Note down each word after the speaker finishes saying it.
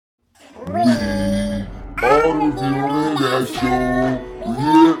reviewing that show. We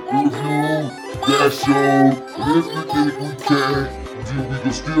here review that show. And if you think we can't, then we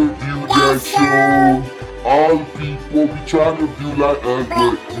can still view that show. All the people be trying to view like us,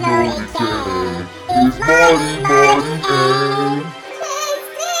 but you know they can. It's Marty,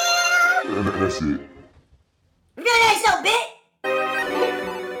 and that's it. Review that show, bitch.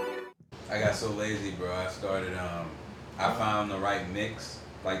 I got so lazy, bro. I found the right mix,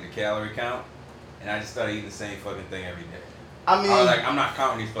 like the calorie count, and I just started eating the same fucking thing every day. I mean, I was like, I'm not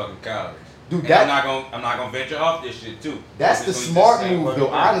counting these fucking calories. Dude, I'm not gonna venture off this shit too. That's the smart move, though.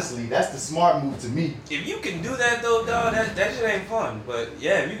 Honestly, that's the smart move to me. If you can do that though, dog, that shit ain't fun. But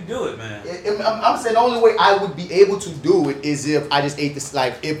yeah, if you can do it, man. I'm saying the only way I would be able to do it is if I just ate this.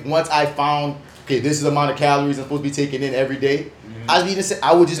 Like, if once I found, okay, this is the amount of calories I'm supposed to be taking in every day. I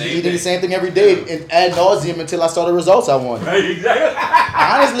would just be eating the same thing every day and ad nauseum until I saw the results I wanted. Right, exactly.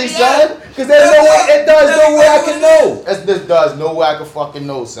 Honestly, son, because there's no way. There's no way I can know. There's no way I can fucking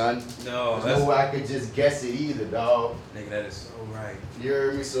know, son. No, there's no way I could just guess it either, dog. Nigga, that is so right. You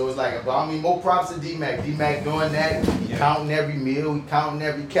hear me? So it's like, but I mean, more props to D-Mac. D-Mac doing that. He counting every meal. He counting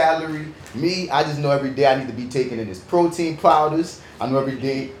every calorie. Me, I just know every day I need to be taking in this protein powders. I know every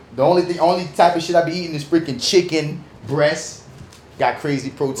day. The only type of shit I be eating is freaking chicken breast. Got crazy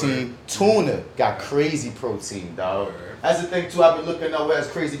protein. Word. Tuna got crazy protein, dog. Word. That's the thing too. I've been looking up where has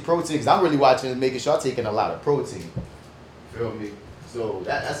crazy protein because I'm really watching and making sure I'm taking a lot of protein. Feel me? So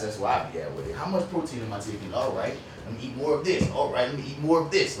that's why I be at with it. How much protein am I taking? All right, let me eat more of this. All right, let me eat more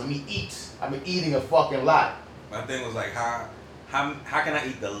of this. Let me eat. I've been eating a fucking lot. My thing was like, how can I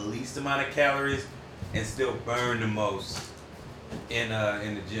eat the least amount of calories and still burn the most in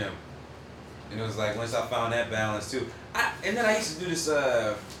the gym? And it was like once I found that balance too. And then I used to do this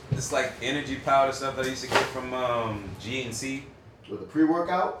like energy powder stuff that I used to get from GNC. With the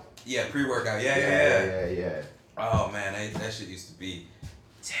pre-workout? Yeah, pre-workout. Yeah. Yeah. Oh man, that shit used to be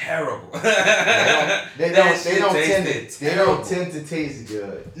terrible. They don't tend to taste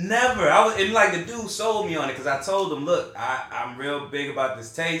good. Never. And like the dude sold me on it because I told him, look, I'm real big about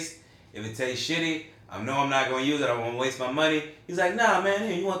this taste. If it tastes shitty, I know I'm not gonna use it. I won't waste my money. He's like, nah, man.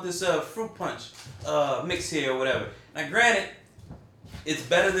 Here, you want this fruit punch mix here or whatever. Now, granted, it's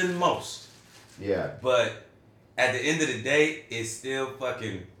better than most. Yeah. But at the end of the day, it's still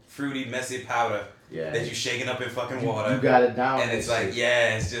fucking fruity, messy powder that you shaking up in fucking water. You got it down. And it's like,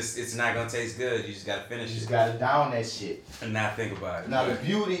 it's not gonna taste good. You just gotta finish it. You just gotta down that shit. And not think about it. Now, the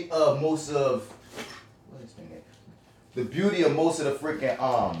beauty of most of the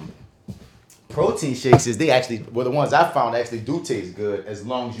freaking protein shakes is they actually, well, the ones I found actually do taste good as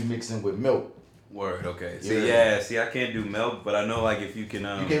long as you mix them with milk. Word, okay. See, I can't do milk, but I know like if you can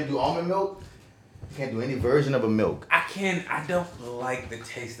You can't do almond milk? You can't do any version of a milk. I don't like the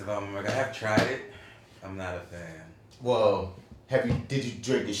taste of almond milk. I have tried it. I'm not a fan. Well, did you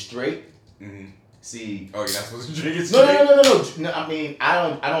drink it straight? Mm-hmm. See. Oh, you're not supposed to drink it straight? No. I mean,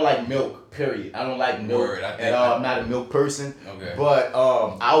 I don't like milk, period. I don't like milk at all. I'm not a milk person. Okay. But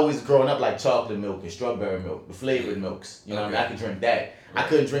I always growing up like chocolate milk and strawberry milk, the flavored milks. You know what I mean? I could drink that. Right. I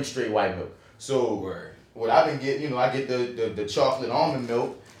couldn't drink straight white milk. So what I've been getting, I get the chocolate almond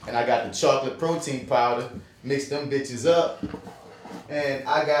milk and I got the chocolate protein powder, mix them bitches up, and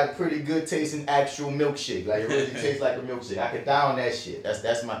I got pretty good tasting actual milkshake. Like it really tastes like a milkshake. I could down that shit.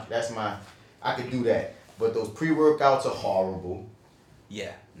 That's my I could do that. But those pre-workouts are horrible.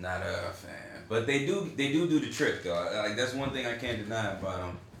 Yeah, not a fan. But they do the trick though. Like that's one thing I can't deny about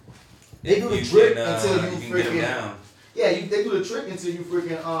them. They do the trick until you freaking down. Yeah, they do the trick until you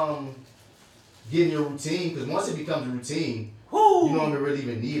freaking get in your routine. Because once it becomes a routine, you don't really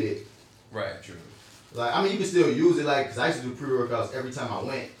even need it. Right, true. Like I mean, you can still use it. Like, cause I used to do pre-workouts every time I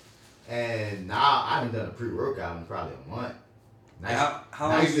went, and now I haven't done a pre-workout in probably a month. How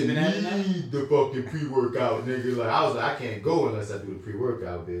long have you been at it now? Need the fucking pre-workout, nigga. Like I was like, I can't go unless I do the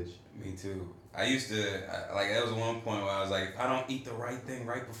pre-workout, bitch. Me too. I used to like that was one point where I was like, if I don't eat the right thing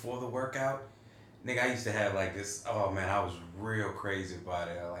right before the workout, nigga, I used to have like this. Oh man, I was real crazy about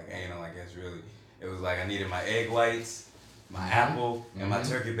it. Like anal, I guess really. It was like I needed my egg whites, my apple, and my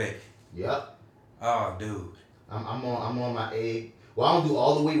turkey bacon. Yep. Oh, dude. I'm on my egg. Well, I don't do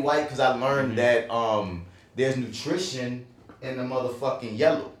all the way white because I learned that there's nutrition in the motherfucking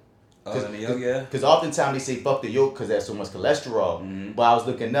yellow. Oh, in the yolk, yeah. Because oftentimes they say fuck the yolk because there's so much cholesterol. Mm-hmm. But I was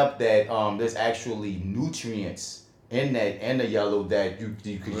looking up that there's actually nutrients in the yellow that you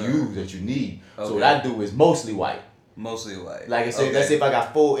could use that you need. Okay. So what I do is mostly white. Mostly white. Like I said, let's say if I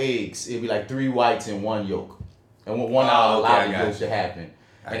got 4 eggs, it'd be like 3 whites and 1 yolk. And one hour allow the yolk to happen.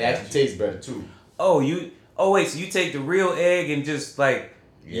 And it actually tastes better too. Oh, wait, so you take the real egg and just like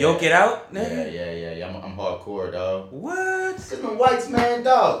Yoke it out, nigga? Yeah. I'm hardcore, dog. What? Cause the whites, man,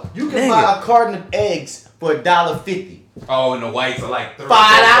 dog. You can Nigga. buy a carton of eggs for $1.50. Oh, and the whites are like $5, $4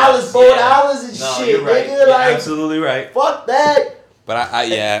 and no, shit, you're right. nigga. You're Like, absolutely right. fuck that. But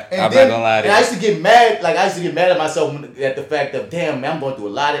I'm And not then- gonna lie to and I you. used to get mad, at myself at the fact of, damn, man, I'm going through a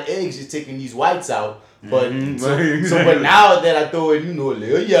lot of eggs just taking these whites out. But but now that I throw in, a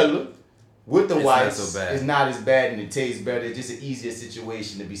little yellow with the It's whites, not so bad. it's not as bad and it tastes better. It's just an easier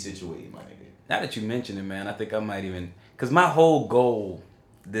situation to be situated, my nigga. Now that you mention it, man, I think I might even, cause my whole goal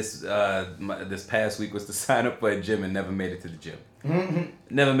this past week was to sign up for a gym and never made it to the gym. Mm-hmm.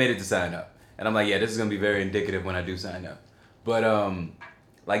 Never made it to sign up, and I'm like, yeah, this is gonna be very indicative when I do sign up. But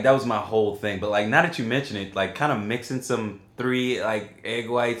like that was my whole thing. But like now that you mention it, like kind of mixing some 3 like egg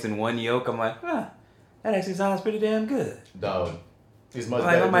whites and 1 yolk, I'm like, that actually sounds pretty damn good. Dog, it's much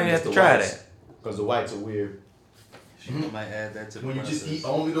Like, better I might than have just to the try whites, that. because the whites are weird. I might add that to the When you just process. eat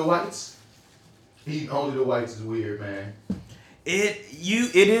only the whites, eating only the whites is weird, man. It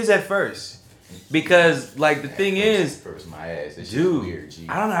is at first, because like the thing is, first my ass, that shit's dude, weird. G.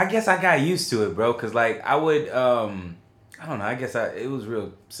 I don't know. I guess I got used to it, bro. Cause like I would, I don't know. I guess it was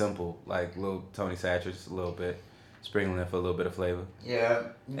real simple, like little Tony Satcher, just a little bit, sprinkling it for a little bit of flavor. Yeah,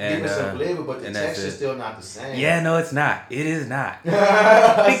 give And, it some flavor, but the and that's texture's it. still not the same. Yeah, no, it's not. It is not.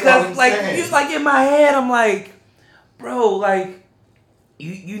 That's what Because I'm like saying. you, like in my head, I'm like, bro, like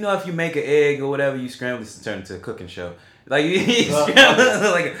you know, if you make an egg or whatever, you scramble this to turn into a cooking show. Like you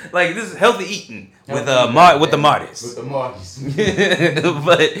scramble, like this is healthy eating with the Martys. With the Martys.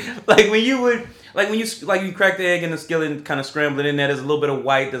 But like when you crack the egg in the skillet and kind of scramble it in there, there's a little bit of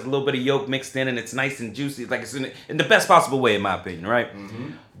white, there's a little bit of yolk mixed in, and it's nice and juicy. Like it's in the best possible way, in my opinion, right? Mm-hmm.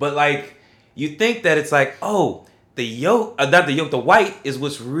 But like you think that it's like, oh, the yolk, not the yolk, the white is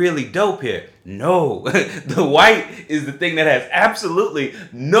what's really dope here. No, the white is the thing that has absolutely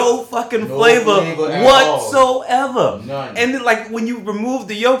no fucking flavor at whatsoever. all. None. And then, like when you remove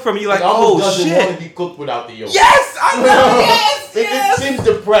the yolk from it, you're like, It almost oh doesn't shit. want to be cooked without the yolk. Yes, I know. Yes, It seems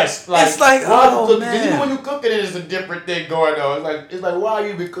depressed. Like, It's like, why are you oh, cooking? man. Even when you cooking it, it's a different thing going on. It's like, why are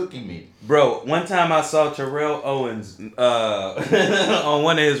you even cooking me? Bro, one time I saw Terrell Owens on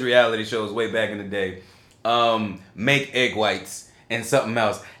one of his reality shows way back in the day make egg whites and something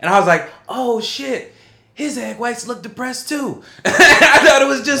else. And I was like, oh shit, his egg whites look depressed too. I thought it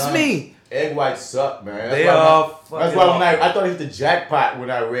was just me. Egg whites suck, man. They all fucking That's why when awful. I thought it hit the jackpot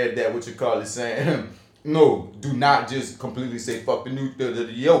when I read that, saying, no, do not just completely say fuck the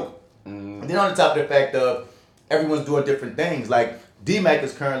yolk. And then on the top of the fact of everyone's doing different things. Like D-Mac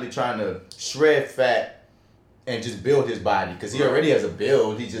is currently trying to shred fat and just build his body because he already has a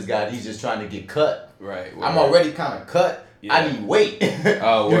build. He's just trying to get cut. Right. I'm already kind of cut. Yeah. I need weight.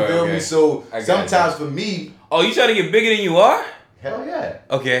 Oh, you word, feel okay. me? So I got sometimes you. for me, Oh, you trying to get bigger than you are? hell yeah.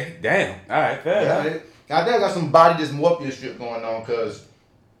 Okay, damn. All right, fair Yeah, enough. I think I got some body dysmorphia shit going on because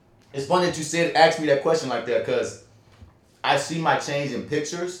it's funny that you asked me that question like that because I see my change in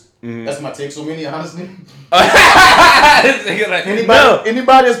pictures. Mhm. That's my take so many, honestly. This nigga like,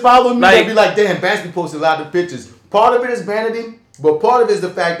 Anybody that's following me, Like- they'll be like, damn, Bansby posted a lot of pictures. Part of it is vanity, but part of it is the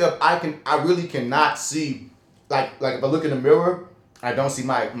fact that I really cannot see, like if I look in the mirror, I don't see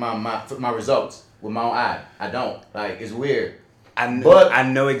my results with my own eye. I don't. Like, it's weird. I But-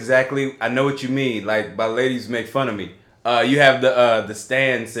 know exactly. I know what you mean. Like, my ladies make fun of me. You have the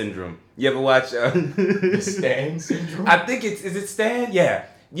Stan syndrome. You ever watch? The Stan syndrome? I think is it Stan? Yeah.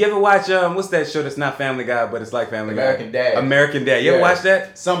 You ever watch what's that show that's not Family Guy but it's like Family American Guy? Dad. American Dad. You ever Yeah. watch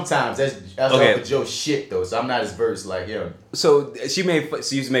that? Sometimes that's Okay. off of Joe's shit though, so I'm not as versed like him. So she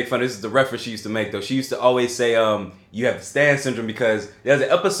used to make fun. This is the reference she used to make though. She used to always say, you have the Stan syndrome because there's an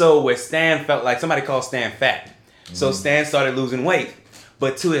episode where Stan felt like somebody called Stan fat. So Stan started losing weight.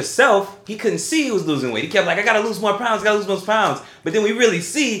 But to himself, he couldn't see he was losing weight. He kept like, I gotta lose more pounds, gotta lose more pounds. But then we really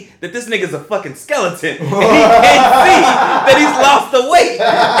see that this nigga's a fucking skeleton. And he can't see that he's lost the weight.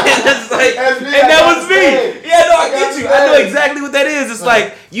 And it's like, That's me, and I that got was me. Stan. Yeah, no, I I got get you. Stan. I know exactly what that is. It's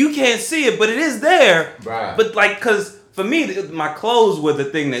like, you can't see it, but it is there. Right. But like, cause for me, my clothes were the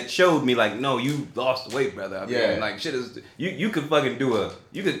thing that showed me like, no, you lost weight, brother. I mean, Yeah. like shit is, you could fucking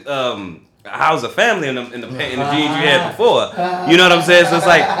house a family in the jeans you had before. You know what I'm saying? So it's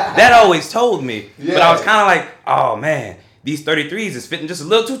like that always told me. Yeah. But I was kind of like, oh man, these 33s is fitting just a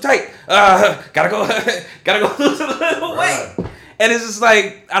little too tight. Gotta go lose a little weight. And it's just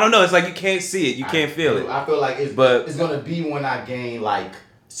like, I don't know. It's like you can't see it, you can't feel it. I feel like it's gonna be when I gain like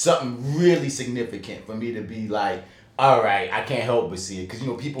something really significant for me to be like, all right, I can't help but see it. Because, you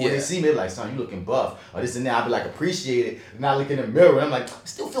know, people, when they see me, they're like, son, you looking buff. Or this and that. I'll be like, appreciate it. And I look in the mirror and I'm like, I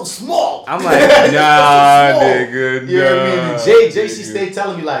still feel small. I'm like, nah, nigga, you know what I mean? And JC stayed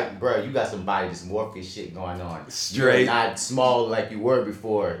telling me, like, bro, you got some body dysmorphia shit going on. Straight. You're not small like you were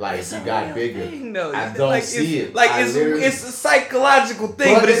before. Like, it's you got bigger. Thing, I don't see it. Like, it's a psychological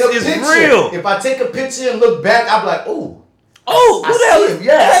thing, but it's picture. real. If I take a picture and look back, I'm like, oh, who the hell is him.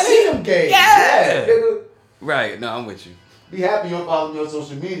 Yeah, I see him, gang. Yeah. Nigga. Right, no, I'm with you. Be happy you don't follow me on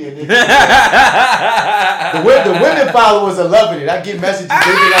social media, nigga. the women followers are loving it. I get messages, they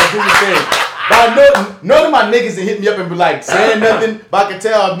be like, do your thing. But I know none of my niggas that hit me up and be like saying nothing, but I can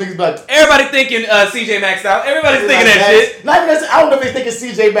tell niggas be like, everybody thinking CJ maxed out. Everybody's thinking like, that shit. Not even I don't know if they thinking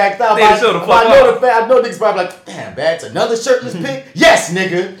CJ maxed out. I know niggas probably like, damn, Bags, another shirtless pic? Yes,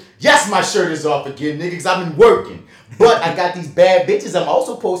 nigga. Yes, my shirt is off again, nigga, because I've been working. But I got these bad bitches I'm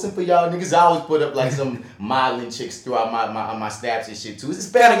also posting for y'all niggas. I always put up like some modeling chicks throughout my snaps and shit too.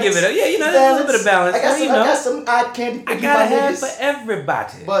 It's gotta give it up. Yeah, you know, there's a little bit of balance. I got some eye candy for I gotta have for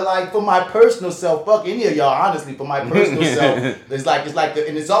everybody. But like for my personal self, fuck any of y'all, honestly, for my personal self, it's like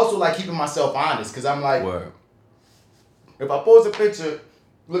and it's also like keeping myself honest, because I'm like, word. If I post a picture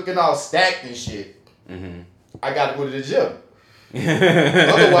looking all stacked and shit, I gotta go to the gym.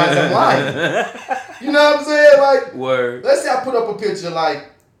 Otherwise, I'm lying. You know what I'm saying? Like, word. Let's say I put up a picture,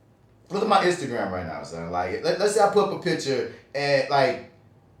 like, look at my Instagram right now, son. Like, let's say I put up a picture and like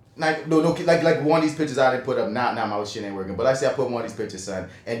one of these pictures I didn't put up. Now my shit ain't working. But let's say I put one of these pictures, son,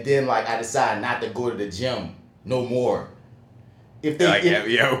 and then like I decide not to go to the gym no more. If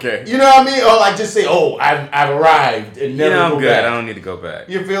they, okay. You know what I mean? Or like just say, oh, I've arrived and never I'm go good. back. I don't need to go back.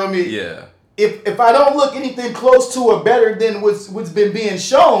 You feel me? Yeah. If I don't look anything close to or better than what's been being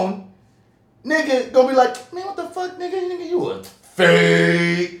shown, nigga gonna be like, man, what the fuck, nigga, you a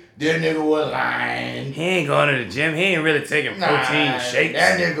fake. That nigga was lying. He ain't going to the gym. He ain't really taking protein shakes.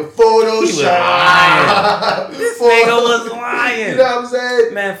 That nigga Photoshop. This nigga was lying. You know what I'm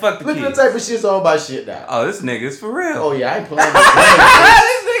saying? Man, fuck the Look kids. at the type of shit's all about shit now. Oh, this nigga's for real. Oh yeah, I ain't playing this game.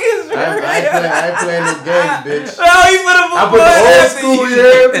 I ain't playing this game, bitch. Oh, he put I put the old school,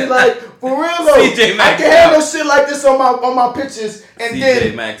 yeah. Be like, for real though. CJ I can't have no shit like this on my pictures, and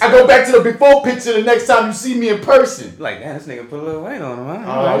then I go back to the before picture the next time you see me in person. Like, damn, this nigga put a little weight on him.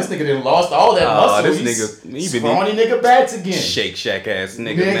 Oh, this nigga done lost all that muscle. This nigga, he scrawny nigga backs again. Shake Shack ass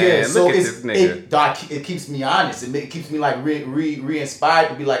nigga, man. So Look at this nigga. It keeps me honest. It keeps me like re-inspired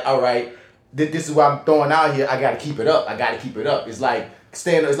to be like, all right, this is what I'm throwing out here. I gotta keep it up. It's like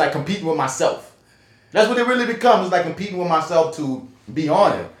it's like competing with myself. That's what it really becomes. It's like competing with myself to be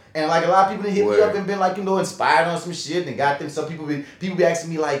on it. And like a lot of people hit me up and been like, inspired on some shit and got them. Some people be asking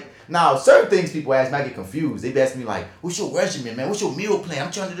me like, now certain things people ask me, I get confused. They be asking me like, what's your regimen, man? What's your meal plan?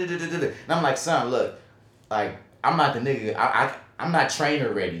 I'm trying to and I'm like, son, look, like I'm not the nigga. I'm not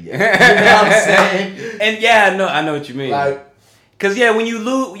trainer ready yet. You know what I'm saying? And I know what you mean. Like, cause when you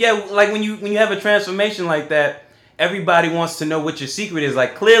lose, like when you have a transformation like that, everybody wants to know what your secret is.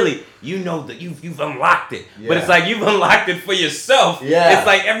 Like, clearly, you know that you've unlocked it. Yeah. But it's like you've unlocked it for yourself. Yeah. It's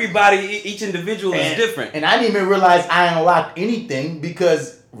like everybody, each individual is different. And I didn't even realize I unlocked anything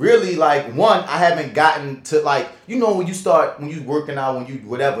because really, like, one, I haven't gotten to, like, when you working out, when you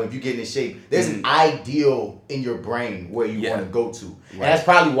whatever, if you get in shape, there's an ideal in your brain where you want to go to. Right. And that's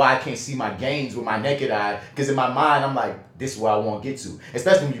probably why I can't see my gains with my naked eye, because in my mind, I'm like, this is where I want to get to.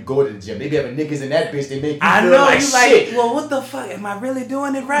 Especially when you go to the gym. They be having niggas in that bitch, they make you feel like shit. Well, what the fuck? Am I really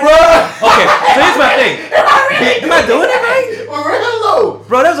doing it right? Bro. Okay, so here's my thing. Am I doing it right?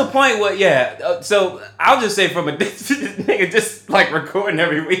 Bro, there was a point where, so I'll just say from a nigga just like recording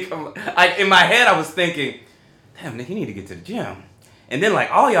every week, like in my head I was thinking, damn, nigga, you need to get to the gym. And then like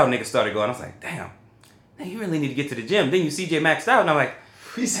all y'all niggas started going, I was like, damn, you really need to get to the gym. Then you CJ maxed out, and I'm like,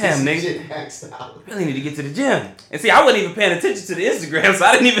 damn, nigga, really need to get to the gym. And see, I wasn't even paying attention to the Instagram, so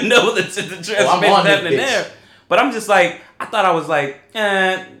I didn't even know the transformation happening there. But I'm just like, I thought I was like,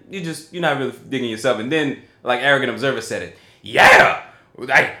 you're not really digging yourself. And then, like, Arrogant Observer said it. Yeah,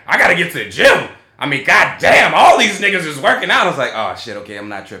 I gotta get to the gym. I mean, goddamn, all these niggas is working out. I was like, oh shit, okay, I'm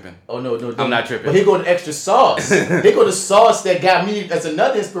not tripping. Oh no, I'm not tripping. But here go the extra sauce. Here go the sauce that got me as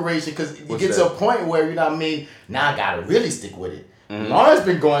another inspiration, because you get to a point where, you know what I mean, now I gotta really stick with it. Lawrence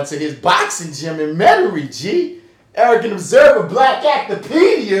been going to his boxing gym in Metairie, G. Arrogant Observer, Black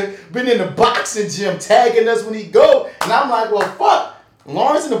Actopedia, been in the boxing gym tagging us when he go. And I'm like, well, fuck.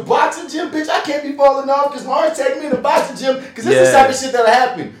 Lawrence in the boxing gym, bitch, I can't be falling off because Lawrence tagged me in the boxing gym, because this is the type of shit that'll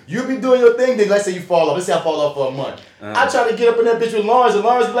happen. You be doing your thing, then let's say you fall off. Let's say I fall off for a month. I try to get up in that bitch with Lawrence, and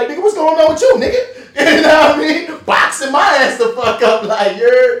Lawrence be like, nigga, what's going on with you, nigga? You know what I mean? boxing my ass the fuck up. Like,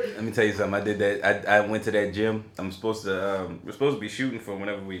 you're. Let me tell you something. I did that. I went to that gym. We're supposed to be shooting for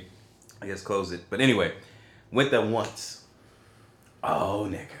whenever we, I guess, close it. But anyway, went there once. Oh,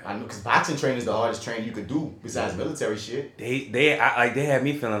 nigga. I know, because boxing training is the hardest training you could do besides military shit. They had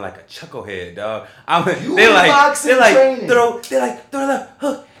me feeling like a chucklehead, dog. Boxing training. throw the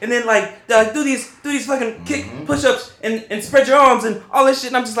hook, and then do these fucking kick push-ups and spread your arms and all this shit.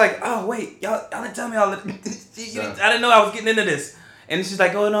 And I'm just like, oh wait, y'all didn't tell me all this. I didn't know I was getting into this. And she's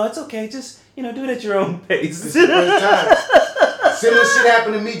like, oh no, it's okay, just do it at your own pace. This is the first time. Similar shit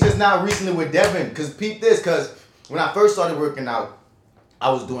happened to me just now recently with Devin. Because when I first started working out, I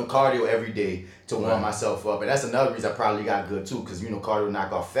was doing cardio every day to warm myself up. And that's another reason I probably got good too, because cardio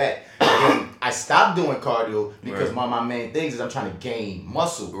knock off fat. And then I stopped doing cardio because one of my main things is I'm trying to gain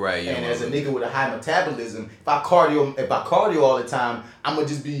muscle. Right. And as a nigga with a high metabolism, if I cardio all the time, I'm gonna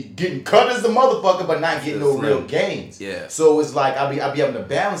just be getting cut as a motherfucker, but not getting no real gains. Yeah. So it's like I'll be having to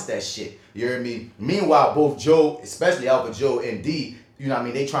balance that shit. You hear me? Meanwhile, both Joe, especially Alpha Joe and D,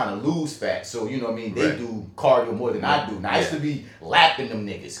 they trying to lose fat. So, they do cardio more than I do. Now, I used to be lapping them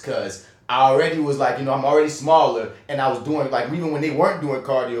niggas because I already was like, I'm already smaller. And I was doing, even when they weren't doing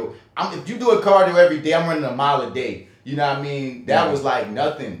cardio, if you doing cardio every day, I'm running a mile a day. You know what I mean? That was like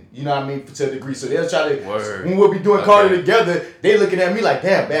nothing. You know what I mean? To a degree. So they'll try to, when we'll be doing cardio together, they looking at me like,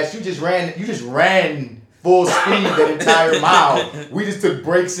 damn, Bash, you just ran full speed that entire mile. We just took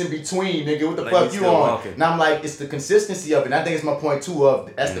breaks in between, nigga. What the fuck you on? Walking. And I'm like, it's the consistency of it. And I think it's my point too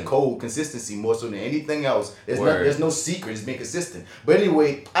of that's the cold consistency more so than anything else. There's no secret. It's being consistent. But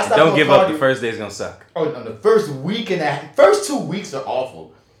anyway, I stopped. Don't give up. The first day's gonna suck. Oh, on the first week first 2 weeks are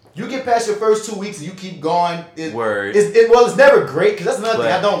awful. You get past your first 2 weeks and you keep going. It's never great because that's another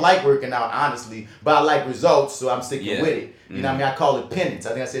thing. I don't like working out, honestly, but I like results, so I'm sticking with it. You know what I mean? I call it penance. I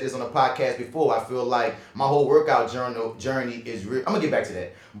think I said this on a podcast before. I feel like my whole workout journey is real. I'm going to get back to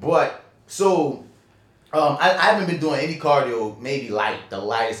that. But, so, I haven't been doing any cardio, maybe the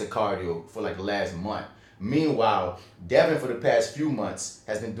lightest of cardio for the last month. Meanwhile, Devin for the past few months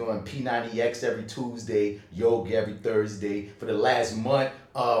has been doing P90X every Tuesday, yoga every Thursday. For the last month,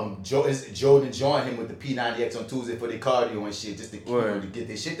 Jordan joined him with the P90X on Tuesday for the cardio and shit, just to get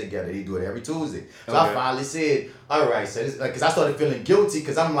their shit together. They do it every Tuesday. So I finally said, all right, so this, because I started feeling guilty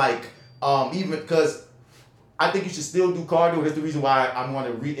because I'm like, even because I think you should still do cardio. That's the reason why I want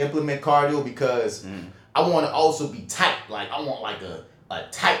to re-implement cardio because I want to also be tight. I want a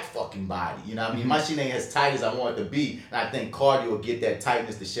tight fucking body. You know what I mean? My shit ain't as tight as I want it to be. And I think cardio will get that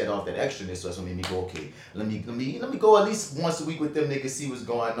tightness to shed off that extraness. So that's what made me go, okay, let me go at least once a week with them niggas, see what's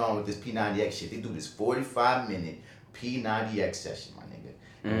going on with this P90X shit. They do this 45-minute P90X session, my nigga.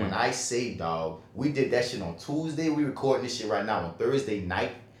 And when I say, dog, we did that shit on Tuesday. We recording this shit right now on Thursday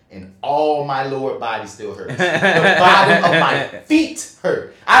night. And all my lower body still hurts. The bottom of my feet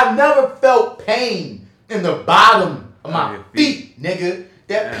hurt. I've never felt pain in the bottom of my feet, nigga.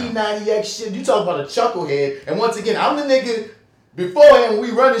 That P90X shit, you talk about a chucklehead. And once again, I'm the nigga, beforehand when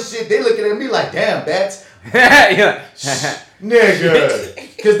we run this shit, they looking at me like, damn, Bats. Nigga.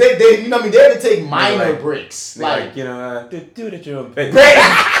 Because they, you know what I mean, they had to take minor breaks. Do it at your own pace.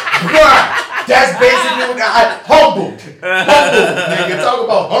 That's basically what humbled, nigga. Talk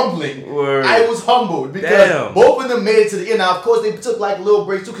about humbling. Word. I was humbled because both of them made it to the end. Now, of course, they took little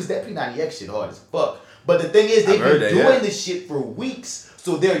breaks too because that P90X shit hard as fuck. But the thing is, they've been doing this shit for weeks,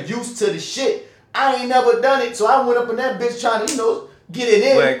 so they're used to the shit. I ain't never done it, so I went up in that bitch trying to, get it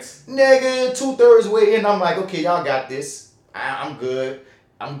in. Flex. Nigga, 2/3 way in, I'm like, okay, y'all got this. I'm good.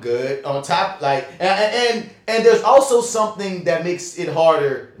 On top, and there's also something that makes it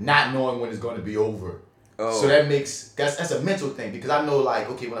harder not knowing when it's going to be over. Oh. So that's a mental thing because I know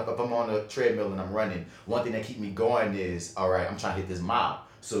okay, if I'm on a treadmill and I'm running, one thing that keeps me going is, all right, I'm trying to hit this mile.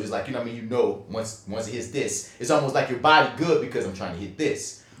 So it's once it hits this, it's almost like your body good because I'm trying to hit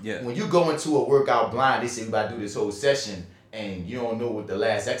this. Yeah. When you go into a workout blind, they say we about to do this whole session and you don't know what the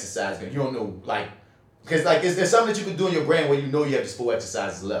last exercise is. You don't know because is there something that you can do in your brain where you have just 4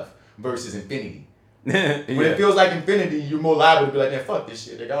 exercises left versus infinity? When it feels like infinity, you're more liable to be like, man, fuck this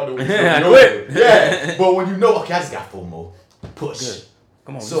shit. I don't know what you're doing. Yeah. But when okay, I just got 4 more. Push. Good.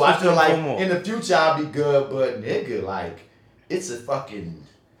 Come on. So I feel like in the future I'll be good, but nigga, it's a fucking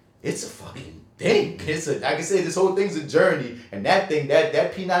thing. Like I said, this whole thing's a journey. And that thing,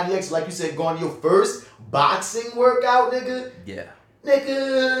 that P90X, like you said, going to your first boxing workout, nigga. Yeah.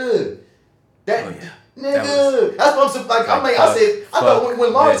 Nigga. Nigga. That's what I'm I thought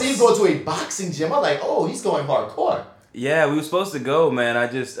when Lawrence he's going to a boxing gym, I'm like, oh, he's going hardcore. Yeah, we were supposed to go, man. I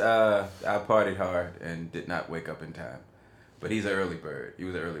just I partied hard and did not wake up in time. But he's an early bird. He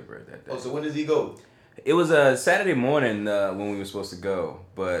was an early bird that day. Oh, so when does he go? It was a Saturday morning when we were supposed to go,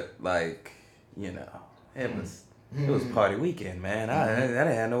 but like, you know, it was party weekend, man. I didn't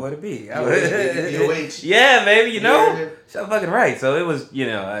have nowhere to be. Yeah, baby, you know, so fucking right. So it was, you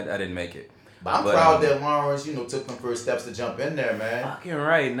know, I didn't make it. But I'm proud that Lawrence, you know, took them first steps to jump in there, man. Fucking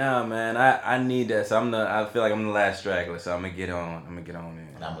right now, man. I need that. So I feel like I'm the last straggler. So I'm gonna get on.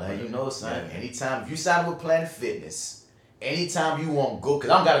 in. And I'm letting you know, son. Yeah. Anytime if you sign up with Planet Fitness, anytime you want to go, cause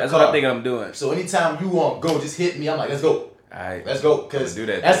I'm got a That's car. what I think I'm doing. So anytime you want to go, just hit me. I'm like, let's go. All right, let's go. Cause do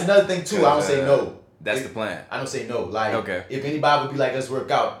that. That's another thing too. I don't say no. That's the plan. I don't say no. Like, okay. If anybody would be like, let's work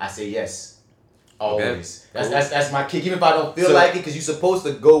out, I say yes. Always. Okay. That's my kick. Even if I don't feel like it, because you're supposed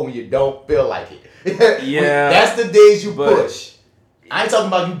to go when you don't feel like it. Yeah. That's the days you push. I ain't talking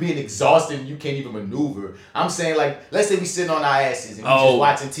about you being exhausted and you can't even maneuver. I'm saying, like, let's say we sitting on our asses and we just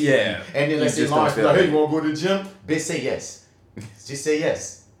watching TV. Yeah. And then let's say Lawrence be like, hey, you want to go to the gym? Bitch, say yes. Just say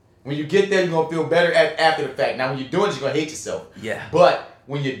yes. When you get there, you're going to feel better after the fact. Now, when you're doing it, you're going to hate yourself. Yeah. But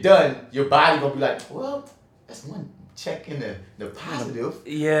when you're done, your body going to be like, well, that's one check in the positive.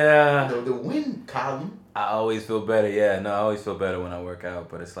 Yeah. The win column. I always feel better. Yeah, no, I always feel better when I work out,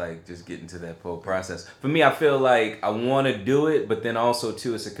 but it's like just getting to that whole process. For me, I feel like I want to do it, but then also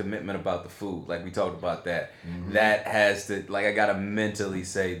too, it's a commitment about the food. Like we talked about that. Mm-hmm. That has to, like, I gotta mentally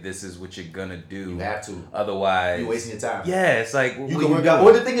say this is what you're gonna do. You have to. Otherwise, you're wasting your time. Yeah, it's like you can work out.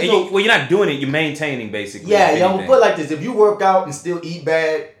 Well, the thing is, well, you're not doing it. You're maintaining basically. Yeah, I'm gonna put it like this: if you work out and still eat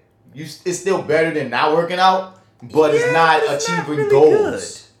bad, it's still better than not working out, but it's not achieving really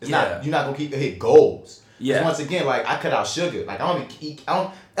goals. It's not. You're not gonna hit goals. Yeah. Once again, like I cut out sugar. Like I don't even eat.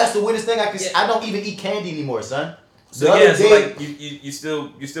 That's the weirdest thing I can. I don't even eat candy anymore, son. So like you still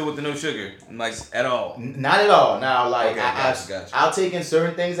with the no sugar, like at all? Not at all. Now, like gotcha. I'll take in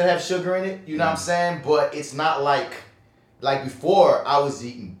certain things that have sugar in it. You know what I'm saying? But it's not like before. I was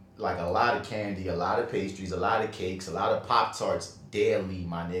eating like a lot of candy, a lot of pastries, a lot of cakes, a lot of Pop-Tarts daily,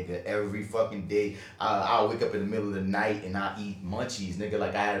 my nigga. Every fucking day, I'll wake up in the middle of the night and I eat munchies, nigga.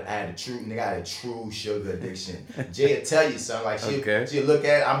 Like I had a true sugar addiction. Jay will tell you, son. Like she'll look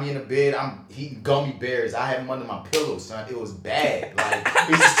at it, I'm in the bed, I'm eating gummy bears. I have them under my pillow, son. It was bad. Like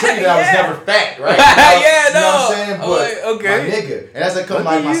it's just treated I was never fat, right? You know what I'm saying? But my nigga, and as I come,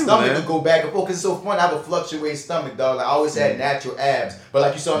 like my stomach will go back and forth. Cause it's so fun. I have a fluctuating stomach, dog. Like I always had natural abs, but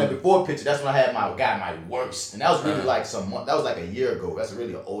like you saw in the before picture, that's when I had my worst, and that was really like that was like a year ago. That's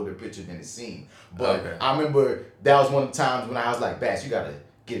really an older picture than it seemed. But I remember that was one of the times when I was like, Bass, you gotta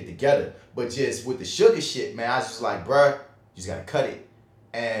get it together. But just with the sugar shit, man, I was just like, bruh, you just gotta cut it.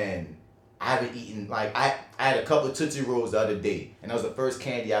 And I haven't eaten, like, I had a couple of Tootsie Rolls the other day. And that was the first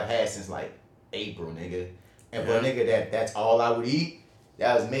candy I've had since like April, nigga. And for a nigga that's all I would eat,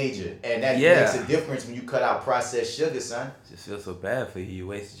 that was major. And that makes a difference when you cut out processed sugar, son. Just feel so bad for you. You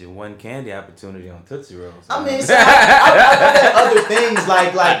wasted your one candy opportunity on Tootsie Rolls. I mean, so I had other things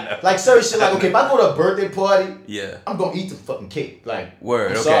like certain shit. Like, okay, if I go to a birthday party, I'm gonna eat the fucking cake. Like,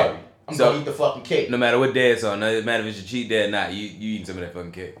 word, I'm sorry. I'm gonna eat the fucking cake. No matter what day it's on, no matter if it's your cheat day or not, you eating some of that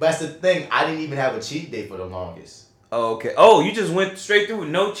fucking cake. But that's the thing. I didn't even have a cheat day for the longest. Oh, okay. Oh, you just went straight through with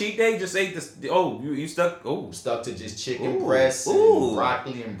no cheat day? Just ate this. Oh, you stuck. Oh, stuck to just chicken breasts and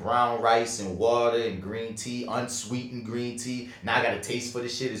broccoli and brown rice and water and green tea, unsweetened green tea. Now I got a taste for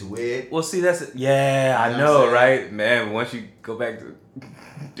this shit. It's weird. Well, see, that's it. Yeah, I know, right, man. Once you go back to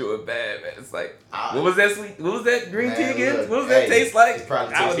do it bad, man, it's like what was that sweet? What was that green tea again? What was that taste like? It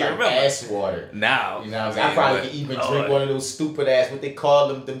probably tastes like ass water. Now, you know, what I probably could even drink one of those stupid ass what they call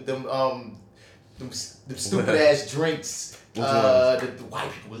them stupid ass drinks. The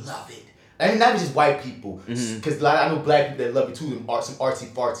white people love it. I mean, not even just white people, because I know black people that love it too. Some artsy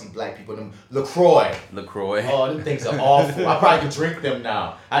fartsy black people. Them LaCroix. Oh, them things are awful. I probably could drink them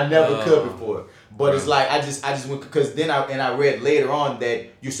now. I never could before. But it's like I just went because then I read later on that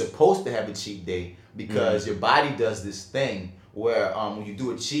you're supposed to have a cheat day because your body does this thing where when you do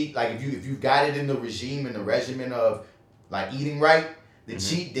a cheat, like if you've got it in the regimen of like eating right. The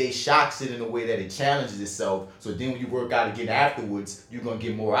cheat day shocks it in a way that it challenges itself. So then when you work out again afterwards, you're going to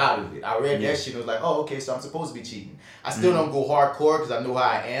get more out of it. I read that shit and was like, oh, okay, so I'm supposed to be cheating. I still don't go hardcore because I know how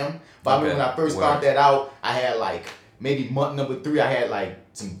I am. But I remember when I first found that out, I had like, maybe month number 3, I had like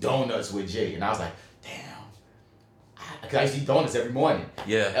some donuts with Jay. And I was like, damn. Because I used to eat donuts every morning.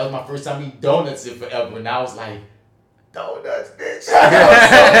 Yeah. That was my first time eating donuts in forever. And I was like, donuts, bitch.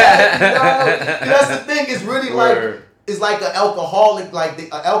 That's the thing. It's really like... It's like an alcoholic,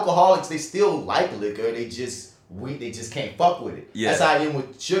 alcoholics, they still like liquor, they just can't fuck with it. Yeah. That's how I am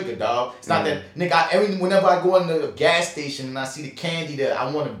with sugar, dog. It's not that, nigga, whenever I go into a gas station and I see the candy that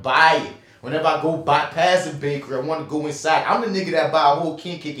I want to buy it. Whenever I go past a bakery, I want to go inside. I'm the nigga that buy a whole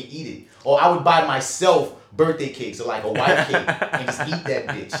king cake and eat it. Or I would buy myself birthday cakes or like a white cake and just eat that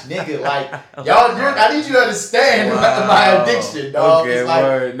bitch. Nigga, like, y'all, I need you to understand my addiction, dog. Okay, it's like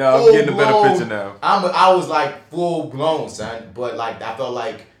word. No, I'm getting a better picture now. I was like full blown, son. But like, I felt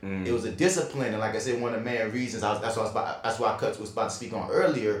like it was a discipline. And like I said, one of the main reasons, that's why I was about to speak on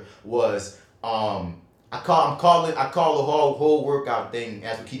earlier, was I call the whole workout thing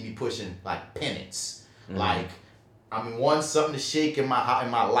as to keep me pushing, like penance. Like, I mean, something to shake in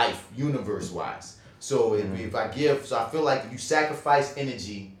my life, universe wise. So if I feel like if you sacrifice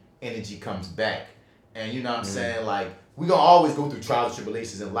energy comes back. And you know what I'm saying? Like, we gonna always go through trials and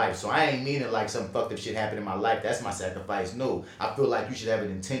tribulations in life. So I ain't meaning like some fucked up shit happened in my life. That's my sacrifice. No, I feel like you should have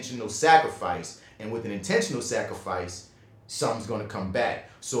an intentional sacrifice. And with an intentional sacrifice, something's gonna come back.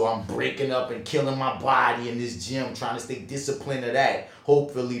 So I'm breaking up and killing my body in this gym, trying to stay disciplined to that.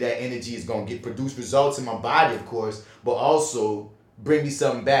 Hopefully that energy is gonna produce results in my body, of course, but also bring me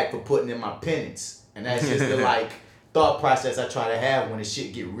something back for putting in my penance. And that's just the like thought process I try to have when the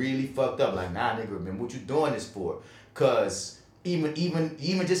shit get really fucked up. Like, nah, nigga, man, what you doing this for? Cause even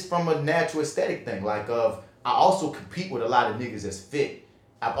just from a natural aesthetic thing, like I also compete with a lot of niggas that's fit.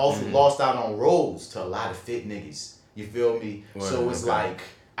 I've also lost out on roles to a lot of fit niggas. You feel me? So it's like,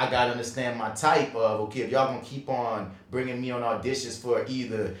 I gotta understand my type of, okay, if y'all gonna keep on bringing me on auditions for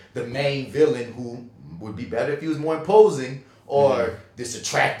either the main villain, who would be better if he was more imposing, or this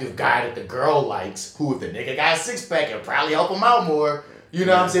attractive guy that the girl likes, who if the nigga got a six-pack, it'll probably help him out more. You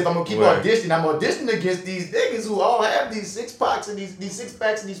know what I'm saying? If I'm gonna keep auditioning, I'm auditioning against these niggas who all have these six-packs and these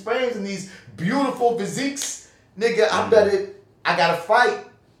six-packs and these frames and these beautiful physiques. Nigga, I gotta fight.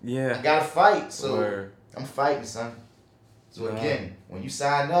 Yeah. I gotta fight. So I'm fighting, son. So again, when you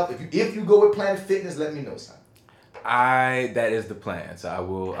sign up, if you go with Planet Fitness, let me know, son. That is the plan. So I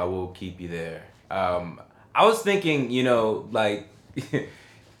will keep you there. I was thinking, you know, like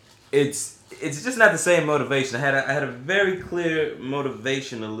it's just not the same motivation. I had a very clear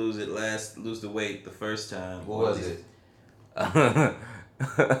motivation to lose the weight the first time. What was it? I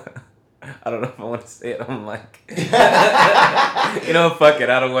don't know if I want to say it. I'm like, you know, fuck it.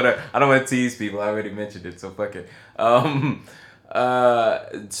 I don't want to tease people. I already mentioned it, so fuck it.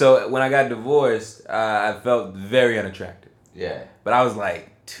 So when I got divorced, I felt very unattractive. Yeah. But I was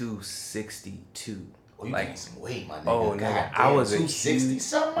like 262. Oh, you gained some weight, my nigga. Oh, God, nigga, I was 260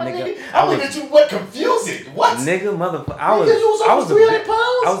 something, my nigga. I I'm looking at you, what, confusing? What? Nigga, motherfucker. I was 300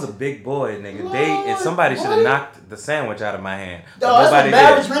 pounds? I was a big boy, nigga. Lord, somebody should have knocked the sandwich out of my hand. No, that's what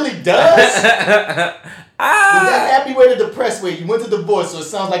marriage really does. Was that happy weight or depressed weight? You went to divorce, so it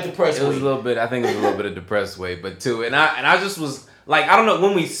sounds like depressed weight. It was a little bit. I think it was a little bit of depressed weight, but too. And I just was like, I don't know.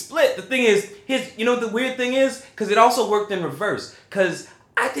 When we split, the thing is, you know what the weird thing is? Because it also worked in reverse. Because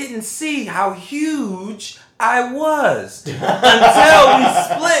I didn't see how huge I was until we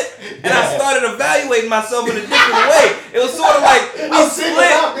split, and I started evaluating myself in a different way. It was sort of like we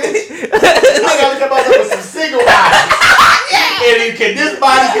split. Out, bitch. I gotta come out with some single eyes. And can this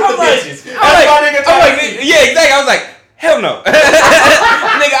body get the bitches? Yeah, exactly. I was like, hell no.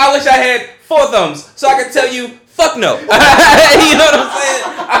 Nigga, I wish I had 4 thumbs so I could tell you, fuck no. You know what I'm saying?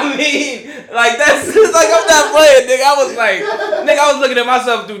 I mean, like, that's like, I'm not playing, nigga. I was looking at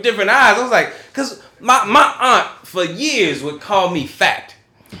myself through different eyes. I was like, because my aunt for years would call me fat.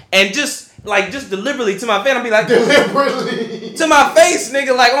 And just deliberately to my face, I'd be like, deliberately to my face,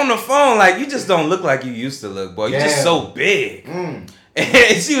 nigga, like on the phone, like, you just don't look like you used to look, boy. You're just so big.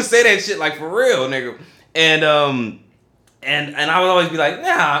 And she would say that shit like for real, nigga. And I would always be like,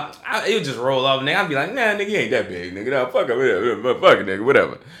 nah, it would just roll off, nigga. I'd be like, nah, nigga, you ain't that big, nigga. Nah, fuck it, nigga,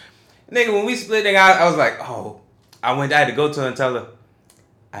 whatever. Nigga, when we split, nigga, I was like, I had to go to her and tell her,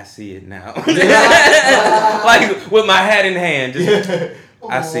 I see it now. Like, with my hat in hand, just,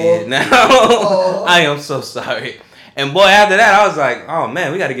 I see it now. I am so sorry. And boy, after that, I was like, oh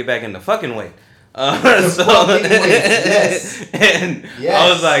man, we got to get back in the fucking weight. Yes. And I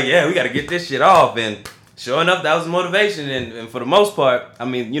was like, yeah, we got to get this shit off. And sure enough, that was the motivation. And for the most part, I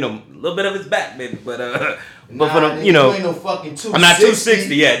mean, you know, a little bit of it's back, baby. But for the, you know, you ain't no fucking 260. I'm not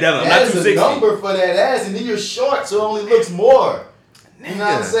 260. Yeah, definitely. I'm not 260. That is a number for that ass, and then you're short, so it only looks more. You know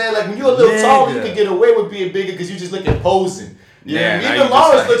what I'm saying? Like, when you're a little taller, you can get away with being bigger because you just look imposing. Yeah, even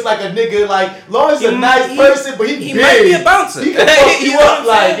Lawrence looks like a nigga. Like, Lawrence is a nice person, but he big. Might be a bouncer. He can fuck you up,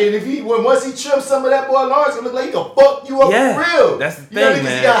 like, and if once he trims some of that boy, Lawrence can look like he can fuck you up for real. That's the thing, you know,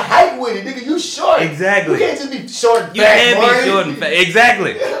 man. He got height with it, nigga. You short. Exactly. You can't just be short and fat. You can't be short and fat.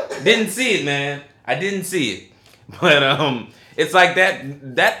 Exactly. Didn't see it, man. I didn't see it. But It's like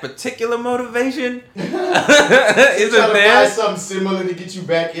that particular motivation isn't there. Buy something similar to get you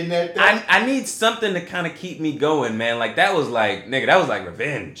back in that thing. I need something to kind of keep me going, man. Like that was like, nigga, that was like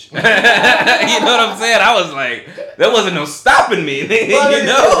revenge. You know what I'm saying? I was like, there wasn't no stopping me, nigga. You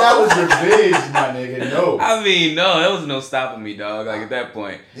know? That was revenge, my nigga. No. I mean, no, there was no stopping me, dog. Like at that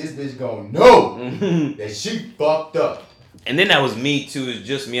point, this bitch gonna know that she fucked up. And then that was me too. It's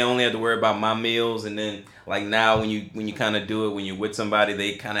just me. I only had to worry about my meals, and then like now when you kind of do it when you're with somebody,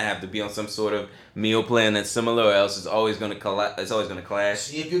 they kind of have to be on some sort of meal plan that's similar, or else it's always gonna clash.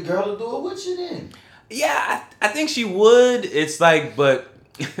 See if your girl will do it with you then. Yeah, I think she would. It's like, but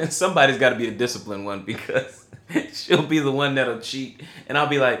somebody's got to be the disciplined one because she'll be the one that'll cheat, and I'll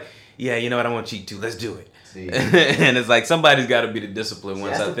be like, yeah, you know what, I want to cheat too. Let's do it. See. And it's like somebody's got to be the disciplined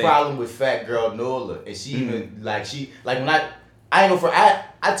one. That's the problem with fat girl Nola, and she even like when I know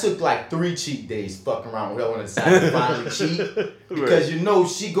I took like 3 cheat days fucking around with her when I decided to finally cheat because you know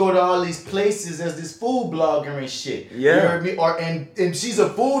she go to all these places as this food blogger and shit. Yeah. You heard me? And she's a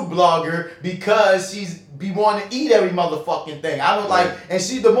food blogger because she's be wanting to eat every motherfucking thing. I don't like, and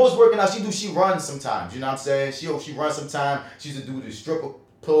she the most working out she runs sometimes. You know what I'm saying? She runs sometimes. She used to do the stripper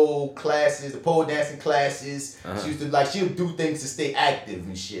pole classes, the pole dancing classes. She used to she'll do things to stay active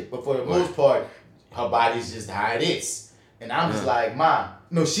and shit. But for the most part, her body's just how it is. And I'm just like, Ma.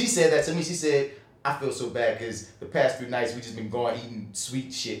 No, she said that to me. She said, I feel so bad because the past few nights we just been going eating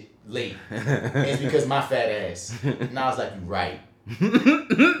sweet shit late. And it's because my fat ass. And I was like, you right.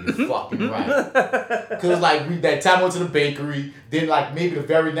 You're fucking right. Because like that time I went to the bakery, then like maybe the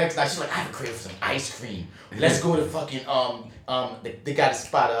very next night she's like, I have a crave for some ice cream. Let's go to fucking they got a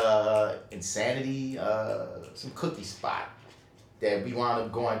spot Insanity some cookie spot that we wound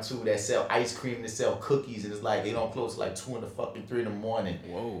up going to that sell ice cream, that sell cookies, and it's like they don't close till like 2 in the fucking 3 in the morning.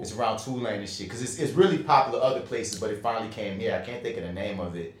 Whoa. It's around Tulane and shit because it's really popular other places, but it finally came here. I can't think of the name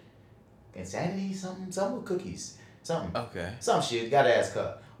of it. Insanity something with cookies. Something. Okay. Some shit. Gotta ask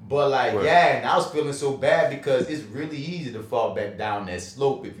her. But like, yeah, and I was feeling so bad because it's really easy to fall back down that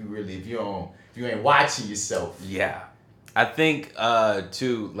slope if you ain't watching yourself. Yeah. I think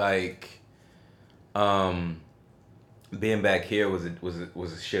too, like being back here was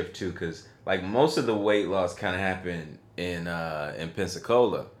a shift too, cause like most of the weight loss kind of happened in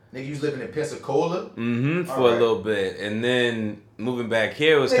Pensacola. Nigga, you was living in Pensacola? Mm-hmm. For a little bit, and then moving back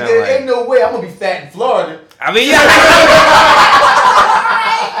here was kind of like, ain't no way I'm gonna be fat in Florida. I mean, yeah.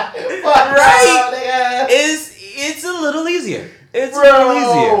 Right? It's a little easier. It's a little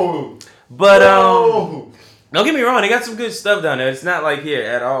easier. But don't get me wrong, they got some good stuff down there. It's not like here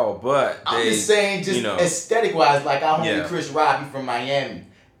at all, but I'm just saying, aesthetic wise, like our homie Chris Robbie from Miami.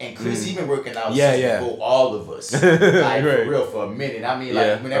 And Chris, he been working out since before all of us. Like, for real, for a minute. I mean,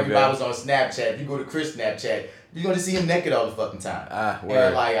 like, when everybody was on Snapchat, if you go to Chris' Snapchat, you're going to see him naked all the fucking time.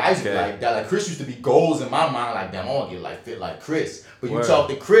 And, like, I used to be like that. Like, Chris used to be goals in my mind, like, damn, I want to get, like, fit like Chris. But you talk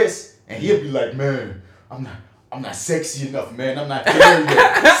to Chris, and he'll be like, man, I'm not sexy enough, man. I'm not there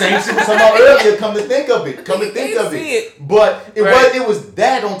yet. Same shit we was talking about earlier. Come to think of it. But it was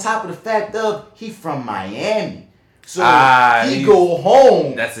that on top of the fact of he from Miami. So he go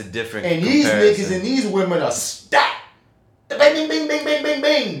home. That's a different and comparison. These niggas and these women are stacked. Bang, bing, bing, bing, bing, bing,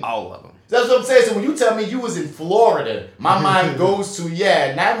 bing. All of them. That's what I'm saying. So when you tell me you was in Florida, my mind goes to,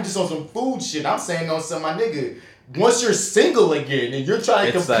 now I'm just on some food shit. I'm saying on some, my nigga, once you're single again and you're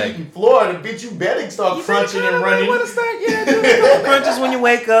trying to compete in Florida, bitch, you better start crunching and running. You want to start, doing a couple crunches when you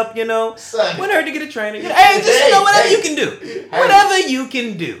wake up, Son. Wouldn't hurt to get a trainer. Hey, just whatever you can do. Whatever you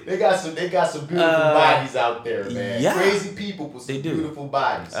can do. They got some beautiful bodies out there, man. Yeah. Crazy people with some beautiful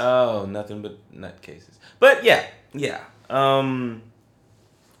bodies. Oh, nothing but nutcases. But yeah.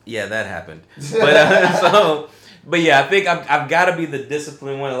 Yeah, that happened. But But yeah, I think I've got to be the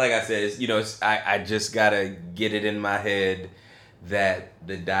disciplined one. Like I said, I just got to get it in my head that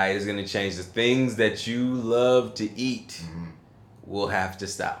the diet is going to change. The things that you love to eat will have to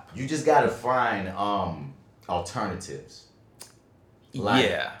stop. You just got to find alternatives.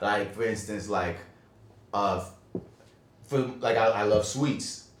 Like for instance, I love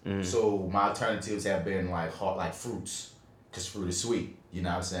sweets. So my alternatives have been like fruits, because fruit is sweet. You know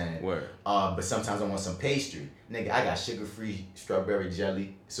what I'm saying? Word. But sometimes I want some pastry. Nigga, I got sugar-free strawberry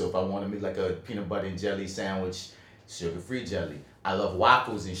jelly. So if I want to make like a peanut butter and jelly sandwich, Sugar-free jelly. I love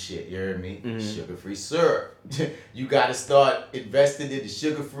waffles and shit. You hear me? Sugar-free syrup. You gotta start investing in the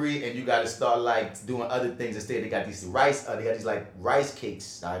sugar-free, and you gotta start like doing other things instead. They got these rice. They got these like rice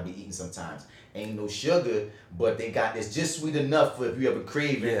cakes I be eating sometimes. Ain't no sugar, but they got it's just sweet enough for if you ever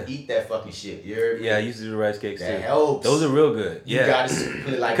crave it, eat that fucking shit. You heard me? Yeah, I used to do the rice cakes that too. helps. Those are real good. You Yeah, gotta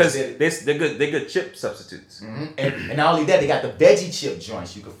put it like because they're good. They're good chip substitutes. And not only that, they got the veggie chip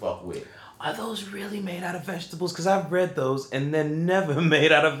joints you can fuck with. Are those really made out of vegetables? Because I've read those and they're never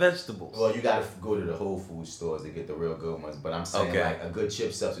made out of vegetables. Well, you gotta go to the Whole Foods stores to get the real good ones. But I'm saying like a good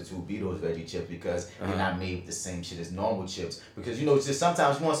chip substitute be those veggie chips because they're not made with the same shit as normal chips. Because you know, just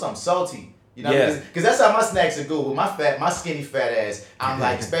sometimes you want something salty. You know, because that's how my snacks are good. With my skinny fat ass, I'm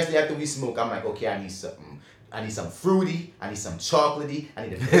like, especially after we smoke, I'm like, okay, I need something. I need some fruity. I need some chocolatey. I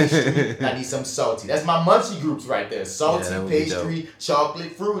need a pastry. And I need some salty. That's my munchie groups right there. Salty, pastry,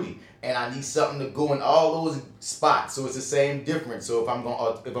 chocolate, fruity. And I need something to go in all those spots. So it's the same difference. So if I'm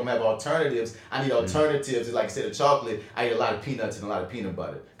gonna have alternatives, I need alternatives. Like instead of chocolate, I eat a lot of peanuts and a lot of peanut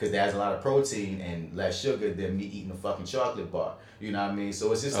butter because that has a lot of protein and less sugar than me eating a fucking chocolate bar. You know what I mean?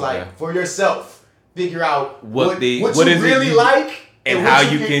 So it's just like for yourself, figure out what you really like and how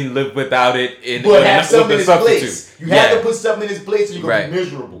you can live without it. But have something in its place. You have to put something in its place, or you're gonna be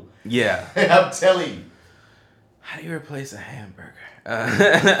miserable. Yeah, and I'm telling you. How do you replace a hamburger?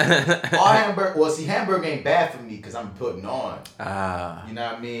 Well, see, hamburger ain't bad for me because I'm putting on. You know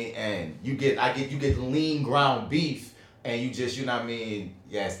what I mean? And you get lean ground beef, and you just, you know what I mean?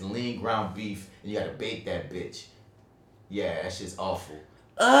 Yeah, it's lean ground beef, and you gotta bake that bitch. Yeah, that shit's awful.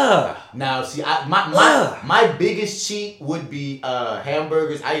 Now, see, my biggest cheat would be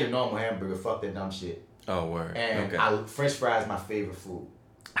hamburgers. I eat a normal hamburger. Fuck that dumb shit. Oh, word. And French fries my favorite food.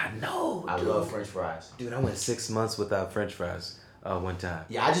 I know. I love French fries. Dude, I went 6 months without French fries one time.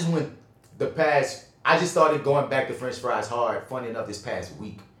 Yeah, I just started going back to French fries hard. Funny enough, this past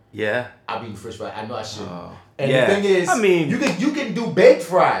week. Yeah. I've been French fries. I know I shouldn't. And the thing is, I mean, you can do baked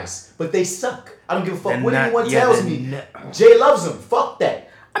fries, but they suck. I don't give a fuck what anyone tells me. Jay loves them. Fuck that.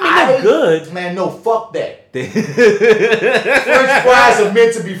 I mean, they're good. Man, no, fuck that. French fries are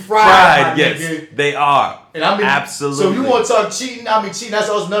meant to be fried yes, nigga. They are. And I mean, absolutely. So if you want to talk cheating, I mean, cheating, that's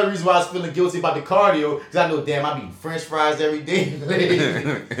also another reason why I was feeling guilty about the cardio. Because I know, damn, I'm eating French fries every day. Bitch,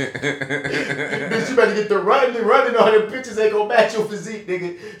 you better get the running on the pictures ain't gonna match your physique,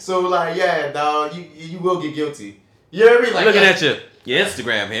 nigga. So, like, yeah, dog, you will get guilty. You know what I mean? Like, looking at your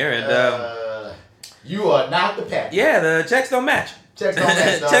Instagram here, and you are not the pack. Yeah, the checks don't match. Checks don't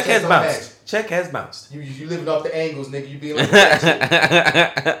match, dog. Check has bounced. Check has bounced. You living off the angles, nigga. You being like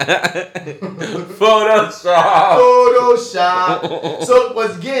Photoshop. So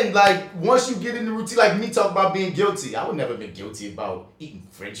once again, like once you get in the routine, like me talking about being guilty, I would never been guilty about eating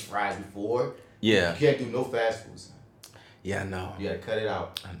French fries before. Yeah. You can't do no fast foods. Yeah, I know. You gotta cut it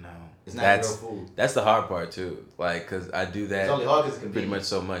out. I know. It's not real food. That's the hard part too. Like, cause I do that. It's only hard because it's convenient. Pretty much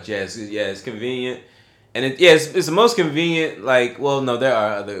so much. Yeah, it's convenient. And it's the most convenient, like, well, no, there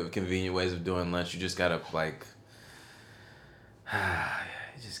are other convenient ways of doing lunch. You just gotta, like,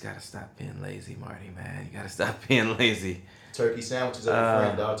 you just gotta stop being lazy, Marty, man. You gotta stop being lazy. Turkey sandwiches are your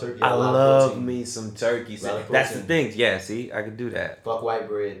friend, dog. Turkey. I love me some turkey sandwiches. That's the thing. Yeah, see, I could do that. Fuck white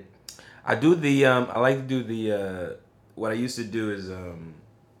bread. I do I like to do the, what I used to do is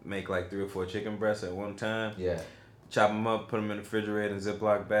make like 3 or 4 chicken breasts at one time. Yeah. Chop them up, put them in the refrigerator in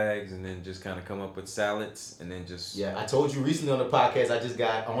Ziploc bags, and then just kind of come up with salads, and then just... Yeah, I told you recently on the podcast I just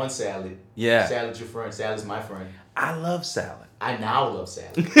got on salad. Yeah. Salad's your friend. Salad's my friend. I love salad. I now love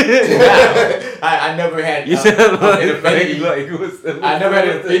salad. I never had an affinity. I never had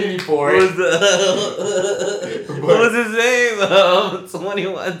an affinity for it. What was his name?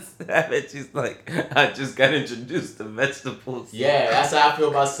 21 Savage. He's like, I just got introduced to vegetables. Yeah, that's how I feel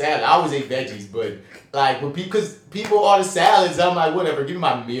about salad. I always ate veggies, but like when because people order salads, I'm like, whatever, give me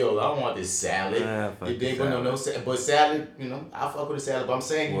my meal. I don't want this salad. You dig? But salad, you know, I fuck with a salad. But I'm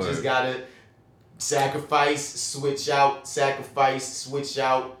saying you just gotta sacrifice, switch out.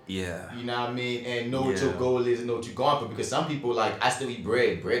 Yeah. You know what I mean? And know what your goal is and know what you're going for. Because some people, like, I still eat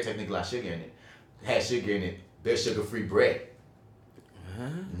bread. Bread technically has sugar in it. Has sugar in it. There's sugar-free bread. Huh?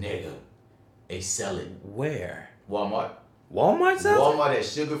 Nigga. They sell it. Where? Walmart. Walmart sells it? Walmart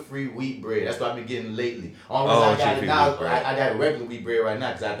has sugar-free wheat bread. That's what I've been getting lately. I got it now. I got regular wheat bread right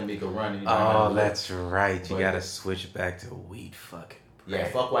now because I have to make a run. And, that's right. You got to switch back to wheat fucking. Yeah,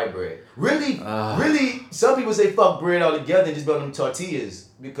 fuck white bread. Really, some people say fuck bread altogether and just build them tortillas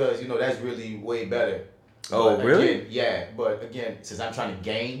because, you know, that's really way better. But really? Again, yeah, but again, since I'm trying to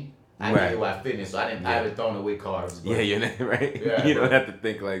gain, I need to fitness, so I haven't thrown away carbs. But, yeah, you're not right. Yeah, you don't have to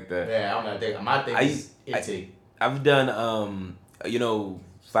think like that. Yeah, I don't know. My thing is intake. I've done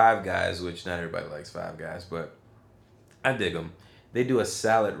Five Guys, which not everybody likes Five Guys, but I dig them. They do a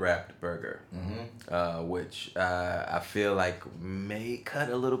salad wrapped burger, which I feel like may cut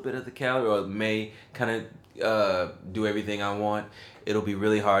a little bit of the calorie, or may kind of do everything I want. It'll be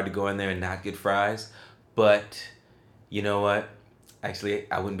really hard to go in there and not get fries, but you know what?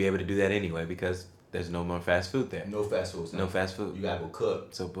 Actually, I wouldn't be able to do that anyway because there's no more fast food there. No fast food. No fast food. You gotta go cook.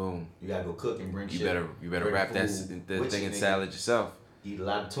 So boom. You gotta go cook and bring shit. You better wrap the thing in salad yourself. Eat a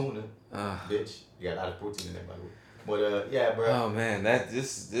lot of tuna, bitch. You got a lot of protein in there, by the way. But yeah, bro. Oh man, ugh.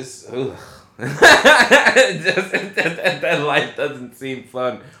 that life doesn't seem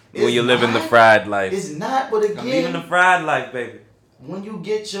fun when you live in the fried life. It's not, but again, I'm living the fried life, baby. When you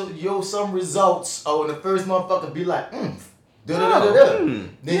get your some results, or when the first motherfucker be like, then you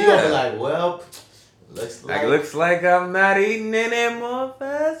gonna be like, well, looks like I'm not eating any more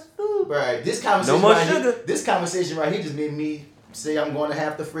fast food. Right. This conversation, no more sugar. This conversation right here just made me say I'm going to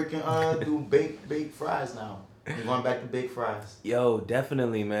have to freaking do baked fries now. I'm going back to baked fries. Yo,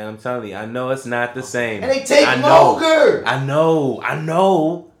 definitely, man. I'm telling you, I know it's not the same. And they take longer. I know.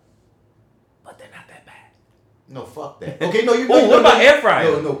 But they're not that bad. No, fuck that. Okay, no, you. What about air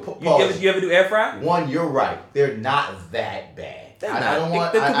fryer? No, pause. You ever do air fry? One, you're right. They're not that bad.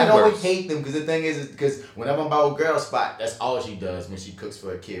 I don't hate them because the thing is because whenever I'm by a girl spot, that's all she does when she cooks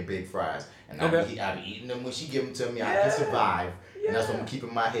for a kid, baked fries. And I be eating them when she give them to me. I can survive. Yeah. And that's what I'm keeping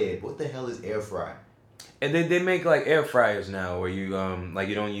in my head. What the hell is air fry? And they make like air fryers now where you like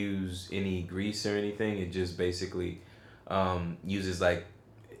you don't use any grease or anything. It just basically uses like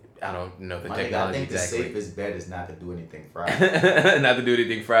I don't know the technology I think exactly. The safest bet is not to do anything fried. Not to do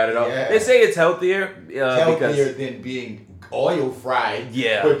anything fried at all. Yeah. They say it's healthier. Healthier than being oil fried.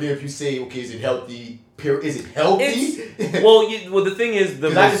 Yeah. But then if you say, okay, is it healthy? Is it healthy? Well, the thing is, the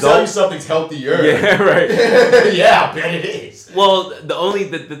result. I can tell you something's healthier. Yeah, right. Yeah, I bet it is. Well,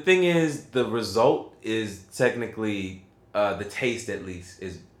 the thing is, the result is technically the taste at least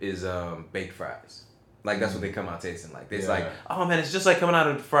is baked fries. Like that's what they come out tasting like. It's like, oh man, it's just like coming out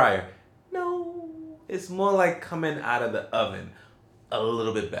of the fryer. No, it's more like coming out of the oven, a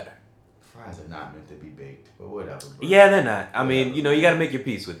little bit better. Fries are not meant to be baked, but whatever. Bro. Yeah, they're not. I mean, you got to make your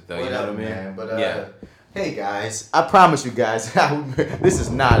peace with it, though. Whatever, you know what I mean? Man. But hey guys, I promise you guys, this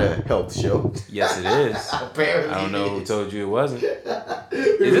is not a health show. Yes, it is. Apparently, I don't know who told you it wasn't.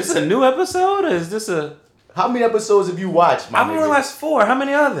 Is this a new episode, or is this a? How many episodes have you watched? I've only watched 4. How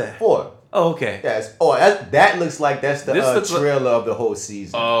many are there? 4. Oh, okay. Yes. Oh, that looks like that's the trailer of the whole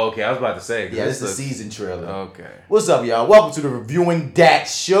season. Oh, okay. I was about to say. Yeah, this is the season trailer. Okay. What's up, y'all? Welcome to the Reviewing Dat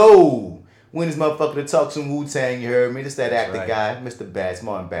Show. When this motherfucker to talk some Wu-Tang, you heard me. This that actor guy, Mr. Bass,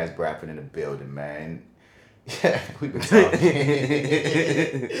 Martin Bass Bradford in the building, man. Yeah, we've been talking.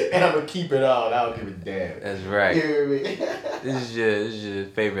 And I'm going to keep it on. I don't give a damn. That's right. You hear me? This is your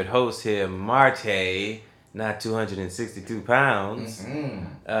favorite host here, Marte. Not 262 pounds. Mm-hmm.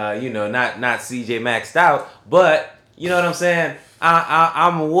 Not CJ maxed out, but you know what I'm saying?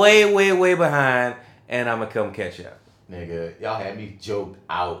 I'm way behind, and I'm gonna come catch up. Nigga, y'all had me joked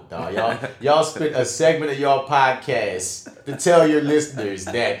out, dog. Y'all spent a segment of y'all podcast to tell your listeners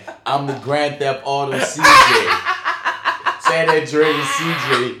that I'm the Grand Theft Auto CJ. San Andreas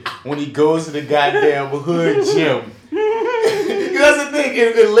CJ when he goes to the goddamn hood gym. That's the thing.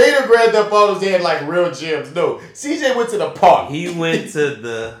 In later Grand Theft Autos, they had like real gyms. No, CJ went to the park. He went to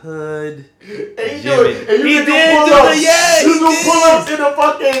the hood. And he did pull-ups in the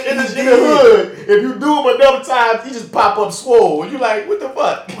fucking in the hood. If you do them enough times, he just pop up swole. You like, what the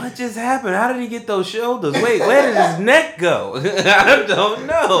fuck? What just happened? How did he get those shoulders? Wait, where did his neck go? I don't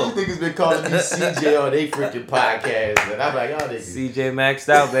know. These niggas been calling me CJ on they freaking podcast, and I'm like, y'all niggas. CJ maxed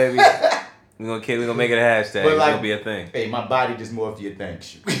out, baby. We're gonna make it a hashtag. But like, it's gonna be a thing. Hey, my body just more for your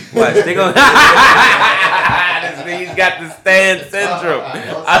thanks. What? They gonna he's got the Stan syndrome.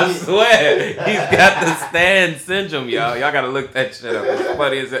 I swear. He's got the Stan syndrome, y'all. Y'all gotta look that shit up. It's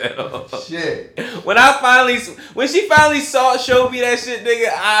funny as hell. Shit. When she finally showed me that shit,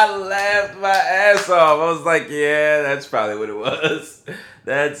 nigga, I laughed my ass off. I was like, yeah, that's probably what it was.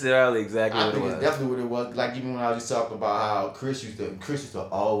 That's probably exactly what it was. It's definitely what it was. Like even when I was just talking about how Chris used to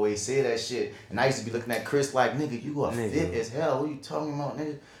always say that shit, and I used to be looking at Chris like, nigga, you are fit as hell. What are you talking about,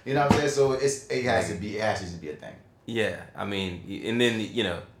 nigga? You know what I'm saying? So it has to be a thing. Yeah, I mean, and then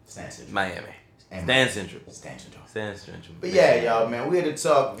Stan Syndrome. Miami. Stan Syndrome. Stan Syndrome. But yeah, y'all, man, we had to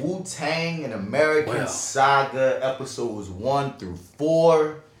talk Wu-Tang and American Saga episodes 1 through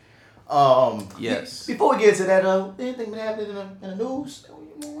 4. Yes. Before we get to that, anything been happening in the news?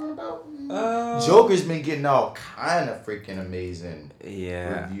 Joker's been getting all kind of freaking amazing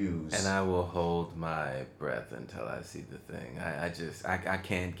reviews. And I will hold my breath until I see the thing. I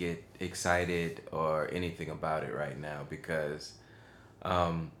can't get excited or anything about it right now because,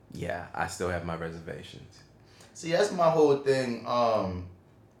 I still have my reservations. See, that's my whole thing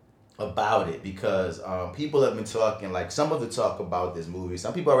about it because people have been talking, like some of the talk about this movie.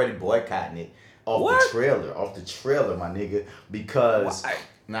 Some people already boycotting it off the trailer, my nigga, because... Why?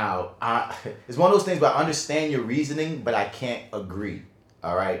 Now, it's one of those things where I understand your reasoning, but I can't agree.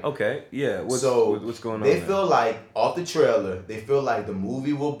 All right? Okay, yeah. What's going on? They feel like, off the trailer, they feel like the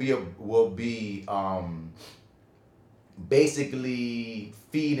movie will be basically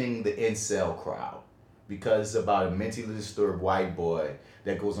feeding the incel crowd because it's about a mentally disturbed white boy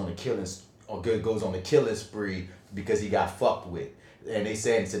that goes on a killing spree because he got fucked with. And they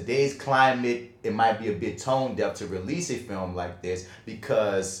say in today's climate, it might be a bit tone deaf to release a film like this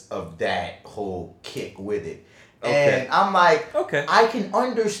because of that whole kick with it. Okay. And I'm like, I can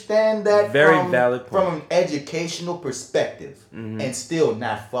understand that valid point. From an educational perspective and still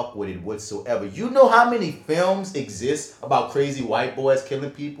not fuck with it whatsoever. You know how many films exist about crazy white boys killing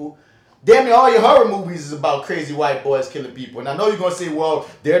people? Damn near all your horror movies is about crazy white boys killing people. And I know you're gonna say, well,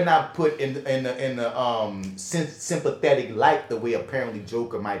 they're not put in the sympathetic light the way apparently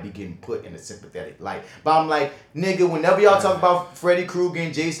Joker might be getting put in a sympathetic light. But I'm like, nigga, whenever y'all talk about Freddy Krueger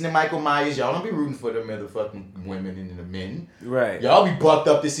and Jason and Michael Myers, y'all don't be rooting for the motherfucking women and the men. Right. Y'all be bucked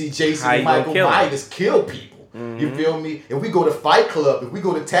up to see Jason and Michael Myers kill people. You feel me? If we go to Fight Club, if we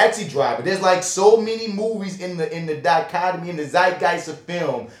go to Taxi Driver, there's like so many movies in the dichotomy, in the zeitgeist of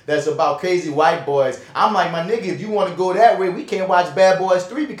film that's about crazy white boys. I'm like, my nigga, if you want to go that way, we can't watch Bad Boys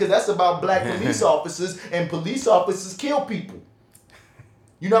 3 because that's about black police officers and police officers kill people.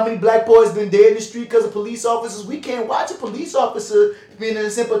 You know how many black boys been dead in the street because of police officers? We can't watch a police officer being in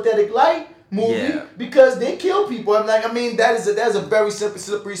a sympathetic light movie because they kill people. I'm like, that's a very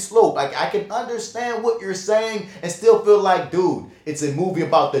slippery slope. Like, I can understand what you're saying and still feel like, dude, it's a movie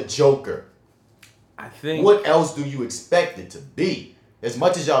about the Joker. I think. What else do you expect it to be? As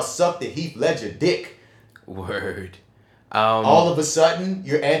much as y'all suck the Heath Ledger dick. Word. All of a sudden,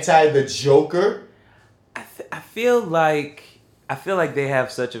 you're anti the Joker. I feel like they have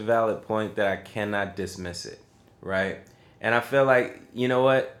such a valid point that I cannot dismiss it, right? And I feel like, you know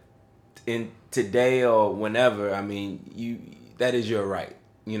what? In today or whenever, that is your right.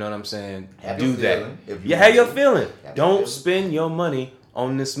 You know what I'm saying? Do that. Have your feeling. Don't spend your money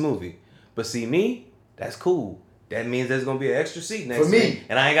on this movie. But see me, that's cool. That means there's gonna be an extra seat next to me,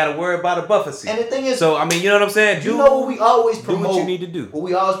 and I ain't gotta worry about a buffer seat. And the thing is, so you know what I'm saying? You know what we always promote. Do what you need to do. What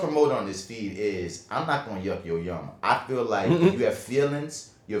we always promote on this feed is, I'm not gonna yuck your yum. I feel like if you have feelings.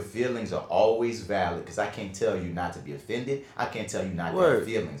 Your feelings are always valid because I can't tell you not to be offended. I can't tell you not to have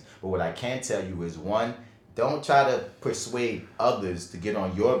feelings. But what I can tell you is, one, don't try to persuade others to get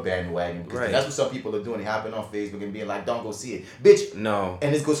on your bandwagon because that's what some people are doing. They hopping on Facebook and being like, don't go see it. Bitch. No.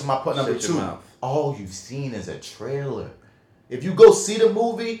 And this goes to my point number 2. All you've seen is a trailer. If you go see the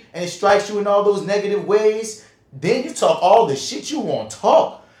movie and it strikes you in all those negative ways, then you talk all the shit you want to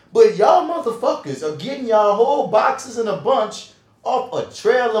talk. But y'all motherfuckers are getting y'all whole boxes in a bunch off a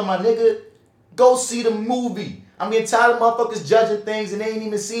trailer, my nigga. Go see the movie. I'm getting tired of motherfuckers judging things and they ain't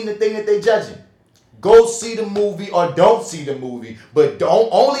even seen the thing that they judging. Go see the movie or don't see the movie, but don't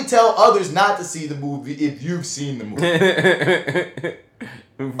only tell others not to see the movie if you've seen the movie.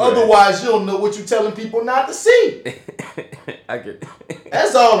 Otherwise, you don't know what you're telling people not to see.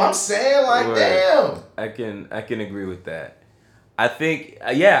 That's all I'm saying. Like, damn. I can agree with that. I think,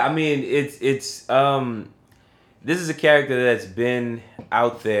 it's this is a character that's been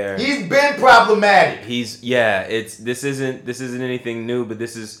out there. He's been problematic. This isn't anything new, but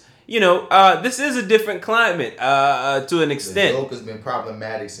this is, this is a different climate to an extent. The Joker's been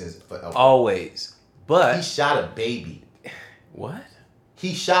problematic since forever. Always. But he shot a baby. What?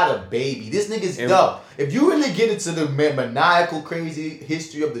 He shot a baby. This nigga's dumb. If you really get into the maniacal, crazy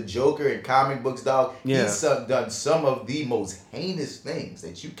history of the Joker in comic books, dog, he's done some of the most heinous things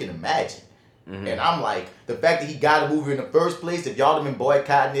that you can imagine. Mm-hmm. And I'm like, the fact that he got a movie in the first place, if y'all have been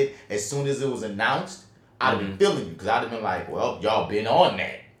boycotting it as soon as it was announced, I'd have been feeling you. Because I'd have been like, well, y'all been on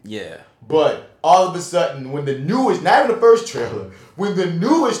that. Yeah. But all of a sudden, when the newest, not even the first trailer, when the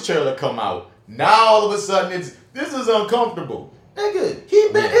newest trailer come out, now all of a sudden this is uncomfortable. Nigga,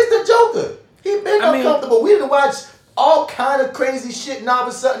 it's the Joker. He been uncomfortable. We didn't watch all kind of crazy shit and all of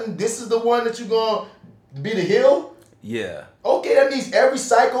a sudden this is the one that you gonna be the heel? Yeah. Okay, that means every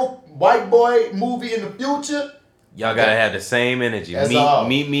psycho white boy movie in the future. Y'all gotta have the same energy.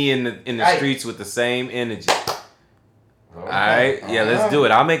 Meet me in the streets with the same energy. All right. Yeah, let's do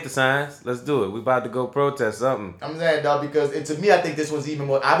it. I'll make the signs. Let's do it. We about to go protest something. I'm saying, dog, because to me, I think this one's even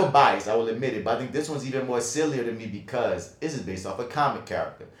more. I have a bias, I will admit it, but I think this one's even more sillier to me because this is based off a comic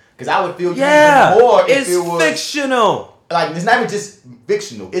character. Because I would feel even more if it was fictional. Like, it's not even just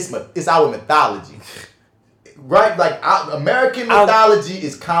fictional. It's our mythology. Right, like American mythology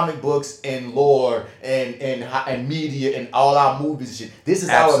is comic books and lore and media and all our movies and shit. This is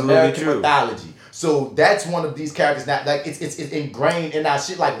our American mythology. So that's one of these characters that like it's ingrained in our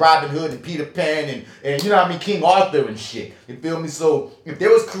shit, like Robin Hood and Peter Pan and you know what I mean, King Arthur and shit. You feel me? So if there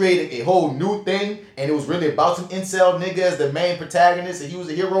was creating a whole new thing and it was really about some incel nigga as the main protagonist and he was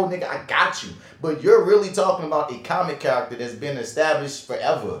a hero nigga, I got you. But you're really talking about a comic character that's been established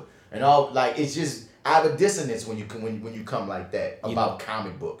forever and all. Like, it's just, I have a dissonance when you come like that about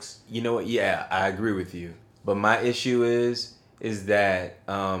comic books. You know what? Yeah, I agree with you. But my issue is that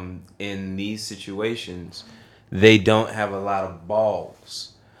in these situations, they don't have a lot of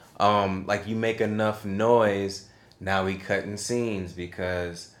balls. Like, you make enough noise, now we cutting scenes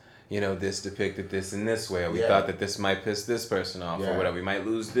because, you know, this depicted this in this way. Or we thought that this might piss this person off or whatever. We might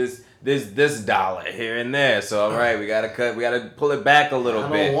lose this dollar here and there. So, all right, we got to pull it back a little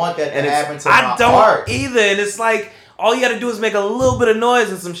bit. I don't want that to happen to my art. I don't either. And it's like, all you got to do is make a little bit of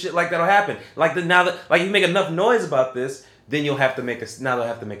noise and some shit like that'll happen. Like, you make enough noise about this, then they'll have to make a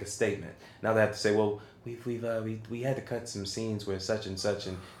statement. Now they have to say, well, we had to cut some scenes where such and such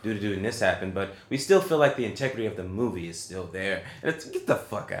and and this happened, but we still feel like the integrity of the movie is still there. And it's, get the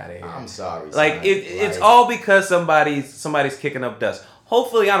fuck out of here. I'm sorry. Like, it's all because somebody's kicking up dust.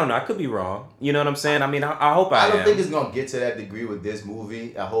 Hopefully, I don't know. I could be wrong. You know what I'm saying? I mean, I hope I am. I don't think it's gonna get to that degree with this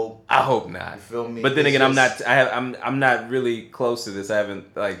movie. I hope not. You feel me? But then again, I'm not really close to this. I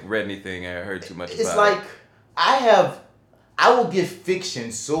haven't like read anything or heard too much about it. It's like I will give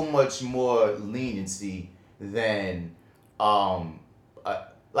fiction so much more leniency than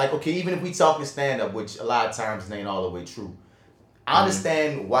like, okay, even if we talking stand up, which a lot of times ain't all the way true. I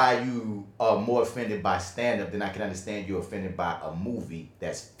understand why you are more offended by stand-up than I can understand you're offended by a movie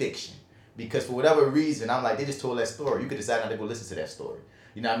that's fiction. Because for whatever reason, I'm like, they just told that story. You could decide not to go listen to that story.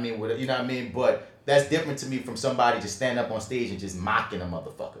 You know what I mean? You know what I mean? But that's different to me from somebody just stand up on stage and just mocking a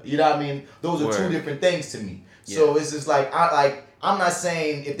motherfucker. You know what I mean? Those are two different things to me. Yeah. So it's just like, I'm not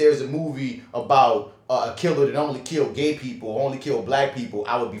saying if there's a movie about a killer that only killed gay people or only killed black people,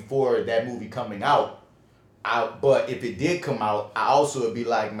 I would be for that movie coming out. But if it did come out, I also would be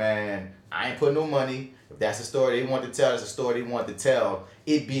like, man, I ain't putting no money. If that's a story they want to tell, that's a story they want to tell.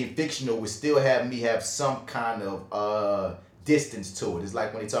 It being fictional would still have me have some kind of distance to it. It's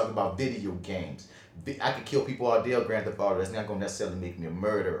like when they talk about video games. I could kill people all day on Grand Theft Auto. That's not going to necessarily make me a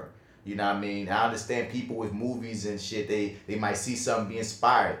murderer. You know what I mean? I understand people with movies and shit, they might see something, be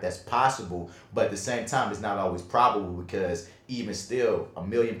inspired. That's possible. But at the same time, it's not always probable because even still, 1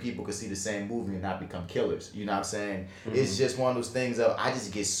 million people could see the same movie and not become killers. You know what I'm saying? Mm-hmm. It's just one of those things of, I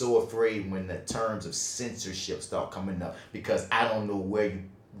just get so afraid when the terms of censorship start coming up because I don't know where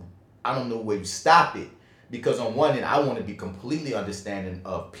you stop it. Because on one end, I want to be completely understanding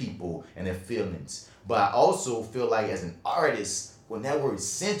of people and their feelings. But I also feel like as an artist, when that word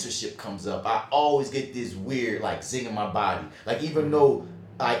censorship comes up, I always get this weird, like, zing in my body. Like, even though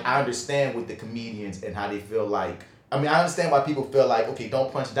I understand with the comedians and how they feel like, I mean, I understand why people feel like, okay,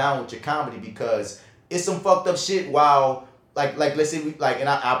 don't punch down with your comedy because it's some fucked up shit while, like let's say, and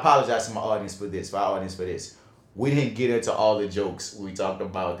I apologize to my audience for this. We didn't get into all the jokes we talked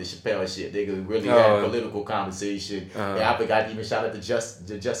about the Chappelle shit. They really had a political conversation. And I forgot to even shout out the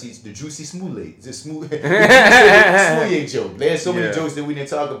Juicy Smollett, the Smollett joke. There's so many jokes that we didn't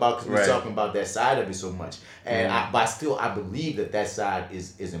talk about because we were talking about that side of it so much. And I believe that side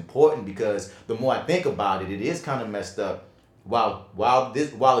is important because the more I think about it, it is kind of messed up. While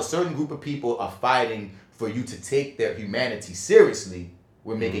a certain group of people are fighting for you to take their humanity seriously,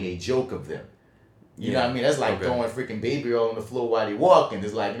 we're making a joke of them. You know what I mean? That's like throwing freaking baby oil on the floor while they walking.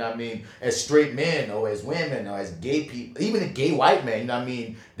 It's like, you know what I mean? As straight men or as women or as gay people, even a gay white man, you know what I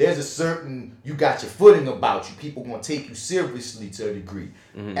mean? There's a certain, you got your footing about you. People going to take you seriously to a degree.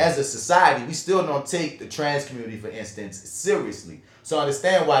 Mm-hmm. As a society, we still don't take the trans community, for instance, seriously. So I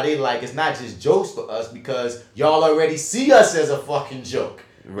understand why they like, it's not just jokes for us because y'all already see us as a fucking joke.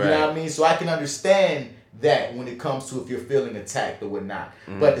 Right. You know what I mean? So I can understand that when it comes to if you're feeling attacked or whatnot.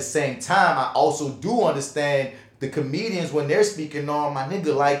 Mm-hmm. But at the same time, I also do understand the comedians when they're speaking on, my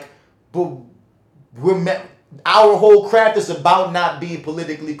nigga, like, but our whole craft is about not being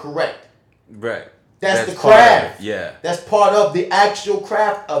politically correct. Right. That's the craft. Yeah. That's part of the actual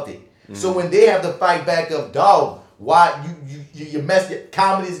craft of it. Mm-hmm. So when they have to fight back of, dog, why you mess it,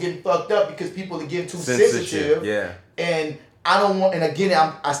 comedy is getting fucked up because people are getting too sensitive. Yeah. And I don't want, and again,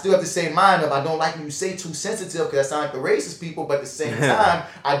 I still have the same mind of I don't like when you say too sensitive because that sounds like the racist people, but at the same time,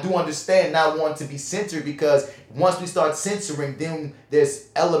 I do understand not wanting to be censored because once we start censoring, then there's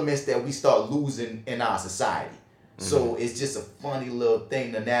elements that we start losing in our society. So it's just a funny little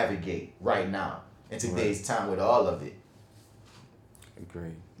thing to navigate right now in today's time with all of it.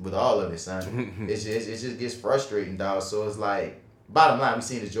 Agree. With all of it, son. it just gets frustrating, dog. So it's like, bottom line, we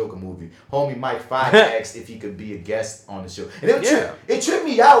seen the Joker movie. Homie Mike 5 asked if he could be a guest on the show. And it tripped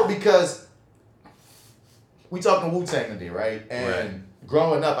me out because we talking Wu-Tang today, right? And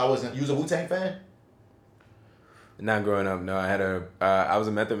growing up, you was a Wu-Tang fan? Not growing up, no. I was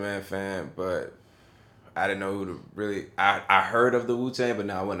a Method Man fan, but I didn't know who to really. I heard of the Wu-Tang, but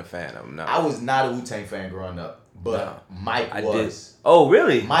no, I wasn't a fan of them. No, I was not a Wu-Tang fan growing up, but Mike was. Did. Oh,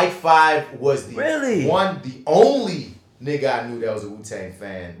 really? Mike 5 was the only nigga I knew that was a Wu-Tang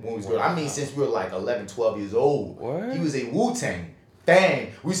fan when we was growing up. I mean, since we were like 11, 12 years old. What? He was a Wu-Tang fan.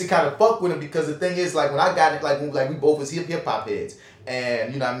 We used to kind of fuck with him because the thing is, like, when I got it, like we both was hip hop heads,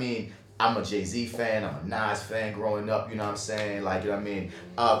 and you know what I mean. I'm a Jay-Z fan. I'm a Nas fan growing up. You know what I'm saying? Like, you know what I mean?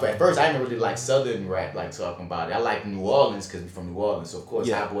 But at first, I didn't really like Southern rap, like talking about it. I like New Orleans because we're from New Orleans. So, of course,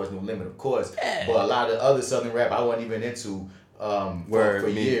 Hot Boys No Limit, of course. But a lot of other Southern rap, I wasn't even into for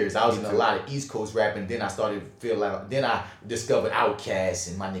years. I was in a lot of East Coast rap, and then I started to feel like, then I discovered Outkast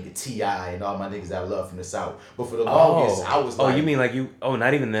and my nigga T.I. and all my niggas I love from the South. But for the longest, I was like... Oh, you mean like you... Oh,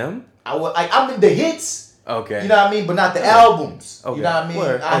 not even them? I'm in the hits. Okay. You know what I mean? But not the albums. Okay. You know what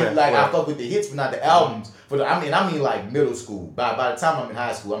I mean? I fuck with the hits, but not the albums. But I mean like middle school. By the time I'm in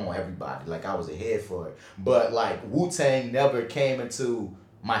high school, I'm on everybody. Like I was ahead for it. But like Wu-Tang never came into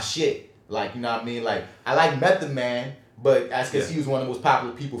my shit. Like, you know what I mean? Like I like Method Man, but that's because he was one of the most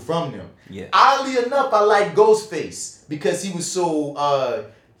popular people from them. Yeah. Oddly enough, I like Ghostface because he was so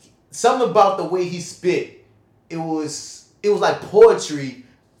something about the way he spit. It was like poetry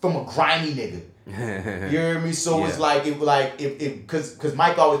from a grimy nigga. You hear me? So it's like because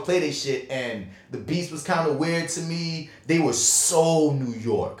Mike always played this shit and the beats was kind of weird to me. They were so New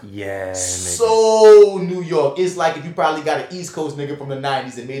York. Yeah. So New York. It's like if you probably got an East Coast nigga from the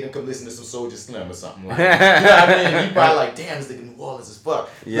 90s and made him come listen to some Soulja Slim or something like that. You know what I mean? You probably like, damn, this nigga New Orleans as fuck.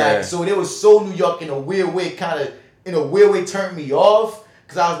 Yeah. Like, so they was so New York in a weird way, turned me off.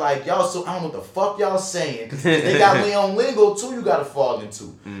 Cause I was like, y'all, so I don't know what the fuck y'all saying. Cause they got their own lingo too. You gotta fall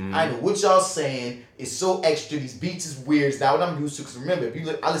into. I know what y'all saying. It's so extra. These beats is weird. It's not what I'm used to. Cause remember, if you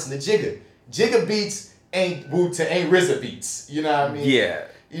look, I listen to Jigga. Jigga beats ain't Wu-Tang, ain't RZA beats. You know what I mean? Yeah.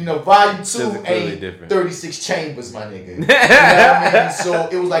 You know, Volume 2 ain't different. 36 Chambers, my nigga. You know what I mean? So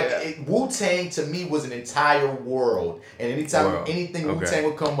it was like Wu-Tang to me was an entire world. And anytime anything Wu-Tang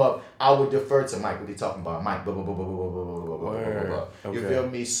would come up, I would defer to Mike. What they talking about? Mike, blah, blah, blah, blah, blah, blah, blah, blah, blah, blah, blah. You feel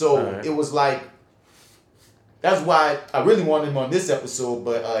me? So it was like, that's why I really wanted him on this episode,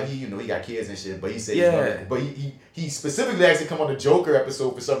 but he got kids and shit. But he said, he specifically asked to come on the Joker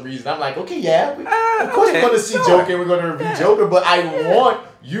episode for some reason. I'm like, okay, of course we're gonna see Joker, and we're gonna review Joker, but I want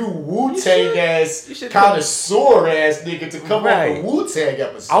you Wu-Tang ass connoisseur ass nigga to come on the Wu-Tang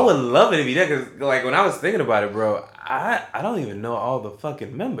episode. I would love it if you did, because like when I was thinking about it, bro, I don't even know all the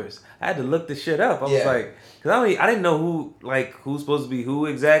fucking members. I had to look this shit up. I was like, because I didn't know who's supposed to be who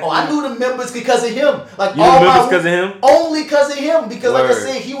exactly. Oh, I knew the members because of him. Like you knew the members because of him? Only because of him. Because like I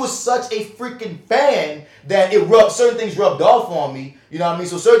said, he was such a freaking fan that certain things rubbed off on me. You know what I mean?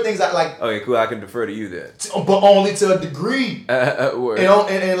 So certain things I like. Okay, cool. I can defer to you then. But only to a degree. Word. You know,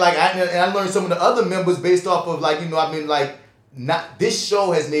 and I learned some of the other members based off of like, you know, I mean, like, not this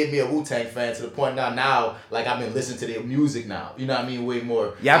show has made me a Wu-Tang fan to the point now like I've been listening to their music now. You know what I mean? Way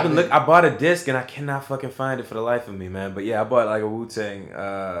more. Yeah, I bought a disc and I cannot fucking find it for the life of me, man. But yeah, I bought like a Wu-Tang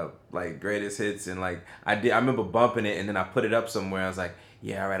like greatest hits and like I remember bumping it and then I put it up somewhere. I was like,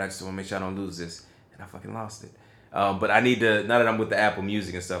 yeah, all right, I just want to make sure I don't lose this, and I fucking lost it. But I need to, now that I'm with the Apple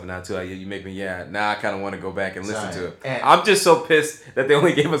Music and stuff now too, you make me, now I kind of want to go back and listen to it. And I'm just so pissed that they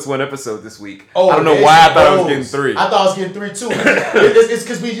only gave us one episode this week. I don't know why I thought I was getting 3. I thought I was getting 3 too. It's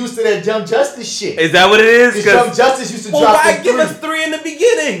because we used to that Young Justice shit. Is that what it is? Because Young Justice used to drop why give us 3 in the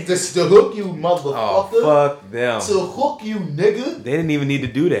beginning? Just to hook you, motherfucker. Oh, fuck them. To hook you, nigga. They didn't even need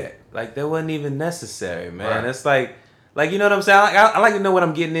to do that. Like, that wasn't even necessary, man. Right. It's like, you know what I'm saying? I like to know what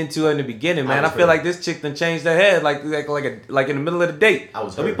I'm getting into in the beginning, man. I feel like this chick done changed her head, like in the middle of the date.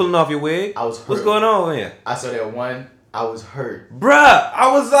 Don't be pulling off your wig. I was hurt. What's going on here? I saw that one. I was hurt, bruh.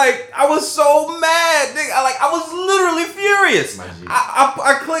 I was so mad, nigga. I was literally furious.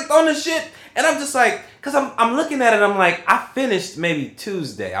 I clicked on the shit, and I'm just like, cause I'm looking at it. I'm like, I finished maybe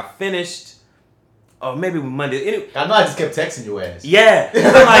Tuesday. I finished or maybe Monday. I know I just kept texting your ass. Yeah. I'm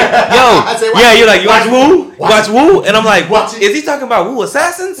like, yo. I say, yeah, you're like, you watch Woo? You watch Woo? And I'm like, watch it. is he talking about Woo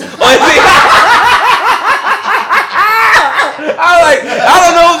Assassins? Or is he... I'm like, I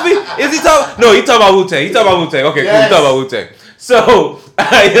don't know. Is he talking? No, he talking about Wu-Tang. He talking about Wu-Tang. Okay, cool. He talking about Wu-Tang. So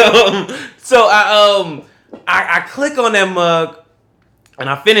I click on that mug and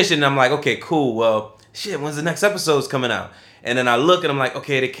I finish it and I'm like, okay, cool. Well, shit, when's the next episode's coming out? And then I look and I'm like,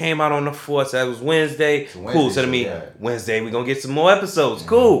 okay, they came out on the 4th, so that was Wednesday. Cool. So to me, Wednesday, we're going to get some more episodes. Mm-hmm.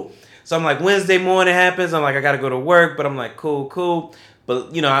 Cool. So I'm like, Wednesday morning happens. I'm like, I got to go to work, but I'm like, cool.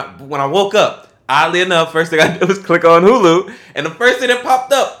 But, you know, when I woke up, oddly enough, first thing I did was click on Hulu, and the first thing that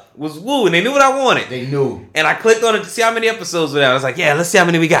popped up was Woo, and they knew what I wanted. They knew. And I clicked on it to see how many episodes were there. I was like, yeah, let's see how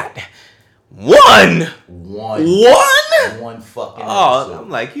many we got. One fucking episode. I'm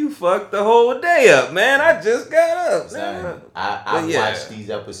like, you fucked the whole day up, man. I just got up. Son, I watched these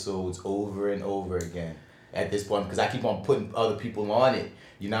episodes over and over again at this point because I keep on putting other people on it.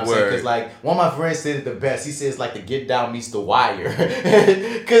 You know what I'm saying? Because, like, one of my friends said it the best. He says, like, the Get Down meets The Wire.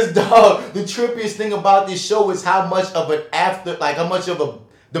 Because, dog, the trippiest thing about this show is how much of an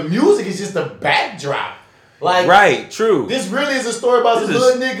the music is just a backdrop. Like, right, true. This really is a story about some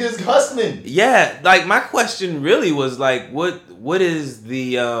hood niggas hustling. Yeah, like, my question really was, like, what is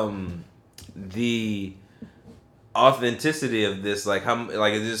the authenticity of this? Like, how,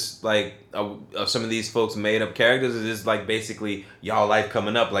 like, is this like some of these folks made up characters? Is this like basically y'all life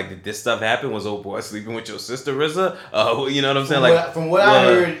coming up? Like, did this stuff happen? Was old boy sleeping with your sister RZA? You know what I'm saying? From what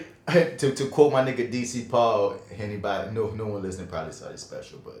I heard, to quote my nigga DC Paul, anybody, no one listening probably saw this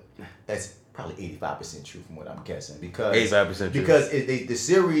special, but that's probably 85% true from what I'm guessing, because 85% true. Because the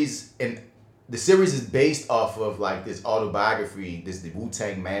series is based off of like this autobiography, the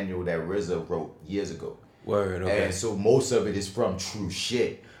Wu-Tang manual that RZA wrote years ago. Word, okay. And so most of it is from true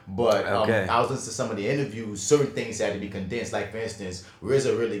shit. But I was listening to some of the interviews, certain things had to be condensed. Like, for instance,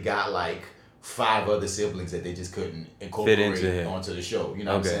 RZA really got like 5 other siblings that they just couldn't incorporate onto the show. You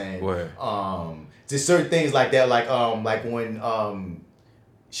know what I'm saying? Word. Just certain things like that, like when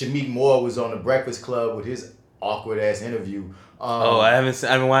Shameik Moore was on the Breakfast Club with his awkward ass interview. I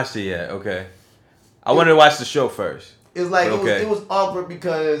haven't watched it yet. Okay. I wanted to watch the show first. It was like it was awkward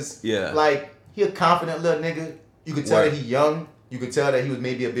because like, he a confident little nigga. You could tell that he young. You could tell that he was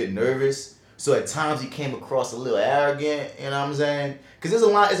maybe a bit nervous. So at times he came across a little arrogant. You know what I'm saying? Because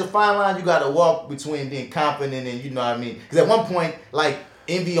it's a fine line you got to walk between being confident and, you know what I mean? Because at one point, like,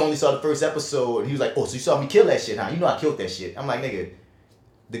 Envy only saw the first episode and he was like, oh, so you saw me kill that shit, huh? You know I killed that shit. I'm like, nigga,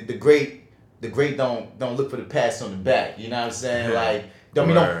 the great don't look for the pats on the back. You know what I'm saying? Like,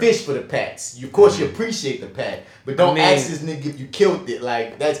 don't fish for the pats. Of course you appreciate the pat, but don't ask this nigga if you killed it.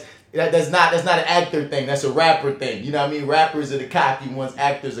 Like, that's not an actor thing. That's a rapper thing. You know what I mean? Rappers are the cocky ones.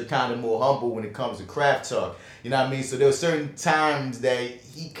 Actors are kind of more humble when it comes to craft talk. You know what I mean? So there were certain times that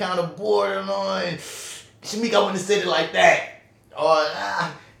he kind of bordered on, Shameik, I wouldn't have said it like that.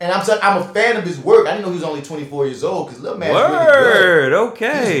 And I'm a fan of his work. I didn't know he was only 24 years old because little man's really good.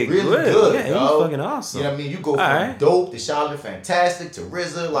 Okay. He's really good. Yeah, he's fucking awesome. You know what I mean? You go from Dope to Charlotte Fantastic to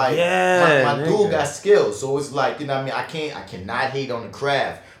RZA. Like, my dude got skills. So it's like, you know what I mean? I cannot hate on the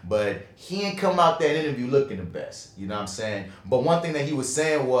craft. But he ain't come out that interview looking the best. You know what I'm saying? But one thing that he was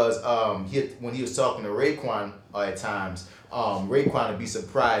saying was when he was talking to Raekwon at times, Raekwon would be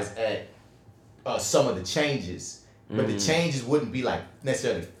surprised at some of the changes. But the changes wouldn't be like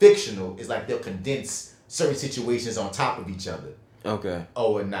necessarily fictional. It's like they'll condense certain situations on top of each other. Okay.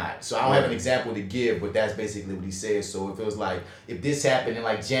 Or not. So I don't have an example to give, but that's basically what he says. So if it was like, if this happened in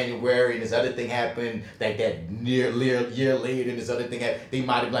like January and this other thing happened like that year later and this other thing happened, they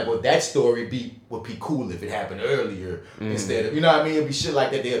might have been like, well, that story would be cool if it happened earlier instead of, you know what I mean? It'd be shit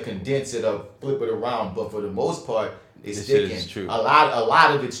like that. They'll condense it or flip it around. But for the most part, it's sticking. True. A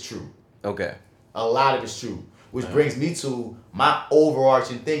lot of it's true. Okay. A lot of it's true. Which brings me to my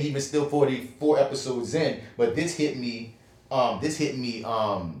overarching thing, even still 44 episodes in, but this hit me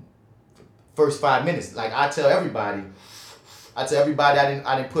first 5 minutes. Like, I tell everybody I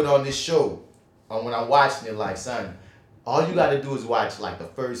didn't put on this show when I'm watching it, like, son, all you gotta do is watch like the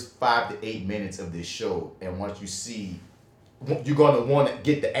first 5 to 8 minutes of this show, and once you see, you're gonna want to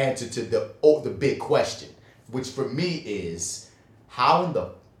get the answer to the big question, which for me is, how in the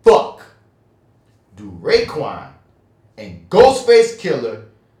fuck do Raekwon and Ghostface Killer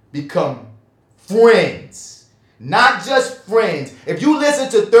become friends? Not just friends. If you listen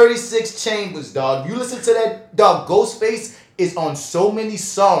to 36 Chambers, dog, you listen to that, dog, Ghostface is on so many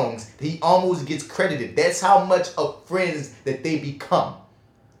songs that he almost gets credited. That's how much of friends that they become.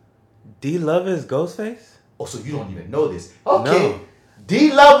 D-Lover is Ghostface? Oh, so you don't even know this. Okay. No.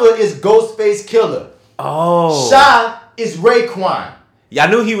 D-Lover is Ghostface Killer. Oh. Shy is Raekwon. Yeah,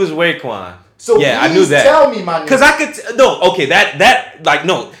 I knew he was Raekwon. So yeah, please I knew that. tell me, my nigga. Because I could... No, okay, that like,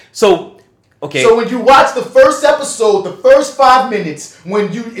 no. So, okay. So when you watch the first episode, the first 5 minutes,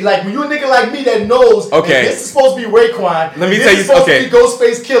 when you a nigga like me that knows Okay. that this is supposed to be Raekwon, Let me and tell this you- is supposed okay. to be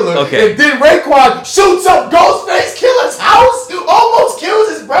Ghostface Killer, Okay. and then Raekwon shoots up Ghostface Killer's house, almost kills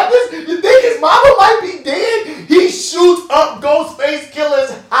his brothers, you think his mama might be dead? He shoots up Ghostface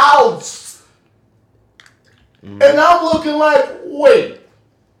Killer's house. And I'm looking like, wait,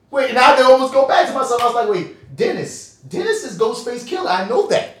 and I can almost go back to myself. I was like, wait, Dennis is Ghostface Killer. I know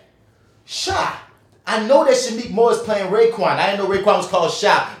that. Shy. I know that Shameik Moore is playing Raekwon. I didn't know Raekwon was called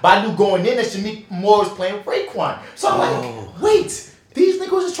Shy, but I knew going in that Shameik Moore was playing Raekwon. So I'm like, wait, these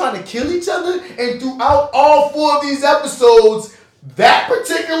niggas just trying to kill each other? And throughout all 4 of these episodes, that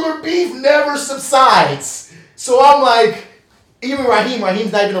particular beef never subsides. So I'm like, even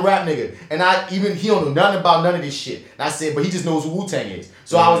Raheem's not even a rap nigga. And he don't know nothing about none of this shit. And I said, but he just knows who Wu-Tang is.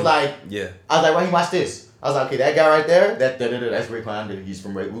 So I was like, Raheem, watch this. I was like, okay, that guy right there, that's Raekwon. He's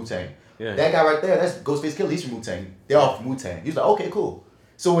from Wu-Tang. Yeah. That guy right there, that's Ghostface Killer. He's from Wu-Tang. They're all from Wu-Tang. He's like, okay, cool.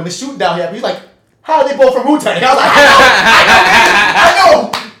 So when the shooting down happened, he's like, how are they both from Wu-Tang? I was like, I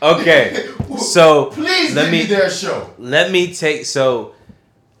know. Okay. So please let give me their show. Let me take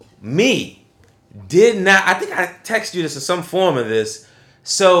me did not. I think I texted you this in some form of this.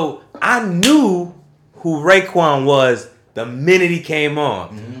 So I knew who Raekwon was the minute he came on.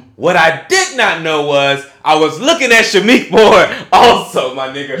 Mm-hmm. What I did not know was I was looking at Shameik Moore also, my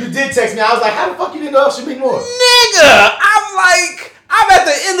nigga. You did text me. I was like, how the fuck you didn't know Shameik Moore? Nigga, I'm at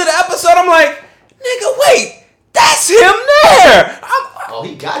the end of the episode. I'm like, nigga, wait, that's him there. Oh,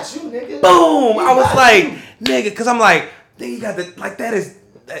 he got you, nigga. Boom. I was like, nigga, because I'm like, nigga, you got the, like, that is,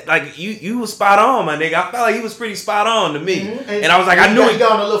 like, you was spot on, my nigga. I felt like he was pretty spot on to me. Mm-hmm. And I was like, I knew he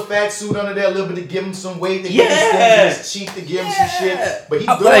got on a little fat suit under there, a little bit to give him some weight, to give his cheek, to give him some shit. But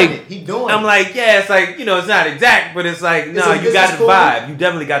he's doing it. He's doing it. I'm like, yeah, it's like, you know, it's not exact, but it's like, no, you got the vibe. You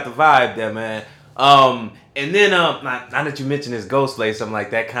definitely got the vibe there, man. And then, now that you mentioned his Ghostface, I'm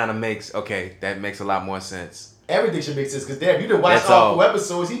like, that kind of makes a lot more sense. Everything should make sense, because damn, you didn't watch all 4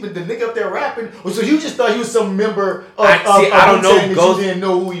 episodes. He been the nigga up there rapping. So you just thought he was some member of I don't know you didn't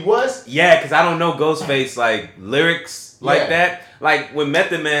know who he was? Yeah, because I don't know Ghostface like lyrics like that. Like when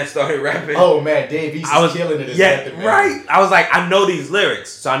Method Man started rapping. Oh man, Dave East is killing it as Method Man. Right. I was like, I know these lyrics,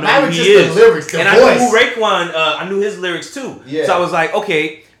 so I know not who he just is. The lyrics, the and voice. I knew who Raekwon. I knew his lyrics too. Yeah. So I was like,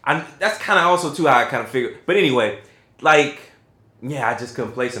 okay, that's kind of also too how I kind of figured. But anyway, like. Yeah, I just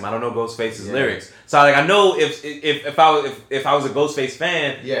couldn't place him. I don't know Ghostface's lyrics, so like I know if I was a Ghostface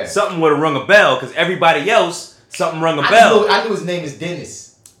fan, something would have rung a bell because everybody else something rung a bell. I knew his name is Dennis.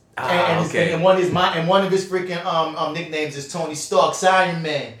 And one of his freaking nicknames is Tony Stark, Iron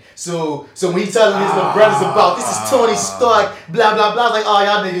Man. So when he telling his little brothers about this is Tony Stark, blah blah blah, I was like, oh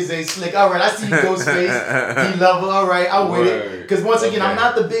y'all niggas ain't slick. All right, I see you, Ghostface. D-Lover. All right, I'm with it. Because once again, I'm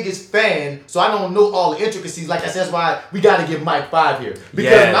not the biggest fan, so I don't know all the intricacies. Like I said, that's why we got to give Mike 5 here.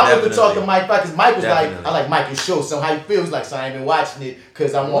 Because when I went to talk to Mike 5, because Mike was like, I like Mike's show. So how he feels like, so I ain't been watching it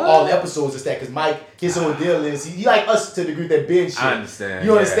because I want all the episodes and stuff. Because Mike, his whole deal is he like us to the degree that binge shit. I understand.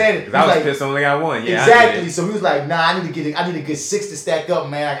 You understand it? I was pissed only got one. Yeah, exactly. So he was like, nah, I need a good 6 to stack up,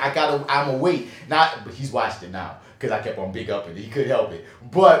 man. I'm gonna wait. But he's watched it now. Because I kept on big up and he couldn't help it.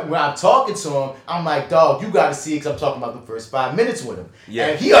 But when I'm talking to him, I'm like, dog, you gotta see it, because I'm talking about the first 5 minutes with him. Yeah.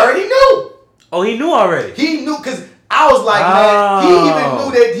 And he already knew. Oh, he knew already. He knew, because I was like,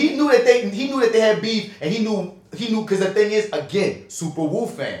 man, he knew that they had beef, and he knew because the thing is, again, Super Wu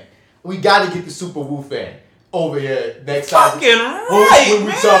fan. We gotta get the Super Wu fan over here next time. Fucking right, when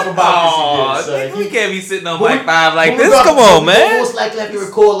we talk about this again. We can't be sitting on Mike 5 like this. Come on, man. Most likely have to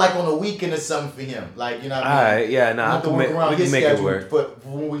record like on a weekend or something for him. Like, you know what I mean? All right, yeah, nah, we can make it work. But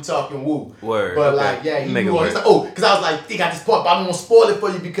when we talking Wu. Word. But like, yeah, he knew. He's like, oh, because I was like, he got this part, but I don't want to spoil it for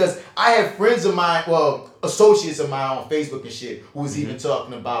you because I have friends of mine, associates of mine on Facebook and shit, who was even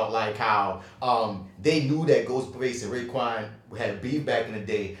talking about like how they knew that Ghostface and Raekwon had beef back in the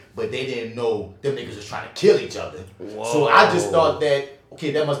day, but they didn't know them niggas was trying to kill each other. Whoa. So I just thought that,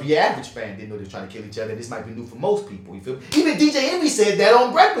 okay, that must be an average fan. Didn't know they were trying to kill each other. This might be new for most people. You feel me? Even DJ Envy said that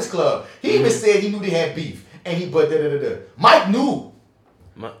on Breakfast Club. He even said he knew they had beef, and Mike knew.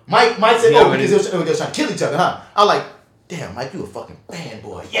 Mike said, because they were trying to kill each other, huh? I was like, damn, Mike, you a fucking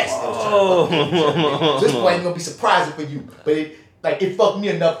fanboy. Yes, they was trying to fucking kill each other. So this point ain't gonna be surprising for you, but it fucked me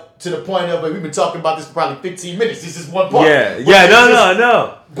enough to the point of we've been talking about this for probably 15 minutes. This is one part.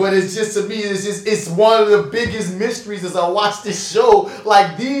 No. But it's just, to me, it's one of the biggest mysteries as I watch this show.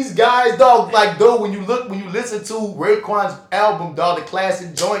 Like, these guys, dog, like, though, when you listen to Raekwon's album, dog, the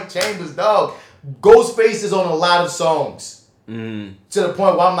classic Joint Chambers, dog, Ghostface is on a lot of songs. Mm. To the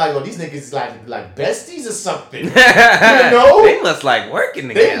point where I'm like, oh, these niggas is like besties or something. You know? They must like working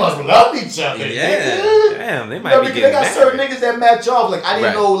together. They must love each other. Yeah. Nigga. Damn, they might You know, be because getting they got married. certain niggas that match off. Like I didn't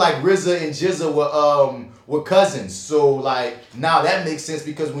Right. know like RZA and GZA were cousins. So like now that makes sense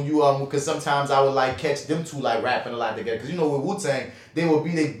because when you because sometimes I would like catch them two like rapping a lot together. Because you know with Wu-Tang they would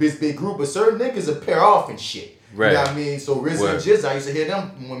be this big group, but certain niggas would pair off and shit. Right. You know what I mean? So RZA Word. and GZA, I used to hear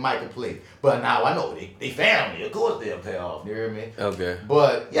them when Michael played. But now I know they family. Of course they'll pair off. You hear me? Okay.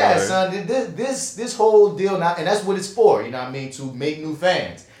 But yeah, Word. son, this whole deal now, and that's what it's for. You know what I mean? To make new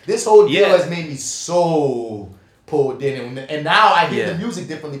fans. This whole deal Yeah. has made me so pulled in, and now I hear Yeah. the music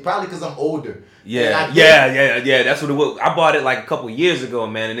differently. Probably because I'm older. Yeah, And I yeah. That's what it was. I bought it like a couple years ago,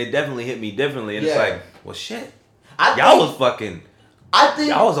 man, and it definitely hit me differently. And it's Yeah. like, well, shit. I Y'all think- was fucking. I think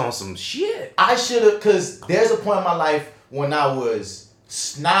Y'all was on some shit. I should have, because there's a point in my life when I was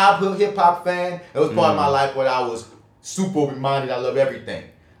snob hip hop fan. There was a point in my life where I was super open minded. I love everything.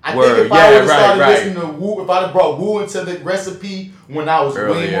 I Word. think if I Yeah, would have right, started right. listening to Wu, if I'd have brought Wu into the recipe when I was way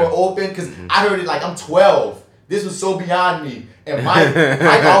Earlier. more open, because I heard it like I'm 12. This was so beyond me. And Mike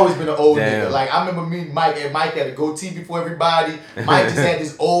always been an old Damn. nigga. Like I remember meeting Mike, and Mike had a goatee before everybody. Mike just had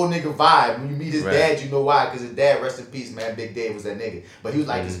this old nigga vibe. When you meet his Right. dad, you know why? Because his dad, rest in peace, man. Big Dave was that nigga. But he was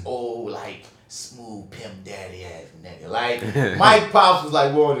like this old, like smooth pimp daddy ass nigga. Like Mike Pops was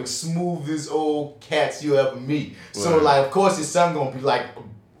like one of the smoothest old cats you ever meet. So Word. like, of course, his son gonna be like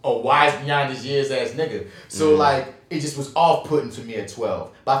a wise beyond his years ass nigga. So like, it just was off putting to me at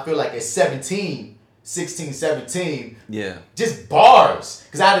 12. But I feel like at 17. 16, 17, Yeah. just bars.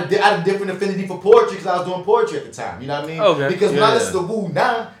 Because I had a different affinity for poetry because I was doing poetry at the time. You know what I mean? Okay. Because when I Yeah. listen to Wu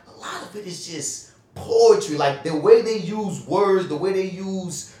now, a lot of it is just poetry. Like the way they use words, the way they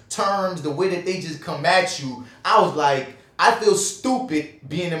use terms, the way that they just come at you. I was like, I feel stupid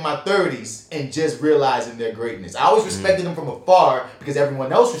being in my 30s and just realizing their greatness. I always respected them from afar because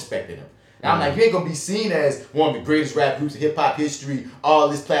everyone else respected them. And I'm like, you ain't gonna be seen as one of the greatest rap groups in hip hop history, all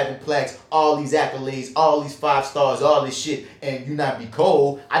these platinum plaques, all these accolades, all these 5 stars, all this shit, and you not be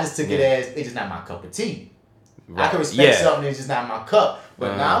cold. I just took it as it's just not my cup of tea. I can respect something that's just not my cup.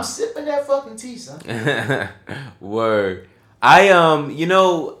 But now I'm sipping that fucking tea, son. Word. I you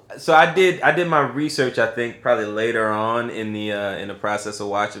know, so I did my research, I think probably later on in the process of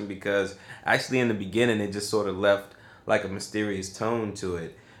watching, because actually in the beginning it just sort of left like a mysterious tone to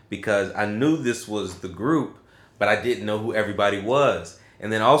it, because I knew this was the group, but I didn't know who everybody was.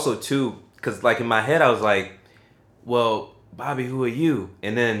 And then also too, because like in my head I was like, well, Bobby, who are you?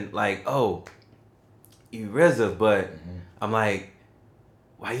 And then like, oh, you RZA, but I'm like,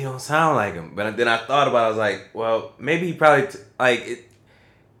 why you don't sound like him? But then I thought about it, I was like, well, maybe he probably,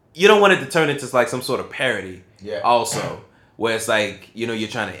 you don't want it to turn into like some sort of parody also, where it's like, you know, you're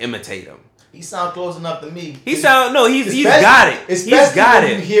trying to imitate him. He sound close enough to me. He's got it. He's got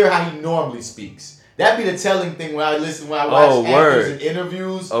when it. you hear how he normally speaks. That'd be the telling thing when I watch actors in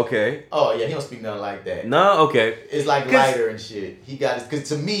interviews. Okay. Oh yeah, he don't speak nothing like that. No, okay. It's like lighter and shit. He got it because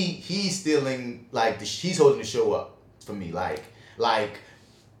to me he's stealing like he's holding the show up for me. Like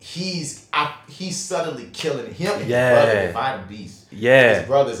he's subtly killing him. And his brother, Divine and Beast. Yeah. His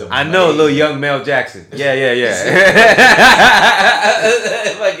brother's amazing. I know, little young Mel Jackson. Yeah.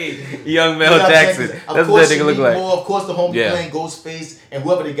 Fucking young Mel Jackson. That's what that nigga look like. Of course, the homie playing Ghostface and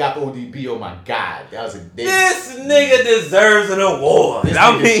whoever they got for ODB. Oh my God, that was This nigga deserves an award. This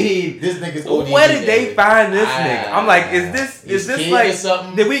nigga's ODB. Where did they find this nigga? I'm like, is this like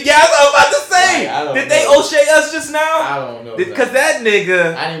something? Did we? Yeah, I was about to say. Like, did they O'Shea us just now? I don't know. Because that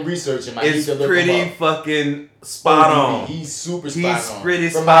nigga I didn't research him. I is need to look pretty him up. fucking spot on. He's super spot on. He's pretty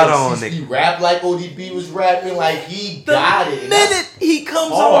From spot like, on, He nigga. rap like ODB was rapping. Like he The got it. And minute he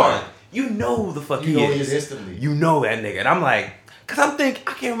comes hard. on, you know who the fuck you he know is. he is instantly. You know that nigga. And I'm like, cause I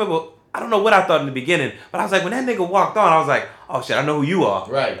can't remember. I don't know what I thought in the beginning, but I was like, when that nigga walked on, I was like, oh shit, I know who you are.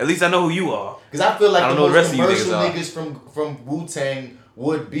 Right. At least I know who you are. Because I feel like I don't the know the most rest of you commercial niggas niggas from Wu-Tang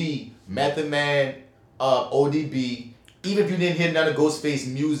would be Method Man, ODB. Even if you didn't hear none of Ghostface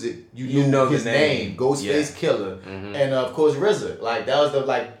music, you knew his name. Ghostface Killer, and of course RZA. Like that was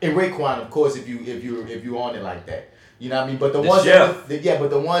and Raekwon, of course, if you on it like that. You know what I mean? But the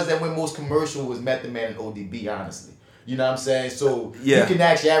ones that went most commercial was Method Man and ODB, honestly. You know what I'm saying? So you can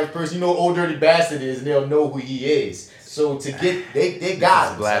ask your average person, you know who Old Dirty Bastard is, and they'll know who he is. So to get they got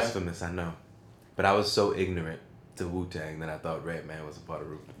This is blasphemous, I know. But I was so ignorant. to Wu-Tang than I thought Redman was a part of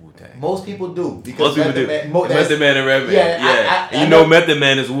Wu-Tang. Most people do. Most Because people do. Method Man and Redman. Yeah, And you know Method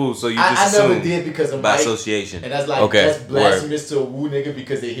Man is Wu, so you just I never assume did because of by Mike, association. and that's like that's blasphemous to a Wu nigga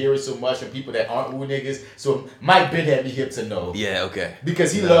because they hear it so much from people that aren't Wu niggas. So Mike been had me hip to know. Yeah, okay.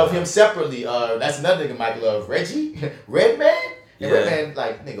 Because he loved him separately. That's another nigga Mike loved. Reggie? Redman? And Redman,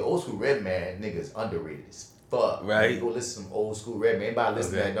 like, nigga, old school Redman, niggas underrated as fuck. Right. You go listen to some old school Redman. Anybody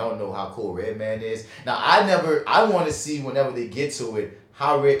listening that don't know how cool Redman is. Now, I want to see whenever they get to it,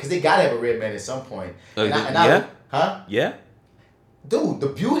 because they gotta have a Redman at some point. Yeah? Dude, the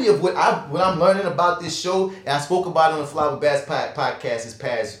beauty of what I'm learning about this show, and I spoke about it on the Fly with Bass podcast this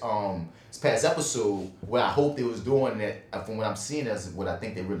past episode, what I hope they was doing that, from what I'm seeing as what I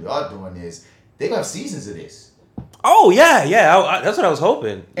think they really are doing is, they're gonna have seasons of this. Oh, yeah. That's what I was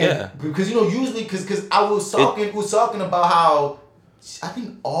hoping. Yeah. Because, usually, because I was talking about how, I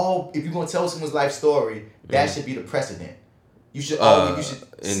think if you're gonna tell someone's life story, that should be the precedent. You should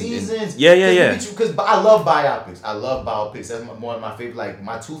seasons. Yeah. Because I love biopics. That's one of my favorite. Like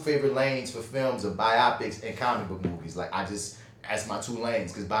my two favorite lanes for films are biopics and comic book movies. Like that's my two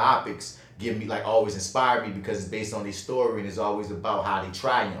lanes. Because biopics give me always inspire me because it's based on their story and it's always about how they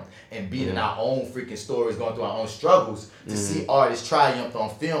triumph and being in our own freaking stories, going through our own struggles. To see artists triumph on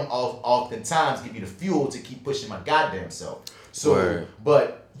film, oftentimes give you the fuel to keep pushing my goddamn self. So,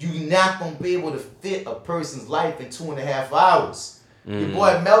 but you're not going to be able to fit a person's life in 2.5 hours. Your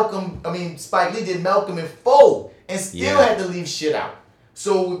boy Spike Lee did Malcolm in 4 and still had to leave shit out.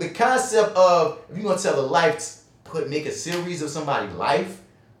 So the concept of, if you're going to tell a life, make a series of somebody's life,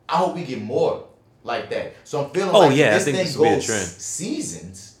 I hope we get more like that. So I'm feeling this thing goes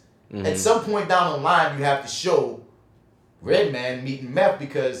seasons. Mm-hmm. At some point down the line, you have to show Redman meeting Meth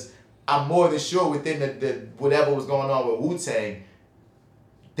because I'm more than sure within the whatever was going on with Wu-Tang,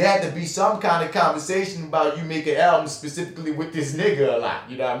 there had to be some kind of conversation about you making albums specifically with this nigga a lot.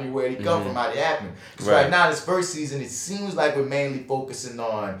 You know what I mean? Where he come from, how it happened. Because right now, this first season, it seems like we're mainly focusing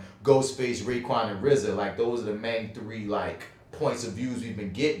on Ghostface, Raekwon, and RZA. Like, those are the main 3, points of views we've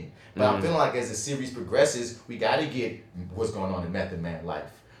been getting. But I'm feeling like as the series progresses, we got to get what's going on in Method Man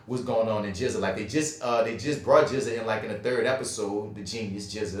life. What's going on in GZA. Like, they just brought GZA in the 3rd episode, the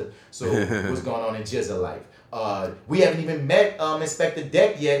genius GZA. So, what's going on in GZA life? We haven't even met Inspector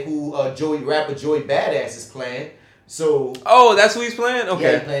Deck yet, who rapper Joey Badass is playing. So that's who he's playing? Okay.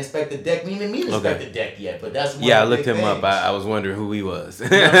 Yeah, he's playing Inspector Deck. We didn't meet Inspector Deck yet, but that's one I looked him up. I was wondering who he was. You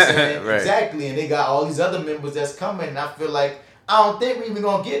know what I'm saying? Right. Exactly. And they got all these other members that's coming, and I feel like I don't think we're even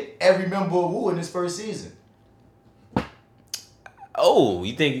gonna get every member of Wu in this first season. Oh,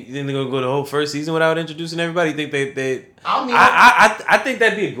 you think they're gonna go the whole first season without introducing everybody? You think they I think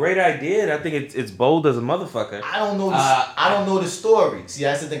that'd be a great idea. And I think it's bold as a motherfucker. I don't know. I don't know the story. See,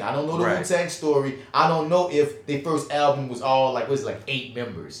 that's the thing. I don't know the Wu-Tang story. I don't know if their first album was all 8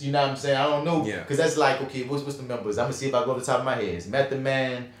 members. You know what I'm saying? I don't know. Yeah. Because that's okay. What's the members? I'm gonna see if I go to the top of my head. It's Method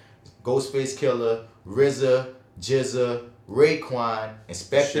Man, Ghostface Killer, RZA, GZA, Raekwon,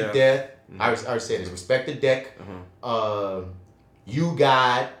 Inspector Death. I already said this. Respect the Deck. You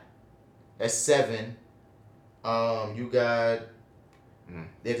got, that's 7. You got,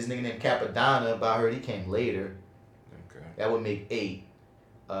 there's this nigga named Capadonna, but I heard he came later. Okay. That would make 8.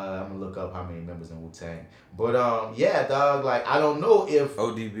 I'm gonna look up how many members in Wu-Tang. But yeah, dog, I don't know if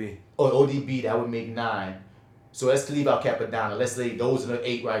ODB. ODB, that would make 9. So let's leave out Capadonna. Let's say those are the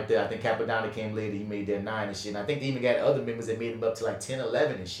 8 right there. I think Capadonna came later. He made that 9 and shit. And I think they even got other members that made him up to 10,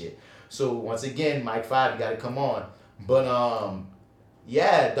 11 and shit. So once again, Mike 5, you gotta come on. But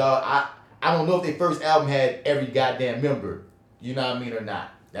yeah, dog, I don't know if their first album had every goddamn member. You know what I mean or not?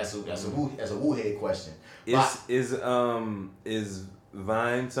 That's a Wu head question. Is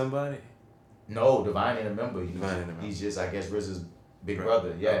Vine somebody? No, Divine ain't a member. He's just, I guess, RZA's big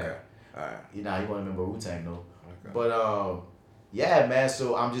brother. Yeah. Okay. All right. He wasn't a member of Wu-Tang though. Okay. But yeah, man.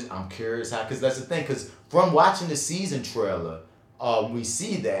 So I'm curious how, because that's the thing. Because from watching the season trailer, we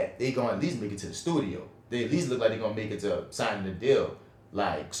see that they gonna at least make it to the studio. They at least look like they're gonna make it to signing the deal.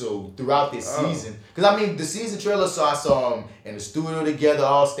 So throughout this season, because the season trailer, so I saw them in the studio together,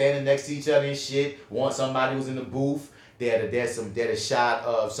 all standing next to each other and shit. Somebody was in the booth. They had a shot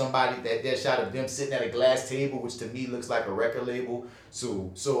of somebody, that shot of them sitting at a glass table, which to me looks like a record label.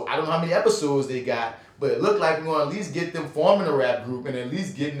 So I don't know how many episodes they got, but it looked like we're gonna at least get them forming a rap group and at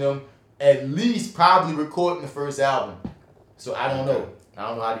least getting them probably recording the first album. So I don't know. I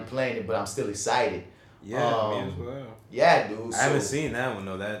don't know how they playing it, but I'm still excited. Yeah, me as well. Yeah, dude. I haven't seen that one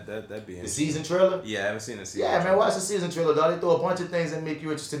though. That'd be interesting. The season trailer? Yeah, I haven't seen the season. Yeah, man, watch the season trailer, dog. They throw a bunch of things that make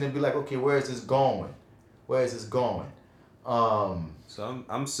you interested and be like, okay, where is this going? So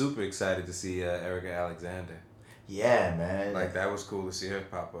I'm super excited to see Erica Alexander. Yeah, man. Like that was cool to see her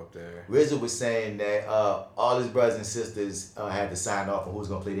pop up there. RZA was saying that all his brothers and sisters had to sign off on who's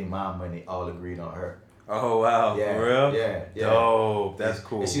gonna play their mom, and they all agreed on her. Oh wow, Yeah, for real? Yeah. Dope. That's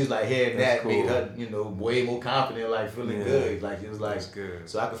cool. And she was like, hearing That's that made cool. her, way more confident, like feeling good. Like it was like, That's good.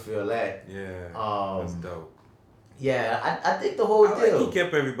 so I could feel that. Yeah. That's dope. Yeah, I think the whole I deal. like he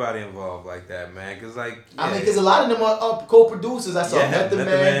kept everybody involved like that, man. Cause like, I mean, because a lot of them are co-producers. I saw Method Method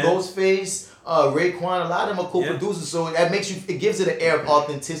Man, Man. Ghostface, Raekwon. A lot of them are co-producers, so that makes it gives it an air of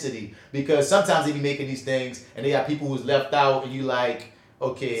authenticity. Because sometimes they be making these things, and they got people who's left out, and you like,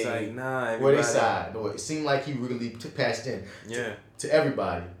 okay, it's like, nah, where they everybody- side? No, it seemed like he really passed in to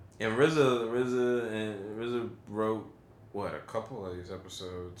everybody. And RZA wrote what, a couple of these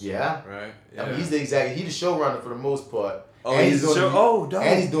episodes? Yeah. Right. I mean, he's the showrunner for the most part. Oh, and he's the show. Oh, dope.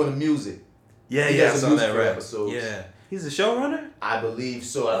 And he's doing the music. Yeah, He yeah, I does the saw music that for right. episodes. Yeah, he's the showrunner. I believe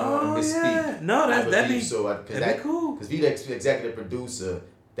so. I don't want to misspeak. Yeah. No, that'd be so. that'd be cool. Because he's the executive producer.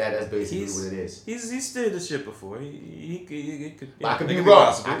 That's basically what it is. He's steered the ship before. He could. I could be it wrong.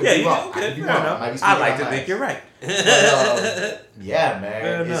 possible. I could be wrong. Okay, I could be fair wrong. enough. Might be I speaking like out to my think ass. you're right. Yeah,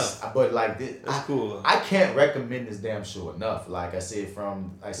 Fair man. But like this, That's cool. I can't recommend this damn show enough. Like I said, the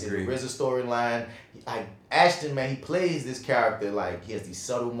Agreed. RZA storyline. Ashton, man, he plays this character like he has these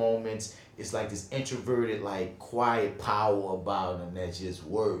subtle moments. It's like this introverted, like quiet power about him that just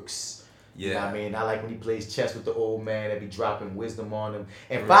works. Yeah. You know what I mean? I like when he plays chess with the old man that be dropping wisdom on him.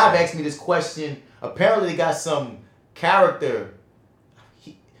 And Right. Five asked me this question. Apparently they got some character.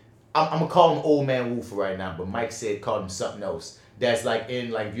 I'm gonna call him Old Man Wu for right now, but Mike said call him something else. That's like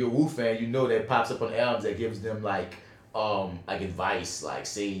if you're a Wu fan, you know that pops up on the albums that gives them like advice, like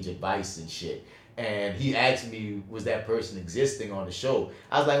sage advice and shit. And he asked me, was that person existing on the show?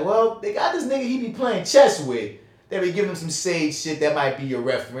 I was like, well, they got this nigga he be playing chess with. They be giving him some sage shit that might be your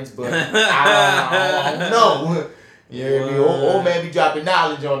reference, but I don't know. You hear me? Old man be dropping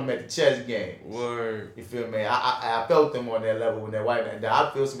knowledge on him at the chess game. Word. You feel me? I felt them on that level when that white man.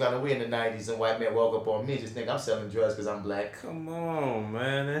 I feel some kind of way in the 90s and white man walk up on me just think I'm selling drugs because I'm black. Come on,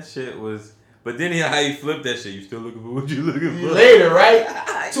 man. That shit was. But then how he flipped that shit. You still looking for what you looking for? Later, right?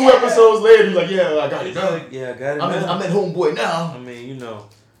 2 episodes later, he's like, yeah, I got it done. Yeah, I got it. I'm at homeboy now. I mean,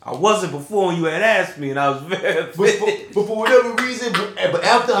 I wasn't before when you had asked me, and I was very But for whatever reason, but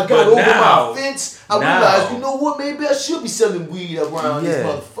after I got But over now- my offense, I realized, you know what, maybe I should be selling weed around this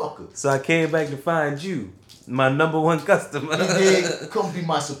motherfucker. So I came back to find you, my number one customer. And then come be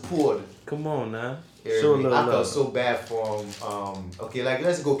my supporter. Come on now. You Show a hear me? little I felt love. so bad for him. Okay, like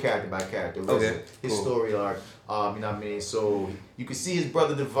let's go character by character. Okay, His cool. story arc. You know what I mean? So you can see his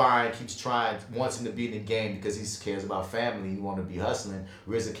brother Divine wants him to be in the game because he cares about family. He want to be hustling.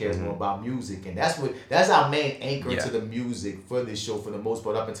 RZA cares more about music, and that's our main anchor to the music for this show for the most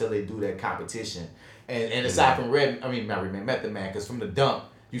part up until they do that competition. And aside from Method Man, because from the dump.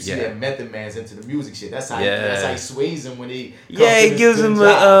 You see that Method Man's into the music shit. That's how he sways him when he He gives him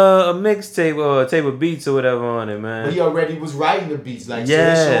a mixtape or a tape of beats or whatever on it, man. But he already was writing the beats. Like so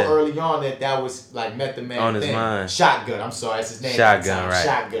they show early on that was like Method Man on thing. his mind. Shotgun, I'm sorry, that's his name. Shotgun,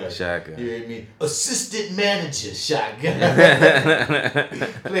 right? Shotgun. You hear me? Assistant manager, Shotgun.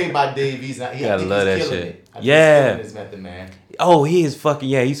 Played by Dave East. I think love that he's killing shit. it. I think Yeah. he's killing his Method Man. Oh, he is fucking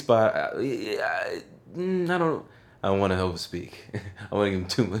he's spot. I don't want to overspeak. I want to give him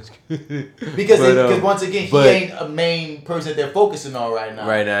too much. Because once again, he ain't a main person that they're focusing on right now.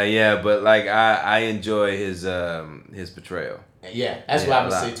 Right now, yeah, but like I enjoy his portrayal. Yeah, that's what I'm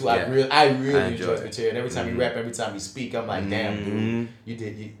gonna say too. Yeah. I really enjoy his it. material. And every time he rap, every time he speak, I'm like, damn,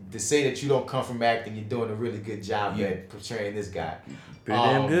 dude, to say that you don't come from acting, you're doing a really good job at portraying this guy. Pretty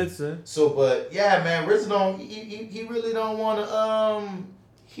damn good, sir. So, but yeah, man, RZA he really don't want to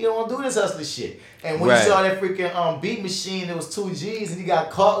he don't want to do this hustler shit. And when you saw that freaking beat machine, it was 2 G's, and he got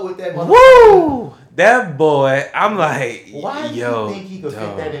caught with that. Woo! That boy, I'm like, why do you think he could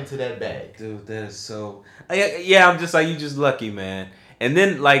fit that into that bag? Dude, that is so. Yeah, I'm just like, you just lucky, man. And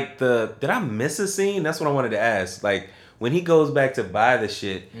then like did I miss a scene? That's what I wanted to ask. Like when he goes back to buy the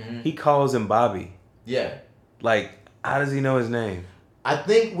shit, he calls him Bobby. Yeah. Like, how does he know his name? I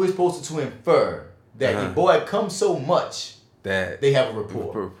think we're supposed to infer that the boy comes so much that they have a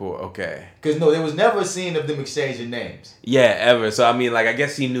rapport. Okay. Because no, there was never a scene of them exchanging names. Yeah, ever. So I mean, like, I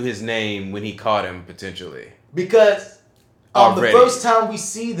guess he knew his name when he caught him potentially. Because the Already. first time we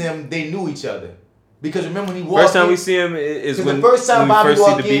see them, they knew each other. Because remember when he walked First time in, we see him is when the first time we Bobby first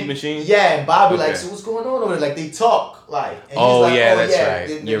see walked the beat in, machine. Yeah, and Bobby Okay. like, so what's going on over there? Like they talk like. And Oh, he's like, yeah,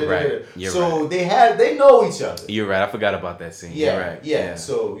 that's right. You're right. You're so they know each other. You're right. I forgot about that scene. Yeah, You're right. yeah.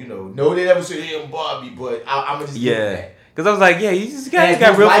 So no, they never say, "Hey, I'm Bobby," but I'm gonna just give him that. Because I was like, yeah, he just got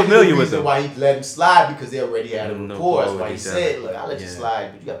most real likely familiar the with reason him. why he let him slide because they already had a No rapport. That's rapport why he with each said, other. "Look, I'll let you Yeah.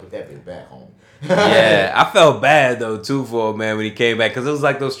 slide, but you gotta put that bitch back home." Yeah, I felt bad though too for him, man, when he came back, because it was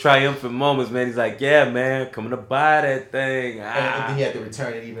like those triumphant moments, man. He's like, yeah, man, coming to buy that thing. And then he had to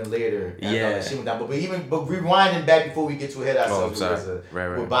return it even later. And Yeah. Shit went down. But rewinding back before we get too ahead of ourselves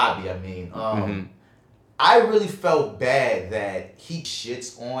Right. with Bobby, I mean, Mhm. I really felt bad that he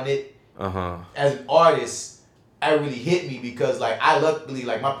shits on it. Uh-huh. As an artist, it really hit me because like I luckily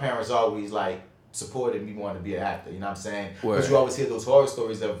like my parents always like supported me wanting to be an actor. You know what I'm saying? Word. Because you always hear those horror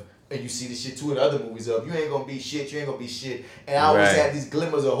stories of. And you see this shit too in other movies of you ain't gonna be shit, you ain't gonna be shit. And I always Right. had these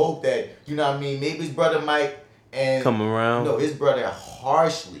glimmers of hope that, you know what I mean, maybe his brother might and Come around. no, his brother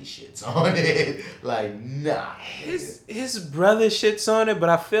harshly shits on it. Like, nah. His brother shits on it, but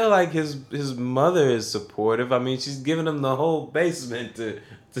I feel like his mother is supportive. I mean, she's giving him the whole basement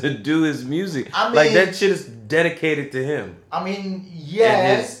to do his music. I mean, like that shit is dedicated to him. I mean,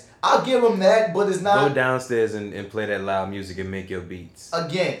 yes, I'll give him that, but it's not. Go downstairs and play that loud music and make your beats.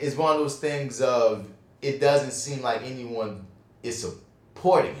 Again, it's one of those things of it doesn't seem like anyone is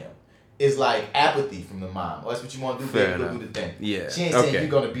supporting him. It's like apathy from the mom. Oh, that's what you want to do, Fair baby. Go enough. do the thing. Yeah. She ain't Okay. saying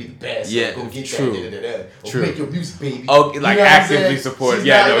you're gonna be the best. Yeah, Go get true. that. Or True. make your music, baby. Okay, like You know what I'm actively saying? support. She's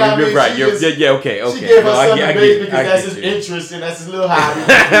Yeah, not- no, you know what I you're mean? right. She You're, just- yeah, okay, okay. She gave her No, son the get baby it, because I that's get his you. interest and that's his little hobby.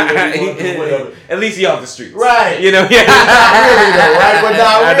 Whatever he wanna do, whatever. At least he off the streets. Right. You know, Not really though, right? But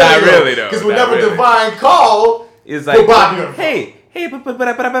not Not really, really, though. Because Not whenever really. Divine called, It's like, put Bobby on the phone. hey, but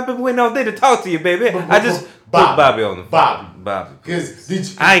I've been waiting all day to talk to you, baby. But- I just Bobby. put Bobby on the phone. Bobby.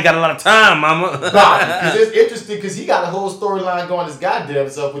 Because I ain't got a lot of time, mama. Because it's interesting because he got a whole storyline going his goddamn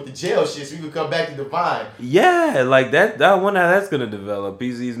self with the jail shit, so he could come back to Divine. Yeah, like that. I wonder how that's gonna develop.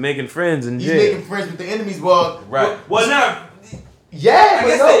 He's making friends in He's jail. making friends with the enemies. Well, Well, not. yeah, I but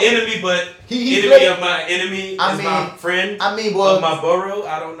guess no. the enemy, but He enemy played- of my enemy I is mean- my friend. I mean, well, of my borough.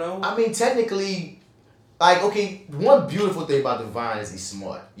 I don't know. I mean, technically, like, okay, one beautiful thing about Divine is he's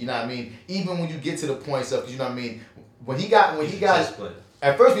smart. You know what I mean? Even when you get to the points of, you know what I mean? When he got, Chess player.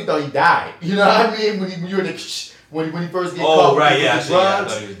 at first we thought he died. You know what I mean? When you were when he first get Oh, caught right, with yeah, the I see, yeah, I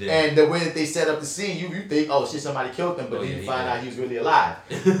drugs, thought he was dead. and the way that they set up the scene, you think, oh shit, somebody killed him, but Oh, then yeah, you he find did. out he was really alive.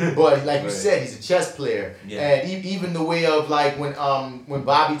 But like you Right. said, he's a chess player, Yeah. and even the way of like when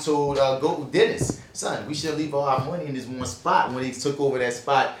Bobby told Dennis, son, we should leave all our money in this one spot. When he took over that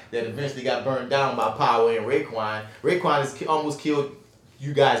spot that eventually got burned down by Power and Raekwon. Raekwon has almost killed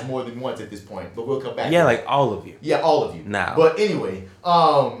you guys more than once at this point, but we'll come back. Yeah, to like that. all of you. Yeah, all of you. Now. But anyway,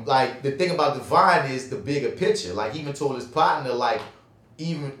 like the thing about Divine is the bigger picture. Like he even told his partner, like,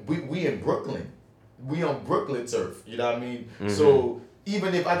 even we in Brooklyn. We on Brooklyn turf. You know what I mean? Mhm. So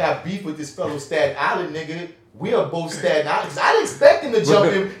even if I got beef with this fellow Staten Island nigga, we are both Staten Island. Cause I didn't expect him to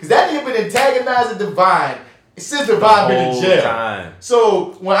jump in. Cause that nigga been antagonizing Divine since Divine been in Whole jail. time.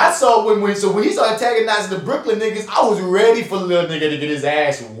 So when I saw when he started antagonizing the Brooklyn niggas, I was ready for the little nigga to get his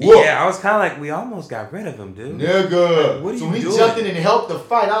ass whooped. Yeah, I was kind of like, we almost got rid of him, dude. Nigga. What are so you when he doing? jumped in and helped the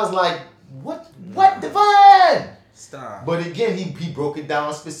fight, I was like, what Divine? Stop. But again, he broke it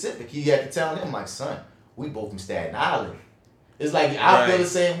down specific. He had to tell him, like, son, we both from Staten Island. It's like, I feel Right. the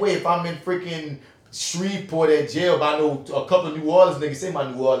same way if I'm in freaking Shreveport at jail, but I know a couple of New Orleans niggas, say my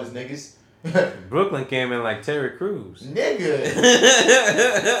New Orleans niggas. Brooklyn came in like Terry Crews. Nigga.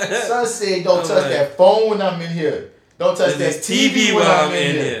 Son said, don't touch that phone when I'm in here. Don't touch that There's TV when I'm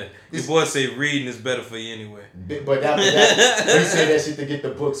in here. Your boy say reading is better for you anyway. But after that, he said that shit to get the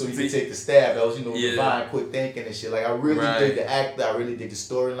book so he could take the stab. That was, Yeah. Divine quit thinking and shit. Like, I really Right. dig the actor. I really dig the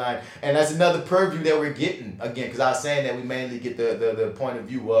storyline. And that's another purview that we're getting. Again, because I was saying that we mainly get the point of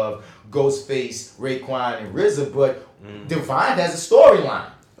view of Ghostface, Raekwon, and RZA. But Divine has a storyline.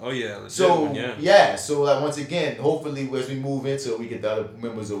 Oh yeah. legit So, one, yeah. yeah. So, like, once again, hopefully as we move into it, we get the other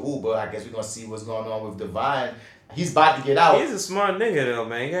members of Uber. I guess we're going to see what's going on with Divine. He's about to get out. He's a smart nigga though,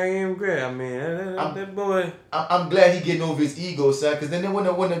 man. You gotta give him credit. I mean, that boy. I'm glad he getting over his ego, son. Because then when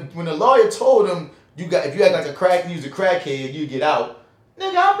the lawyer told him if you act like you was a crackhead, you get out. Nigga,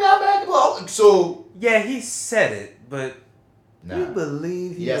 I'm at the well. So Yeah, he said it, but nah. you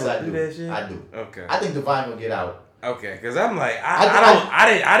believe he Yes, gonna I do do. that shit? I do. Okay. I think Divine gonna get out. Okay, because I'm like,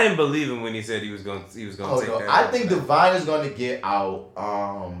 I I didn't believe him when he said he was gonna Oh take no, that. I think Divine is gonna get out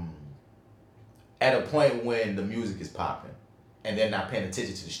at a point when the music is popping and they're not paying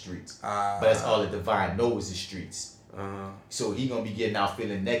attention to the streets. But that's all that Divine knows is the streets. So he gonna be getting out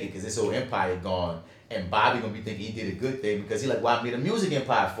feeling naked because this whole empire gone. And Bobby gonna be thinking he did a good thing because he like, well, I made a music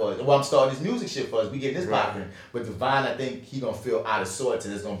empire for us. Well, I'm starting this music shit for us. We getting this Right. popping. But Divine, I think he gonna feel out of sorts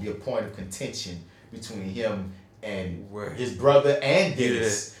and there's gonna be a point of contention between him and Word. his brother and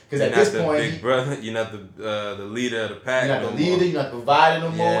Dennis. Because at this point, big brother, you're not the leader of the pack. You're not the leader, you're not the provider no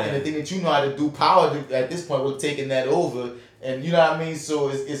more. Yeah. And the thing that you know how to do, power at this point would have taken that over. And you know what I mean? So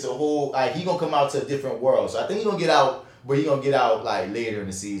it's a whole, like, he gonna come out to a different world. So I think he gonna get out, but he gonna get out like later in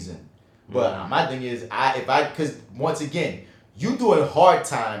the season. But my thing is, because once again, you doing hard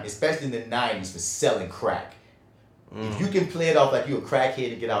time, especially in the 90s, for selling crack. If you can play it off like you a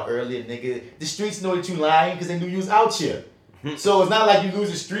crackhead and get out earlier, nigga, the streets know that you lying because they knew you was out here. So it's not like you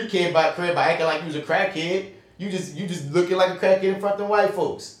lose a street kid by acting like you was a crackhead. You just looking like a crackhead in front of them white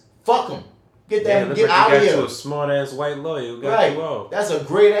folks. Fuck them. Get out of here. You got you a smart ass white lawyer who got you off. That's a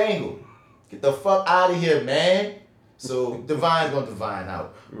great angle. Get the fuck out of here, man. So Divine's gonna divine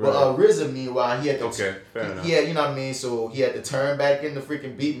out. Right. But RZA, meanwhile, he had to fair enough. He had, you know what I mean? So he had to turn back in the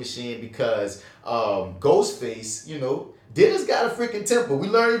freaking beat machine because Ghostface, you know, Dennis got a freaking temper. We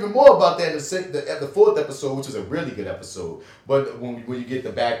learned even more about that in the fourth episode, which was a really good episode. But when you get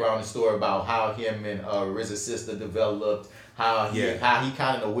the background and story about how him and RZA's sister developed, how he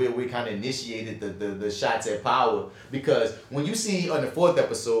kind of in a weird way kind of initiated the shots at Power, because when you see on the fourth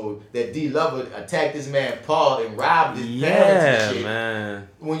episode that D Lover attacked this man Paul and robbed his parents and shit, man.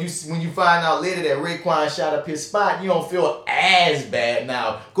 When you find out later that Raekwon shot up his spot, you don't feel as bad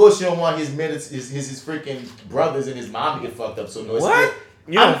now. Of course, you don't want his freaking brothers and his mom to get fucked up. So no, what?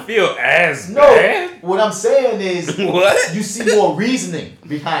 You don't feel as bad? What I'm saying is, what? You see more reasoning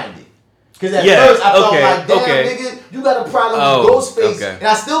behind it. Because at first I felt like, damn, nigga, you got a problem with Ghostface. And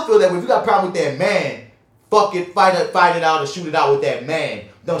I still feel that way. If you got a problem with that man, fuck it, fight it out and shoot it out with that man.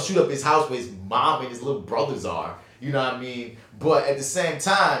 Don't shoot up his house where his mom and his little brothers are. You know what I mean? But at the same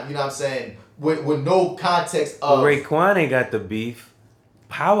time, you know what I'm saying, with no context of... But Raekwon ain't got the beef.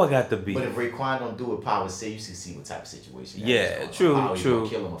 Power got the beef. But if Raekwon don't do what Power say, you can see what type of situation that is. True. Power, you gonna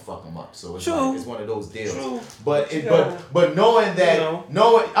kill him or fuck him up. So it's like, it's one of those deals. True. But knowing that,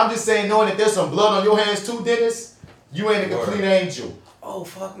 I'm just saying, knowing that there's some blood on your hands too, Dennis, you ain't a complete angel. Oh,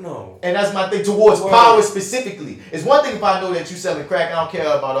 fuck no. And that's my thing towards Power specifically. It's one thing if I know that you selling crack, I don't care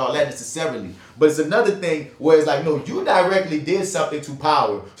about all that necessarily. But it's another thing where it's like, no, you directly did something to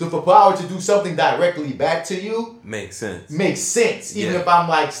Power. So for Power to do something directly back to you... Makes sense. Even if I'm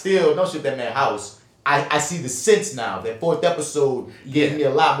like, still, don't shoot that man house. I see the sense now. That fourth episode gave me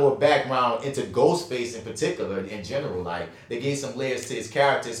a lot more background into Ghostface in particular, in general. Like, they gave some layers to his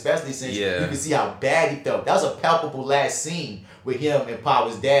character, especially since you can see how bad he felt. That was a palpable last scene with him and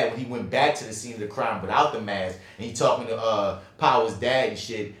Power's dad when he went back to the scene of the crime without the mask, and he talking to Power's dad and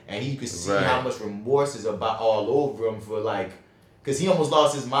shit, and you could see how much remorse is about all over him for, like, because he almost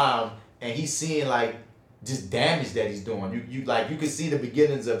lost his mom, and he's seeing, like, just damage that he's doing. You can see the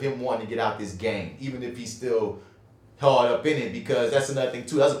beginnings of him wanting to get out this game, even if he's still hard up in it, because that's another thing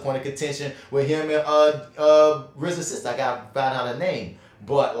too. That's a point of contention with him and RZA's sister. I gotta find out her name,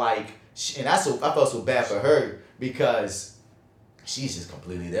 but like, and I felt so bad for her because she's just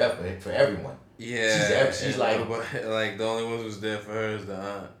completely there for everyone. Yeah, she's like the only one who's there for her is the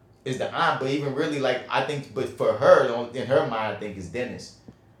aunt. Is the aunt, but even really like I think, but for her in her mind, I think it's Dennis.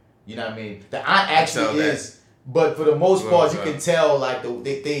 You know what I mean? The aunt actually is, but for the most part, you can tell like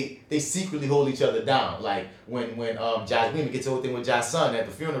they secretly hold each other down. Like when Josh Wheeman gets the whole thing with Josh's son at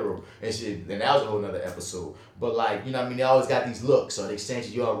the funeral and shit, then that was a whole nother episode. But like, you know what I mean? They always got these looks, so they exchange,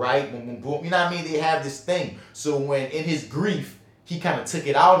 you all right? Boom, boom, boom. You know what I mean? They have this thing. So when in his grief, he kind of took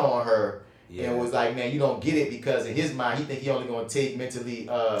it out on her and was like, man, you don't get it, because in his mind, he think he only gonna take mentally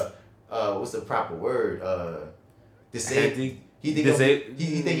what's the proper word? Disabled. He think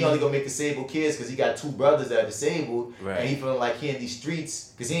he only gonna make disabled kids because he got two brothers that are disabled, and he feeling like he in these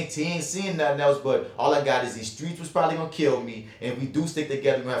streets because he ain't seeing nothing else. But all I got is these streets was probably gonna kill me, and if we do stick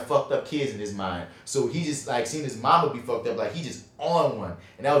together, we're gonna have fucked up kids in his mind. So he just like seeing his mama be fucked up, like he just on one,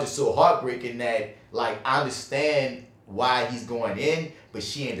 and that was just so heartbreaking that like I understand why he's going in, but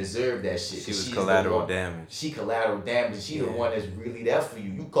she ain't deserve that shit. She was collateral damage. She collateral damage. She the one that's really there for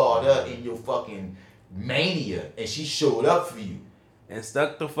you. You called her in your fucking mania, and she showed up for you and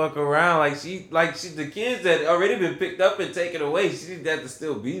stuck the fuck around like she the kids that already been picked up and taken away, she had to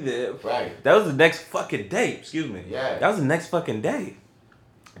still be there. Right. That was the next fucking day. Excuse me. Yeah. That was the next fucking day,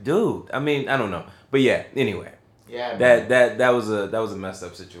 dude. I mean, I don't know, but yeah. Anyway. Yeah. That was a messed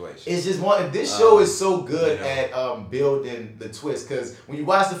up situation. It's just one. This show is so good at building the twist, because when you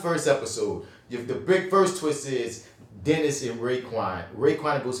watch the first episode, the big first twist is Dennis and Raekwon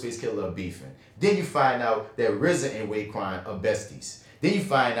and Ghostface Killer are beefing. Then you find out that RZA and Raekwon are besties. Then you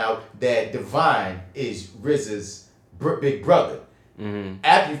find out that Divine is RZA's big brother. Mm-hmm.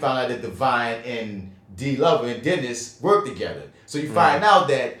 After you find out that Divine and D Lover and Dennis work together. So you find out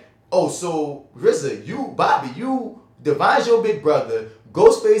that oh, so RZA, Bobby, Divine's your big brother.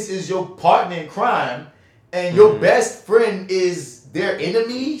 Ghostface is your partner in crime, and your best friend is their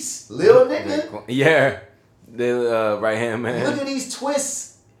enemies, little nigga. Yeah, the right hand man. Look at these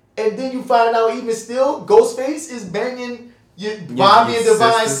twists, and then you find out even still, Ghostface is banging Bobby and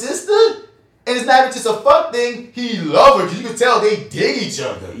Divine's sister. And it's not even just a fuck thing. He love her because you can tell they dig each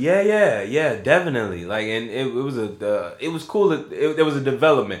other. Yeah, definitely. Like, and it was cool. There was a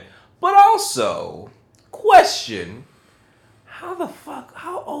development, but also question: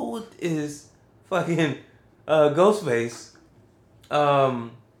 how old is fucking Ghostface?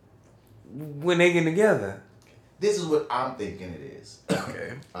 When they get together. This is what I'm thinking it is.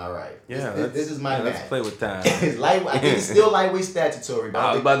 Okay. All right. Yeah. This is my math. Let's play with time. It's I think it's still lightweight statutory.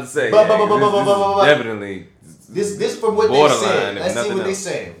 I was about to say. Definitely. This from what they said. Let's see what they else.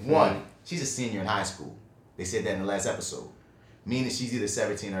 say. One, she's a senior in high school. They said that in the last episode. Meaning she's either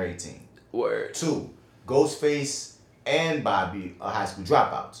 17 or 18. Word. Two, Ghostface and Bobby are high school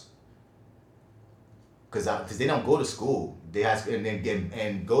dropouts. Because they don't go to school. They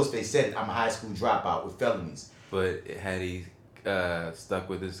and Ghostface said, I'm a high school dropout with felonies. But had he stuck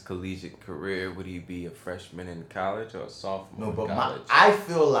with his collegiate career, would he be a freshman in college or a sophomore in college? I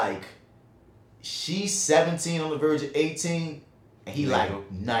feel like she's 17 on the verge of 18, and he like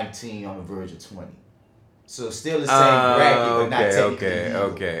 19 on the verge of 20. So still the same bracket, but not technically.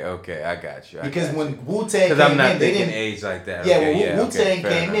 Okay, I got you. Because when Wu-Tang came I'm not in, they thinking didn't age like that. Yeah, Okay, when Wu-Tang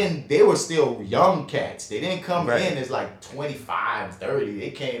came enough. in, they were still young cats. They didn't come Right. in as like 25, 30.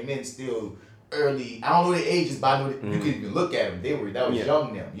 They came in still early. I don't know their ages, but I know that you could even look at them. That was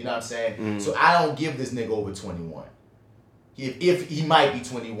young them. You know what I'm saying? So I don't give this nigga over 21. If he might be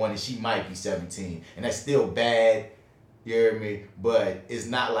 21 and she might be 17, and that's still bad. You hear me? But it's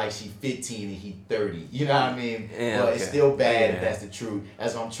not like she 15 and he 30. You know what I mean? Yeah, but it's still bad if that's the truth.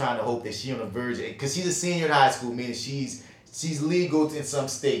 That's what I'm trying to hope that she on the verge. Because she's a senior in high school, meaning she's legal in some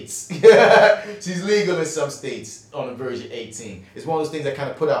states. She's legal in some states on the verge of 18. It's one of those things that kind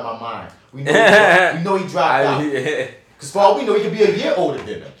of put out my mind. We know he dropped out. Because for all we know, he could be a year older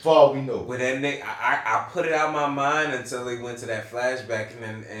than her. For all we know. With that nigga, I put it out of my mind until they went to that flashback,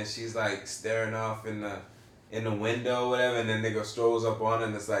 and she's like staring off in the window or whatever, and then nigga strolls up on her,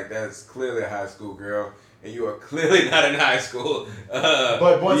 and it's like, that's clearly a high school girl, and you are clearly not in high school.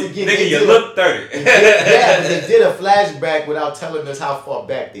 But once again, nigga, you look 30. But they did a flashback without telling us how far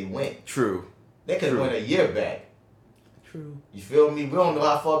back they went. True. They could have went a year back. True. You feel me? We don't know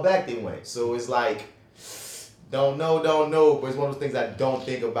how far back they went. So it's like, don't know. But it's one of those things I don't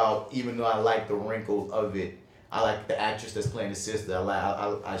think about, even though I like the wrinkles of it. I like the actress that's playing the sister.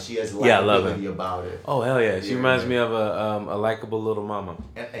 She has likability about her. Oh hell yeah! She reminds me of a likable little mama.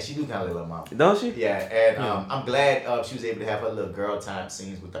 And she do kind of like little mama. Don't she? Yeah, and I'm glad she was able to have her little girl time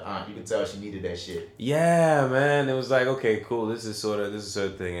scenes with the aunt. You can tell she needed that shit. Yeah, man. It was like, okay, cool. This is her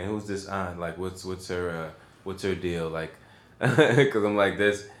thing. And who's this aunt? Like, what's her deal? Like, because I'm like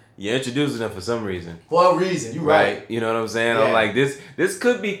this. You're introducing her for some reason. For a reason, you right. You know what I'm saying? Yeah. I'm like, this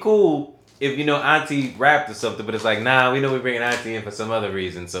could be cool if Auntie rapped or something, but it's like, nah, we know we're bringing Auntie in for some other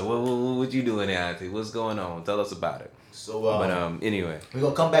reason. So what you doing there, Auntie? What's going on? Tell us about it. So, anyway, we're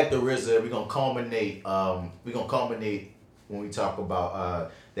gonna come back to RZA. We're gonna culminate. When we talk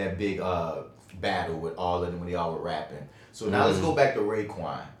about that big battle with all of them when they all were rapping. So now let's go back to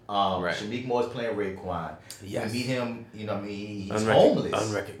Raekwon. Right. Shameik Moore is playing Raekwon. Yes. You meet him. You know what I mean? He's homeless.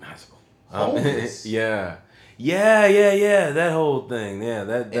 Unrecognizable. Homeless. Yeah. That whole thing. Yeah.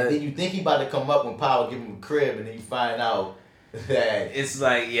 And then you think he about to come up when Power give him a crib, and then you find out that it's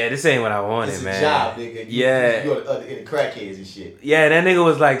like, this ain't what I wanted, it's a man. job, nigga. You're in the crackheads and shit. Yeah, that nigga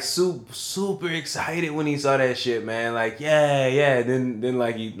was like super excited when he saw that shit, man. Like, yeah. Then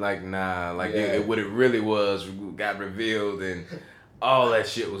like he like nah, like what it really was got revealed and all that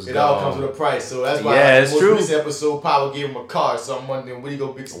shit was It gone. all comes with a price, so that's why it's true. This episode, Power gave him a car, so I'm wondering what he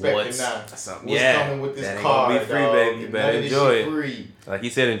gonna be expecting now. What's coming with this car? Gonna be free, dog? baby. You better enjoy it. Free. Like he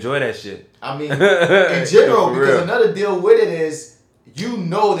said, enjoy that shit. I mean, in general, For because real. another deal with it is,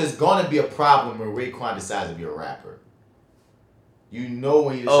 there's gonna be a problem when Raekwon decides to be a rapper. When he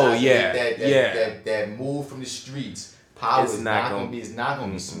decides to make that move from the streets, Power is not gonna be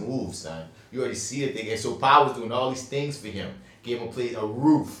smooth, son. You already see it, and so Power's doing all these things for him. Gave him a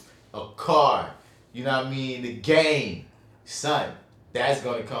roof, a car, you know what I mean, the game. Son, that's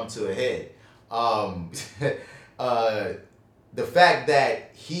gonna come to a head. The fact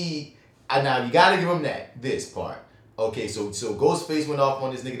that now you gotta give him this part. Okay, so Ghostface went off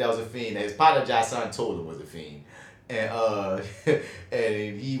on this nigga that was a fiend. His partner Jason told him was a fiend. And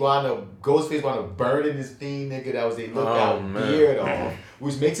and Ghostface wound up burning this fiend nigga that was a lookout beard off.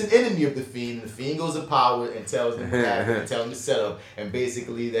 which makes an enemy of the Fiend. And the Fiend goes to power and tells them what happened, and tells them to set up, and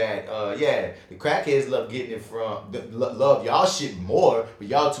basically that the crackheads love getting it from love y'all shit more, but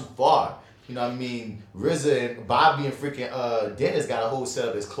y'all too far. You know what I mean? RZA and Bobby and freaking Dennis got a whole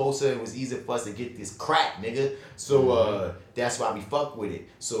setup that's closer. It was easier for us to get this crack, nigga. So that's why we fuck with it.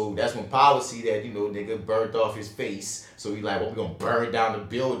 So that's when Power see that, you know, nigga burnt off his face. So he like, well, we gonna burn down the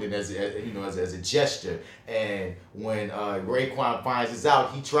building as a gesture. And when Raekwon finds this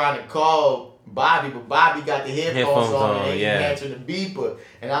out, he trying to call Bobby, but Bobby got the headphones on and ain't answering the beeper.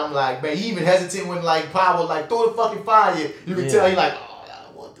 And I'm like, man, he even hesitant when like Power like throw the fucking fire. You can tell he like,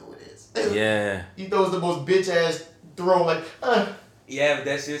 yeah. He throws the most bitch ass throw like, Yeah, but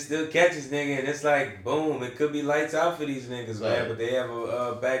that shit still catches nigga, and it's like, boom, it could be lights out for these niggas, man, but they have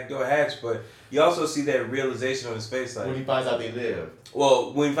a backdoor hatch. But you also see that realization on his face, like when he finds out they live.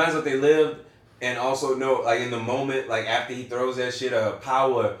 Well, when he finds out they live, and also know, like in the moment, like after he throws that shit,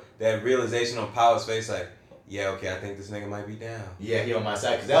 Power, that realization on Power's face, like, yeah, okay, I think this nigga might be down. Yeah, he on my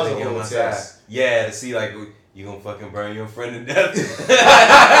side, because that was a whole test. Yeah, to see like, you gonna fucking burn your friend to death. You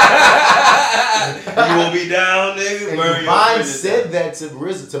gonna be down, nigga. And burn Divine said that to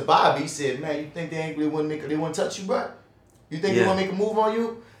RZA, to Bobby. He said, "Man, you think they wouldn't touch you, bro? You think they wouldn't make a move on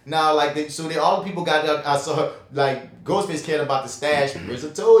you?" Now, like, all the people got up. I saw like Ghostface cared about the stash.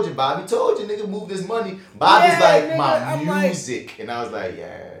 RZA told you, Bobby told you, nigga, move this money. Bobby's like, nigga, my music, and I was like,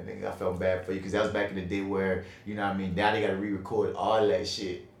 yeah, nigga, I felt bad for you because that was back in the day where, you know what I mean. Now they gotta re-record all that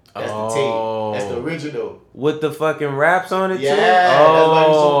shit. That's the tape. That's the original. With the fucking raps on it too? Yeah, that's why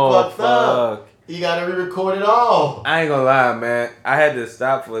he's so fucked up. You gotta re-record it all. I ain't gonna lie, man. I had to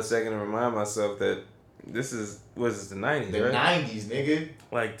stop for a second to remind myself that this is, the 90s, the right? 90s, nigga.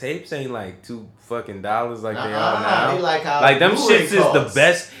 Like, tapes ain't like $2 fucking like they are now. They like how them shits is the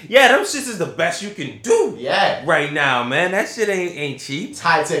best. Yeah, them shits is the best you can do. Yeah. Right now, man. That shit ain't cheap. It's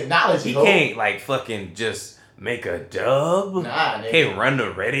high technology. He can't like fucking just make a dub. Nah, nigga. Can't run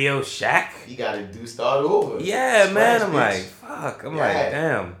the Radio Shack. You gotta start over. Yeah, man. I'm bitch. like, fuck. I'm like,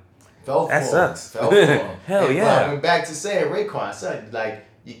 damn. That sucks. Fell for him. Hell and yeah. I went back to saying, Raekwon, son, like,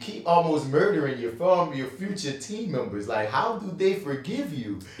 you keep almost murdering your future team members. Like, how do they forgive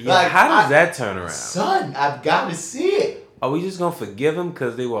you? Yeah, like, how does that turn around? Son, I've got to see it. Are we just gonna forgive them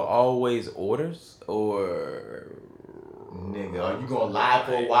because they were always orders? Or... Nigga, are you gonna lie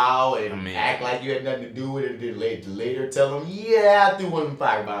for a while and act like you had nothing to do with it, and then later tell them, yeah, I threw one of them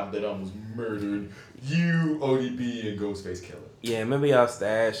firebombs that almost murdered you, ODB, and Ghostface Killer. Yeah, remember y'all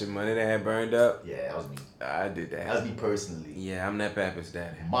stash and money that had burned up? Yeah, that was me. I did that. That was me personally. Yeah, I'm that Pappas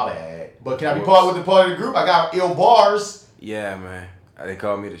daddy. My bad. But can I be part of the group? I got ill bars. Yeah, man. They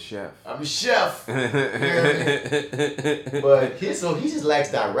call me the chef. I'm the chef. But he just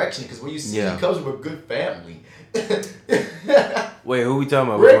lacks direction because when you see he comes from a good family. Wait, who we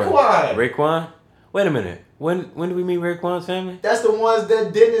talking about? Raekwon. Raekwon? Wait a minute. When did we meet Raekwon's family? That's the ones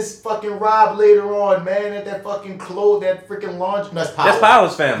that Dennis fucking robbed later on, man. At that fucking that freaking laundry. That's Power. That's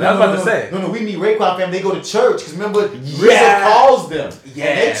Power's family. I was about to say. No, we meet Raekwon family. They go to church because remember, RZA calls them. Yeah,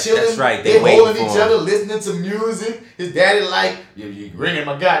 and they chilling. That's right. They holding each other, listening to music. His daddy like, you ringing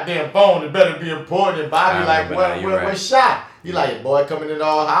my goddamn phone. It better be important. And Bobby like, what shot? He like, boy, coming in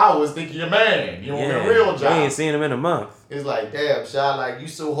all hours, thinking you're man. You want a real job. I ain't seen him in a month. It's like, damn, Shy, like, you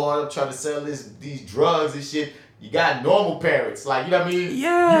so hard up trying to sell these drugs and shit. You got normal parents. Like, you know what I mean?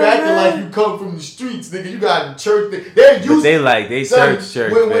 Yeah. You acting like you come from the streets, nigga. You got church. They're used but they church,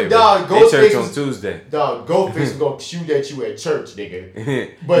 when dog, they church on Tuesday. Dog, Ghostface was going to shoot at you at church,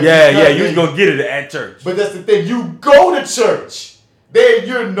 nigga. But you was going to get it at church. But that's the thing. You go to church.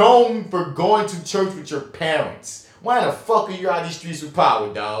 You're known for going to church with your parents. Why the fuck are you out these streets with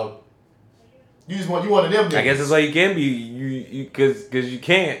Power, dog? You one of them niggas. I guess that's why you can be, because you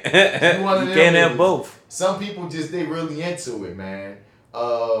can't. You can't have both. Some people they really into it, man.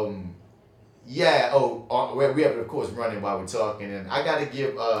 We have it, of course, running while we're talking. And I got to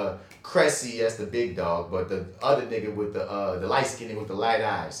give Cressy, that's the big dog, but the other nigga with the light skin nigga with the light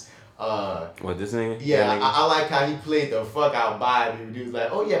eyes. What, this nigga? Yeah, I like how he played the fuck out Bobby. He was like,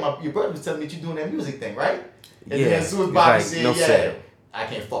 oh yeah, your brother was telling me that you doing that music thing, right? And then as soon as Bobby said, I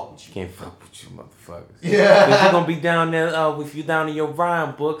can't fuck with you. Can't fuck with you, motherfuckers. Yeah. Because you're going to be down there, if you're down in your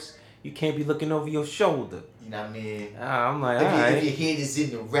rhyme books, you can't be looking over your shoulder. You know what I mean? I'm like, if your head is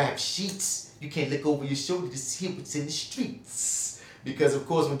in the rap sheets, you can't look over your shoulder to see what's in the streets. Because, of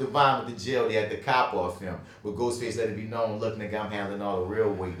course, when Divine went to jail, they had the cop off him. But Ghostface let it be known, look, nigga, I'm handling all the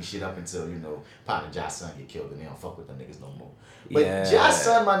real weight and shit up until, Partner Josh Son get killed and they don't fuck with them niggas no more. But Josh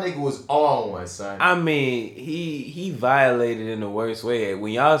Son, my nigga, was on one, son. I mean, he violated in the worst way.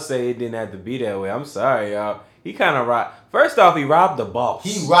 When y'all say it didn't have to be that way, I'm sorry, y'all. He kind of robbed. First off, he robbed the boss.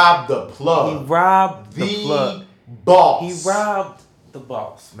 He robbed the plug. He robbed the plug. Boss. He robbed the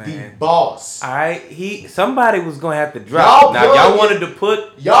boss, man. The boss. All right, somebody was gonna have to drop. Y'all wanted to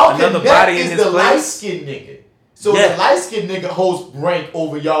put another body in his the place. light-skinned nigga. So the light-skinned nigga holds rank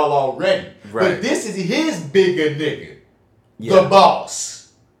over y'all already. Right. But this is his bigger nigga. Yeah. The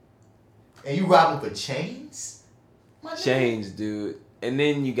boss. And you rob him for chains? Chains, dude. And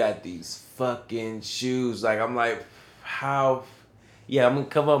then you got these fucking shoes. Like, I'm like, how? Yeah, I'm gonna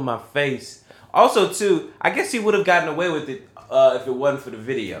cover up my face. Also, too, I guess he would have gotten away with it if it wasn't for the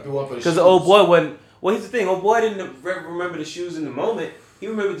video. Because the old boy wasn't. Well, here's the thing. Old boy didn't remember the shoes in the moment. He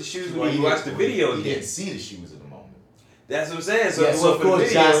remembered the shoes when he watched the video. He didn't see the shoes in the moment. That's what I'm saying. So, yeah, so of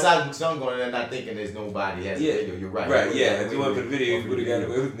course, John Son going there not thinking there's nobody has a video. You're right. Right, yeah. If it wasn't for the video, he would have got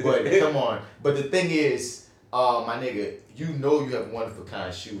away with it. But come on. But the thing is, my nigga, you know you have wonderful kind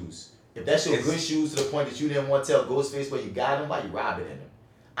of shoes. If that's your good shoes to the point that you didn't want to tell Ghostface where you got them, why you robbing in them?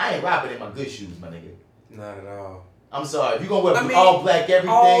 I ain't robbing in my good shoes, my nigga. Not at all. I'm sorry. If you gonna wear all black everything,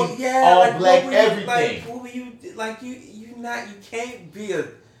 all like, black everything. What were you like? You can't be a.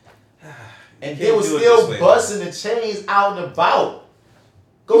 And they were still busting the chains out and about.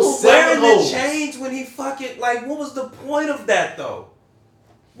 Go wearing the chains when he fucking like. What was the point of that though?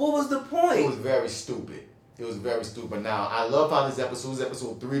 What was the point? It was very stupid. It was very stupid. Now I love how this episode is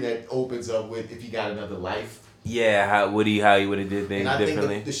episode 3 that opens up with "If You Got Another Life." Yeah, how he would have did things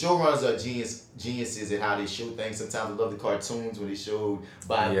differently. Think the showrunners are geniuses at how they show things. Sometimes I love the cartoons when they showed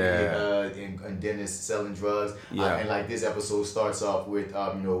Bobby and Dennis selling drugs. Yeah. And like this episode starts off with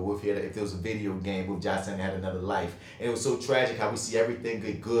Wolf here. If there was a video game, Wolf Johnson had another life, and it was so tragic how we see everything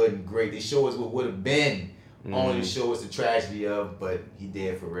get good and great. They show us what would have been, only to show us the tragedy of, but he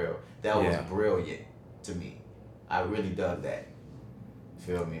dead for real. That was brilliant to me. I really dug that.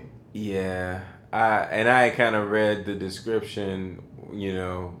 Feel me? Yeah. I kind of read the description,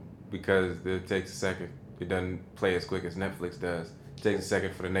 because it takes a second. It doesn't play as quick as Netflix does. It takes a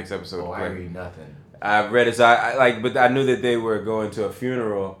second for the next episode to play. I read nothing. I read it, but I knew that they were going to a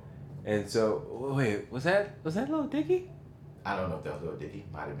funeral, and so wait, was that Lil Dicky? I don't know if that was Lil Dicky.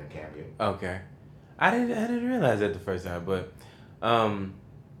 Might have been cameo. Okay, I didn't realize that the first time, but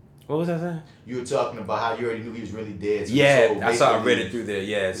what was I saying? You were talking about how you already knew he was really dead. So I read it through there.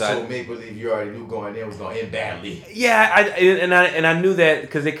 Yeah, so make believe you already knew going in was going to end badly. Yeah, I knew that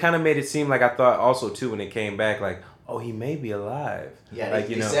because it kind of made it seem like I thought also too when it came back like, oh, he may be alive. Yeah, like,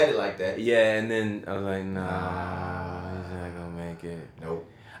 they said it like that. Yeah, and then I was like, nah, he's not gonna make it. Nope.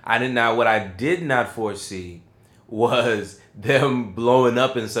 What I did not foresee was them blowing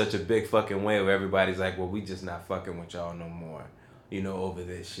up in such a big fucking way where everybody's like, well, we just not fucking with y'all no more. Over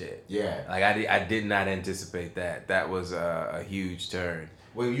this shit. Yeah. Like, I did not anticipate that. That was a huge turn.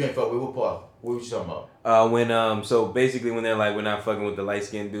 Well, you ain't fuck with what part? What were you talking about? So basically when they're like, we're not fucking with the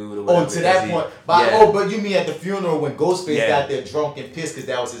light-skinned dude or whatever. Oh, to that point. But you mean at the funeral when Ghostface got there drunk and pissed because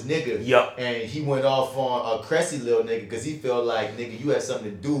that was his nigga. Yup. And he went off on a cressy little nigga because he felt like, nigga, you had something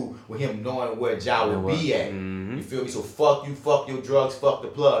to do with him knowing where Ja would be at. Mm-hmm. You feel me? So fuck you, fuck your drugs, fuck the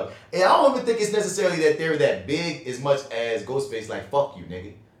plug. And I don't even think it's necessarily that they're that big as much as Ghostface like, fuck you,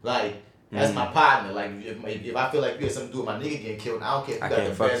 nigga. Like, that's my partner. Like, if I feel like you had something to do with my nigga getting killed, I don't care if you got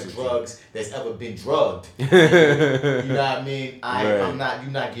the best drugs that's ever been drugged. You know what I mean?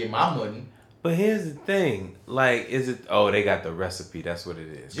 You're not getting my money. But here's the thing. Like, is it... Oh, they got the recipe. That's what it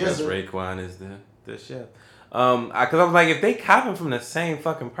is. Because Raekwon is the chef. Because I was like, if they copping from the same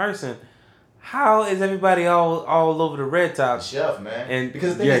fucking person, how is everybody all over the red top? The chef, man. And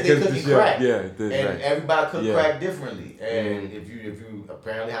because the thing is they cooking crack. Yeah, and everybody cook crack differently. And if you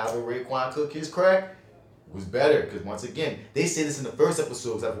apparently however Raekwon cook his crack was better. Because once again, they said this in the first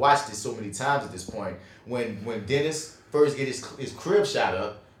episode, because I've watched it so many times at this point. When Dennis first get his crib shot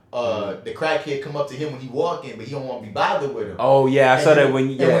up, the crackhead come up to him when he walk in, but he don't want to be bothered with him. Oh yeah, I saw that when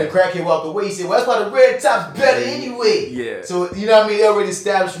when the crackhead walked away, he said, "Well, that's why the red top's better anyway." Yeah. So you know what I mean? They already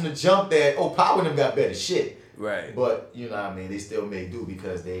established from the jump that Power and them got better shit. Right. But you know what I mean? They still make do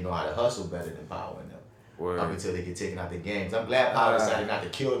because they know how to hustle better than Power and them. Up until they get taken out the games. I'm glad Power decided not to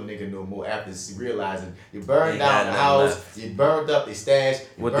kill the nigga no more after realizing you burned down the house, you burned up their stash,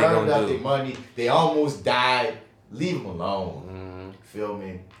 you burned up their money, they almost died. Leave them alone. Feel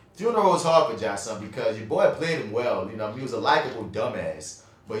me? Funeral was hard for Johnson because your boy played him well. He was a likable dumbass,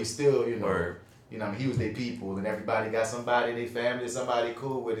 but he still, he was their people, and everybody got somebody in their family, somebody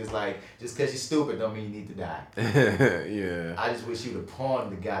cool with. It's like just because you're stupid don't mean you need to die. Yeah. I just wish you would have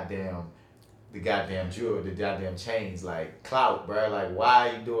pawned the goddamn jewelry, the goddamn chains, like clout, bro. Like, why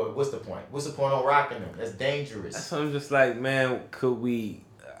are you doing? What's the point? What's the point on rocking them? That's dangerous. So I'm just like, man, could we?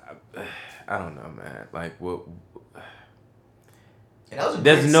 I don't know, man. Like what? And that was a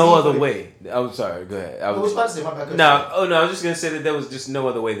There's great no scene other for the- way. I'm sorry. Go ahead. I was about to say my bad. No, I was just gonna say that there was just no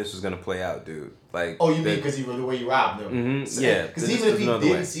other way this was gonna play out, dude. Like, Oh, you mean because he was the way you robbed them? Yeah. Because there's even if he no other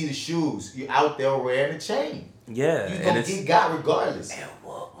didn't way. see the shoes, you out there wearing a chain. Yeah, You and gonna it's get got regardless. and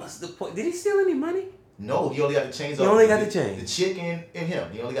what's the point? Did he steal any money? No, he only got the chains He off. only got the chains. The chicken and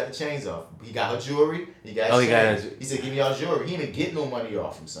him. He only got the chains off. He got her jewelry. He got Oh, his he got chains. his- He said, "Give me y'all jewelry." He didn't get no money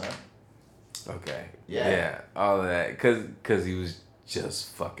off him, son. Okay. Yeah. all of that, cause he was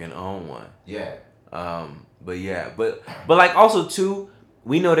just fucking on one. Yeah. But yeah, but like also too,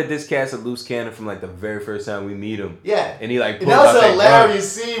 we know that this cat's a loose cannon from like the very first time we meet him. Yeah. And he like And pulled that was out a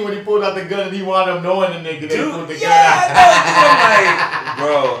hilarious scene when he pulled out the gun and he wound up knowing the nigga. They pulled the Dude, gun yeah, out. I know, dude.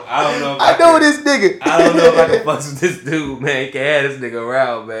 I'm like, bro, I don't know. If I know can- this nigga. I don't know if I can fuck with this dude, man. He can have this nigga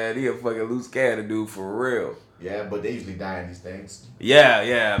around, man. He a fucking loose cannon dude for real. Yeah, but they usually die in these things.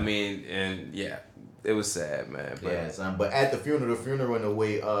 Yeah. I mean, and yeah, it was sad, man. But Yeah, son. But at the funeral in a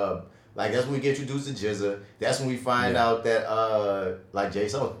way, like that's when we get introduced to Jizza. That's when we find out that like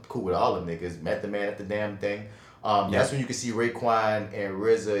Jason was cool with all them niggas. Met the man at the damn thing. That's when you can see Raekwon and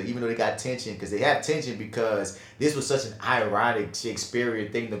RZA, even though they got tension, because they have tension because this was such an ironic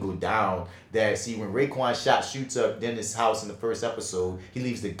Shakespearean thing to go down. That see when Raekwon shoots up Dennis' house in the first episode, he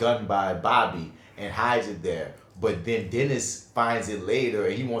leaves the gun by Bobby and hides it there. But then Dennis finds it later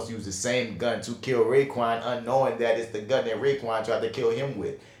and he wants to use the same gun to kill Raekwon, unknowing that it's the gun that Raekwon tried to kill him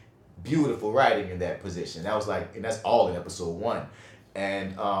with. Beautiful writing in that position. That was like, and that's all in episode 1.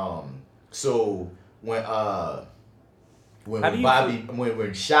 And so when Bobby,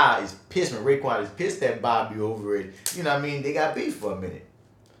 when Sha is pissed, when Raekwon is pissed at Bobby over it, you know what I mean? They got beef for a minute.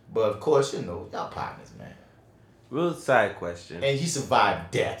 But of course, you know, y'all partners, man. real side question. And he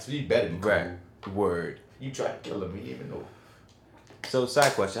survived death, so you better be cool. Right. Word. You tried to kill him, you didn't even know. So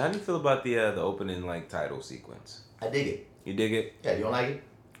side question: how do you feel about the opening like title sequence? I dig it. You dig it? Yeah, you don't like it?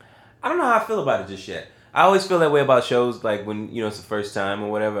 I don't know how I feel about it just yet. I always feel that way about shows, like when it's the first time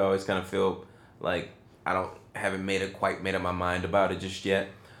or whatever. I always kind of feel like I haven't quite made up my mind about it just yet.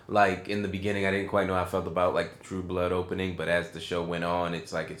 Like in the beginning, I didn't quite know how I felt about like the True Blood opening, but as the show went on,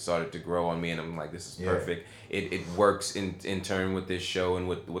 it's like it started to grow on me, and I'm like, this is perfect. It works in turn with this show and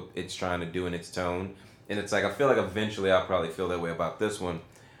with what it's trying to do in its tone. And it's like I feel like eventually I'll probably feel that way about this one.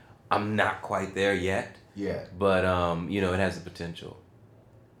 I'm not quite there yet. Yeah. But it has the potential.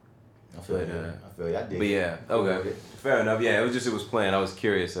 I feel you. I dig But it. yeah, okay. Fair enough. Yeah, it was playing. I was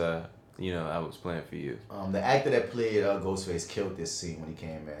curious. I was playing for you. The actor that played Ghostface killed this scene when he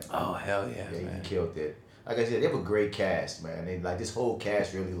came in. Oh hell yeah, Yeah, man. he killed it. Like I said, they have a great cast, man. They like this whole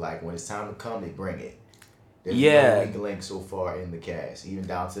cast really like when it's time to come, they bring it. There's no weak link so far in the cast, even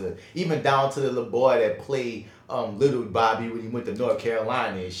down to the little boy that played little Bobby when he went to North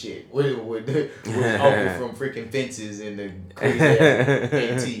Carolina and shit. With Uncle from freaking Fences and the crazy ass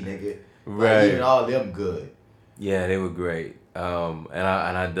AT nigga. Right. Like, even all them good. Yeah, they were great. And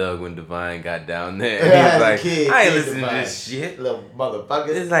I dug when Divine got down there. Yeah, He was like, kid, I ain't kid listening to Divine. this shit. Little motherfucker.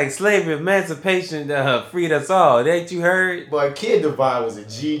 It's like slavery, emancipation, freed us all. Ain't you heard? Boy, Kid Divine was a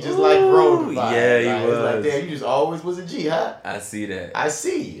G, just like Bro Divine. Yeah, he Like, was. It's like, damn, you just always was a G, huh? I see that. I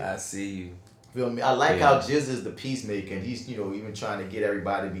see you. I see you. Feel me? I like how Jizz is the peacemaker, and he's even trying to get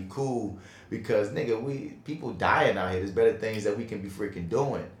everybody to be cool because nigga, people dying out here. There's better things that we can be freaking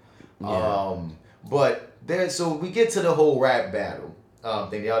doing. Yeah. But so we get to the whole rap battle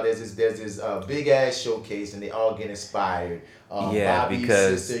thing. Y'all, there's this big ass showcase, and they all get inspired. Bobby's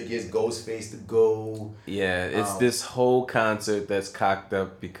because sister gets Ghostface to go. Yeah, it's this whole concert that's cocked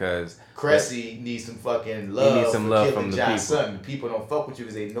up because Cressy needs some fucking love. He needs some love killing from the Josh people. Son. The people don't fuck with you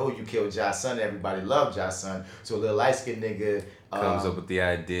because they know you killed Josh Son. Everybody love Josh Son. So a little light skinned nigga comes up with the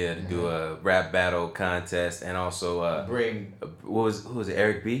idea to do a rap battle contest and also bring who was it,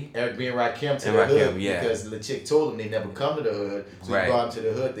 Eric B? Eric B and Rakim to And the Rakim, hood yeah. because the chick told them they never come to the hood. So Right. he brought them to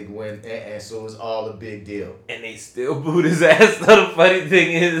the hood to win, and so it's all a big deal. And they still booed his ass. So the funny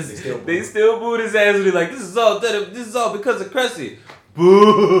thing is, they still booed his ass. And they're like, this is all because of Cressy.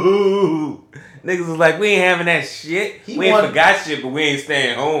 Boo! Niggas was like, we ain't having that shit. We ain't forgot shit, but we ain't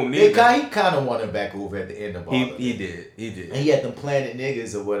staying home neither. He kind of won him back over at the end of all of it. He did. And he had them Planet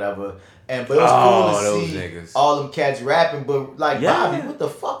niggas or whatever. But it was cool to see niggas. all them cats rapping. But like, Yeah. Bobby, what the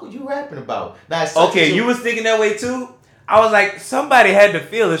fuck were you rapping about? Now, Okay, you was thinking that way too? I was like, somebody had to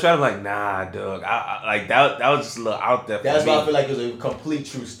feel this. Right? I'm like, nah, dog. I like that was just a little out there for That's me. why I feel like it was a complete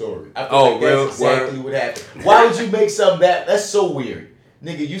true story. I feel Oh, like real? that's exactly what happened. Why would you make something that's so weird?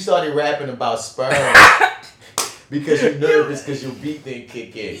 Nigga, you started rapping about sperm. because you're nervous because your beat didn't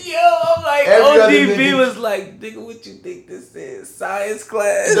kick in. Yo, I'm like, Every other ODB nigga- was like, nigga, what you think this is? Science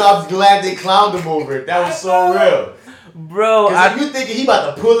class? So I'm glad they clowned him over it. That was so real. Bro, Because you thinking he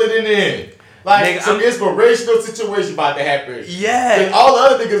about to pull it in the end. Like, Nigga, some inspirational situation about to happen. yeah. And all the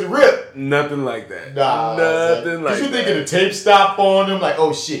other niggas rip. Nothing like that. Nah. Nothing like you that. thinking the tape stopped on him? Like,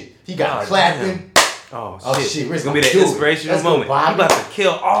 oh shit. He got Oh, clapping. Oh, Oh, shit. shit, It's Riz, going to be do that it. inspirational Let's go, moment. Bobby. You about to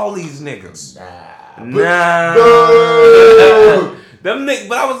kill all these niggas. Nah. Nah. Them niggas,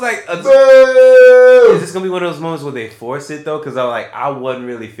 but I was like, is this gonna be one of those moments where they force it though? Because I wasn't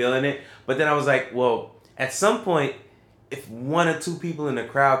really feeling it. But then I was like, well, at some point, if one or two people in the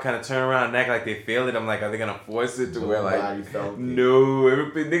crowd kind of turn around and act like they feel it, I'm like, are they gonna force it to where like, no,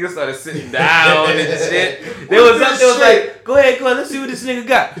 everybody niggas started sitting down and shit. They was up, they was like, go ahead, let's see what this nigga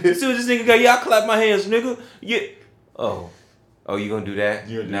got. Let's see what this nigga got. Yeah, I clap my hands, nigga. Yeah. Oh, you gonna do that?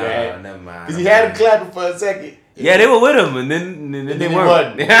 You gonna do nah, that? never mind. Because he had him clapping for a second. Yeah, they were with him, and then they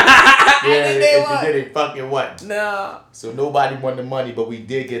weren't. Yeah, they fucking won. No. So nobody won the money, but we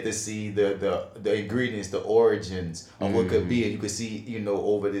did get to see the ingredients, the origins of what could be. And you could see,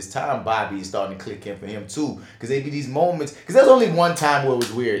 over this time, Bobby is starting to click in for him too. Because they be these moments. Because there's only one time where it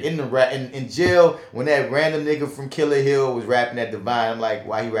was weird. In jail, when that random nigga from Killer Hill was rapping at Divine, I'm like,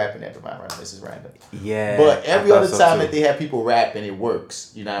 why he rapping at Divine? This is random. Yeah. But every other time too. that they have people rapping, it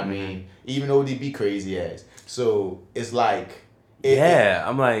works. You know what I mean? Even ODB crazy ass. So it's like,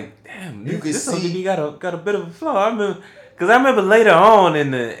 I'm like, damn, You could this see- ODB got a bit of a flow. I remember later on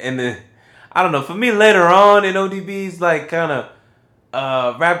in the I don't know, for me later on in ODB's like kind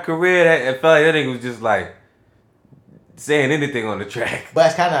of rap career, it felt like that nigga was just like saying anything on the track. But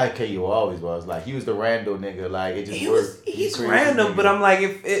it's kind of like KO always was. Like, he was the rando nigga. Like, it just worked. He's crazy random, nigga. but I'm like,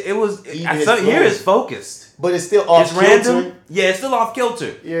 if it was, Even I his here flow. is focused. But it's still off It's random. Yeah, it's still off kilter.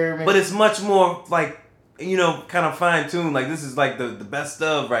 You hear me? But it's much more like, kind of fine tuned. Like, this is like the best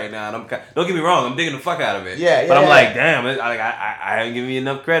of right now. And don't get me wrong, I'm digging the fuck out of it. Yeah, But I'm yeah. like, damn, I haven't given you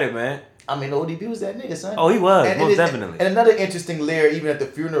enough credit, man. I mean, ODB was that nigga, son. Oh, he was, most definitely. And another interesting layer, even at the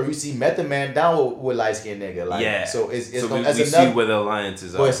funeral, you see Method Man down with light skinned nigga. Like, Yeah. So it's So gonna, we that's see another, where the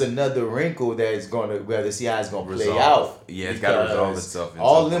alliances but are. it's another wrinkle that is gonna where the CI is gonna play Resolve. out. Yeah, it's gotta Because resolve itself in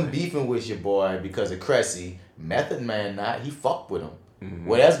all some them way. beefing with your boy because of Cressy. Method Man, he fucked with him. Mhm.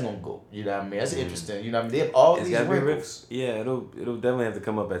 Where that's gonna go? You know what I mean? That's interesting. You know what I mean? They have all It's these gotta be wrinkles. Yeah, it'll definitely have to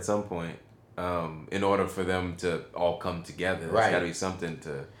come up at some point. In order for them to all come together. There's Right. gotta be something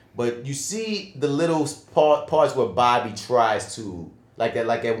to. But you see the little parts where Bobby tries to, like at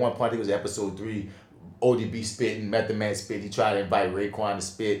one point, I think it was episode 3, ODB spitting, Method Man spit. He tried to invite Raekwon to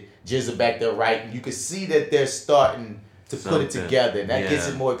spit. Jizza back there writing. You could see that they're starting to put it Something. together. And that gets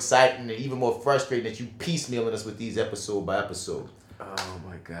Yeah. it more exciting and even more frustrating that you piecemealing us with these episode by episode. Oh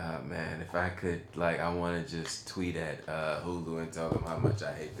my god, man! If I could, I want to just tweet at Hulu and tell them how much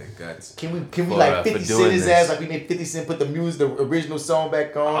I hate their guts. Can we For, like for 50 doing Cent his this. ass like we made 50 Cent put the original song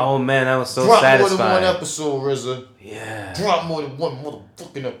back on? Oh man, that was so Drop more than satisfying. one episode, RZA. Yeah. Drop more than one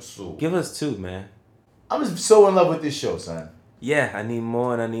motherfucking episode. Give us 2, man. I'm just so in love with this show, son. Yeah, I need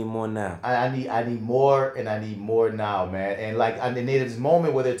more and I need more now. I need more and I need more now, man. And there's this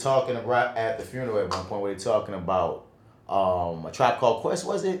moment where they're talking about at the funeral at one point where they're talking about a Tribe Called Quest,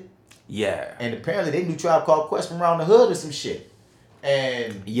 was it? Yeah. And apparently they knew Tribe Called Quest from around the hood or some shit.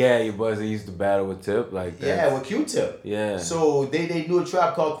 And Yeah, your boys they used to battle with Tip like that. yeah, with Q-Tip. Yeah. So they knew a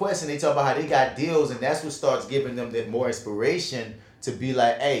Tribe Called Quest and they talk about how they got deals and that's what starts giving them that more inspiration to be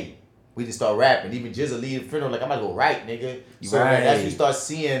like, hey, we just start rapping. Even Jizza lead the funeral like, I'm gonna go right, nigga. So Right. as you start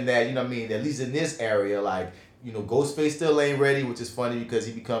seeing that, you know what I mean, at least in this area, Ghostface still ain't ready, which is funny because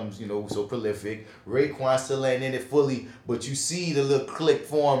he becomes, so prolific. Raekwon still ain't in it fully, but you see the little clique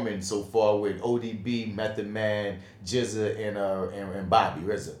forming so far with ODB, Method Man, Jizza, and Bobby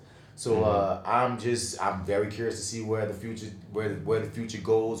RZA. So I'm very curious to see where the future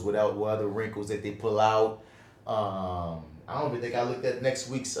goes, what other wrinkles that they pull out. I don't even think I looked at next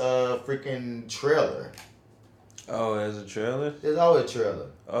week's freaking trailer. Oh, there's a trailer? There's always a trailer.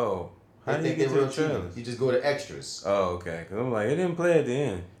 Oh. How I do you think get they to real the trailers? cheap. You just go to extras. Oh, okay. Cause I'm like, it didn't play at the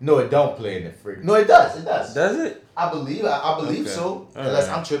end. No, it don't play in the freak. No, it does. It does. Does it? I believe Okay. so. All Unless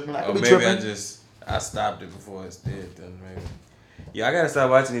right. I'm tripping. I Or could be maybe tripping. I stopped it before it did. Then maybe. Yeah, I gotta stop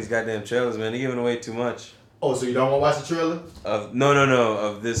watching these goddamn trailers, man. They're giving away too much. Oh, so you don't want to watch the trailer?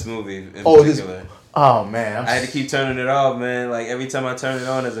 Of this movie in Oh, particular. Oh man, I had to keep turning it off, man. Like every time I turn it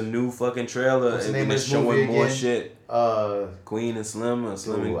on, there's a new fucking trailer What's the and name of it's this movie showing more again? shit. Queen and Slim or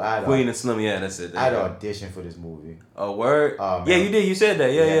Slim Ooh, and Queen and Slim. Yeah, that's it. I'd audition for this movie. Oh, word? Man. Yeah, you did. You said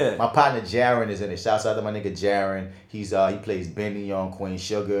that. Yeah. My partner Jaron is in it. Shouts out to my nigga Jaron. He plays Benny on Queen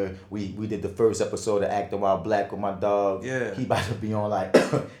Sugar. We did the first episode of Acting While Black with my dog. Yeah. He about to be on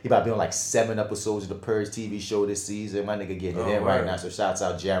like 7 episodes of the Purge TV show this season. My nigga getting it in right now. So shouts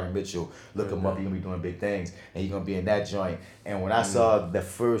out Jaron Mitchell. Look him up. He gonna be doing big things, and he gonna be in that joint. And when I saw the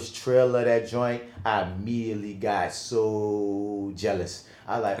first trailer of that joint, I immediately got so jealous.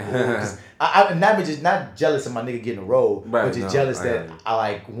 I like, I'm not jealous of my nigga getting a role, but just jealous that I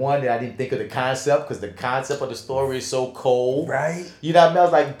like one that I didn't think of the concept because the concept of the story is so cold. Right. You know what I mean? I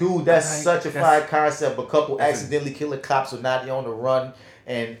was like, dude, that's such a fire concept. A couple accidentally killing cops are not on the run,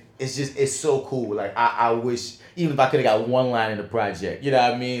 and it's so cool. Like I wish even if I could have got one line in the project, you know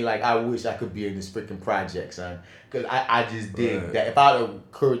what I mean? Like I wish I could be in this freaking project, son. Cause I just dig that. If I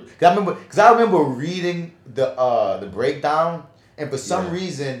occurred, cause I remember reading the breakdown. And for some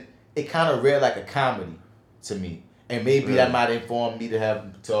reason, it kind of read like a comedy to me. And maybe that might inform me to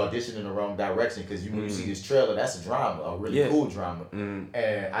audition in the wrong direction. Because when you see this trailer, that's a drama, a really cool drama. And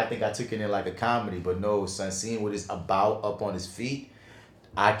I think I took it in like a comedy. But no, son, seeing what it's about up on his feet,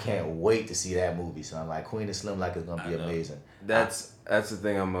 I can't wait to see that movie, son. Like Queen and Slim, like it's going to be amazing. That's the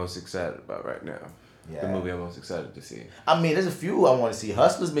thing I'm most excited about right now. Yeah. The movie I'm most excited to see. I mean, there's a few I want to see.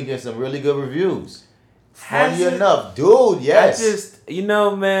 Hustler's been getting some really good reviews. Funny enough, dude, yes. I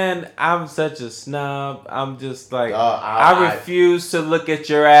just, man, I'm such a snob. I'm just like, I refuse to look at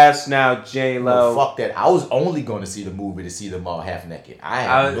your ass now, J-Lo. No, fuck that. I was only going to see the movie to see them all half naked. I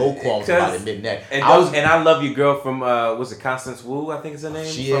have no qualms about admitting that. And I love your girl from, was it Constance Wu, I think is her name?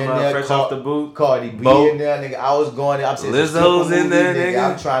 She from in there, Fresh Off the Boot. Cardi B in there, nigga. I was going there. I'm saying Lizzo's in there,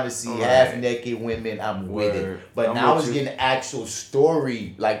 nigga. I'm trying to see half naked women. I'm with it. But now I was getting actual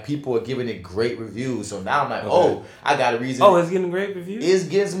story. Like, people are giving it great reviews. So now I'm like, I got a reason. Oh, it's getting great reviews? It's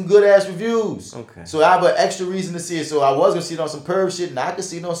getting some good ass reviews. Okay. So I have an extra reason to see it. So I was going to see it on some perv shit, and I could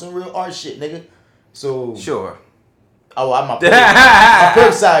see it on some real art shit, nigga. So. Sure. Oh, my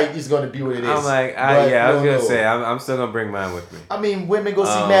perv side is going to be what it is. I'm like, I was going to say, I'm still going to bring mine with me. I mean, women go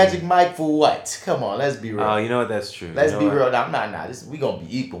see Magic Mike for what? Come on, let's be real. Oh, you know what? That's true. Let's be real. Nah. We going to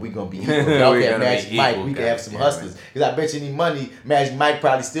be equal. We going to be equal. Y'all can have Magic Mike. We can have some hustlers. Because I bet you any money, Magic Mike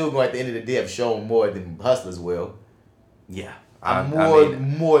probably still going to, at the end of the day, have shown more than hustlers will. Yeah. More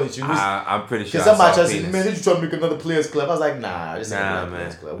than you. I'm pretty sure. Because somebody just said, man, did you try to make another Players Club? I was like, nah, this ain't another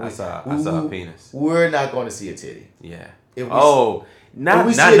Players Club. I saw a penis. We're not going to see a titty. Yeah. If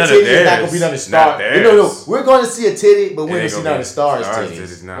we see a titty, it's not going to be none of star. No, we're going to see a titty, but we're going to see none of stars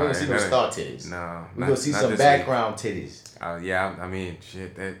titties. We're going to see no star titties. No. We're going to see some background titties. Yeah, I mean,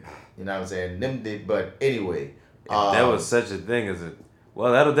 shit. That, you know what I'm saying? But anyway. There was such a thing as a...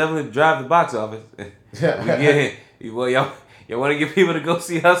 Well, that'll definitely drive the box office. You want to get people to go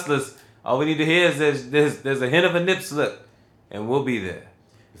see Hustlers. All we need to hear is there's a hint of a nip slip, and we'll be there.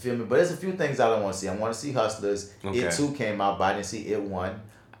 You feel me? But there's a few things I don't want to see. I want to see Hustlers. Okay. It 2 came out, but I didn't see It 1.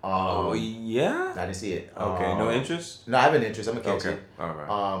 Yeah? I didn't see it. Okay, no interest? No, I have an interest. I'm going to catch it. All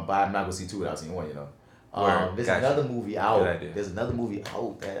right. But I'm not going to see 2 without seeing 1, you know. There's another movie out. There's another movie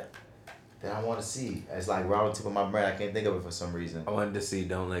out that I want to see. It's like right on the tip of my brain. I can't think of it for some reason. I wanted to see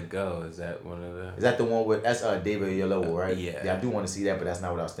Don't Let Go. Is that one of the... Is that the one with... That's David Oyelowo, right? Yeah. I do want to see that, but that's not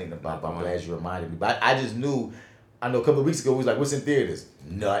what I was thinking about. But I'm glad you reminded me. But I just knew... I know a couple of weeks ago, we was like, what's in theaters?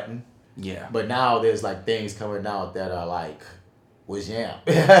 Nothing. Yeah. But now there's like things coming out that are like, what's jam?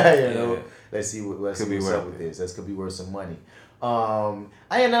 You know? Let's see what's up with this. This could be worth some money. I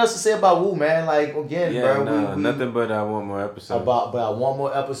ain't nothing else to say about Wu, man. Like, again, bro. Nothing but I want more episodes. But I want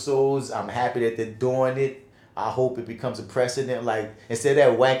more episodes. I'm happy that they're doing it. I hope it becomes a precedent. Like, instead of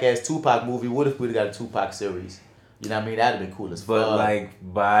that whack-ass Tupac movie, what if we'd got a Tupac series? You know what I mean? That'd have been cool as fuck.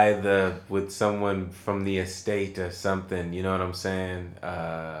 But, with someone from the estate or something, you know what I'm saying?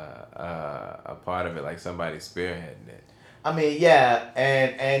 A part of it, like somebody spearheading it. I mean, yeah,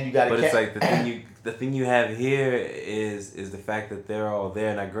 and you got to... But it's like the thing you have here is the fact that they're all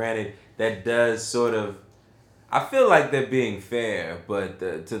there. Now, granted, that does sort of... I feel like they're being fair, but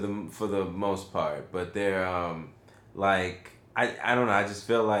for the most part. But they're like... I don't know. I just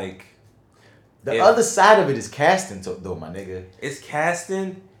feel like... The other side of it is casting, though, my nigga. It's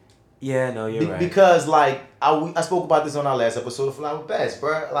casting? Yeah, no, you're right. Because, like, I spoke about this on our last episode of Fly With Bass,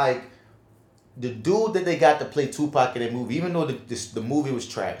 bro. Like... The dude that they got to play Tupac in that movie, even though the movie was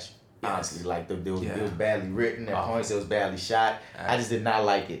trash, honestly, like it was badly written, at points it was badly shot. I just did not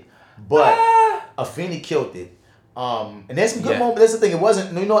like it. But Afeni killed it. And there's some good moments. That's the thing. It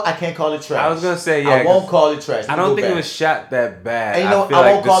wasn't. You know, I can't call it trash. I was gonna say, I won't call it trash. I don't think it was shot that bad. And, you know, I feel I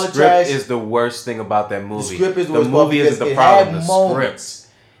like won't call the it script trash. is the worst thing about that movie. The script is the movie isn't the problem. The moments. script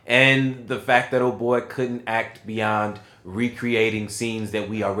and the fact that old boy couldn't act beyond recreating scenes that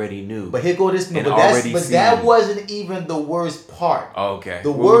we already knew. But here go this. But that wasn't even the worst part. Okay.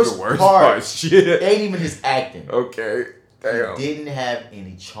 The worst part. Shit. Ain't even his acting. Okay. Damn. He didn't have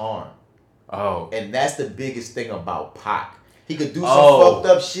any charm. Oh. And that's the biggest thing about Pac. He could do some fucked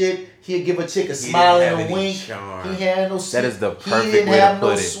up shit. He'd give a chick a smile and a wink. Charm. He had no. That is the perfect He didn't way have to put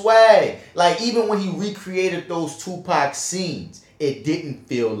no it. swag. Like even when he recreated those Tupac scenes, it didn't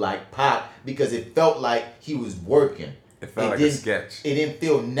feel like Pac because it felt like he was working. It felt like a sketch. It didn't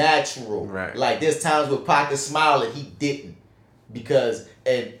feel natural. Right. Like there's times where Pac could smile and he didn't. Because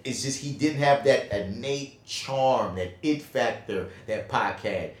and it's just he didn't have that innate charm, that it factor that Pac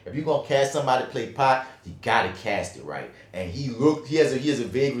had. If you're gonna cast somebody to play Pac, you gotta cast it right. And he has a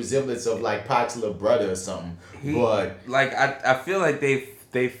vague resemblance of like Pac's little brother or something. But like I feel like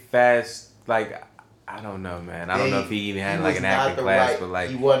they fast like I don't know, man. I don't know if he even had like an acting class, but like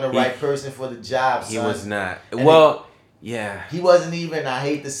he wasn't the right person for the job. He son. was not. And well. Yeah. He wasn't even, I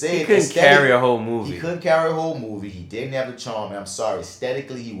hate to say he it. couldn't carry a whole movie. He couldn't carry a whole movie. He didn't have the charm. And I'm sorry.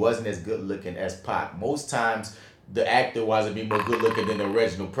 Aesthetically, he wasn't as good looking as Pac. Most times, the actor wasn't be more good looking than the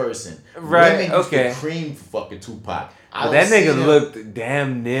original person. Right, Women used to cream fucking Tupac. But that nigga looked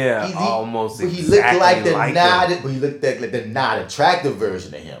damn near almost exactly he looked like the him. He looked like the not attractive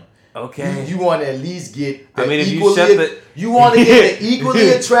version of him. Okay. You want to at least get the you want to get the equally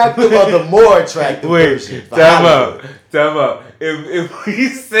attractive or the more attractive version. Time out. If we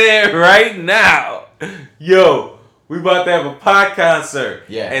said right now, yo, we about to have a Pac concert,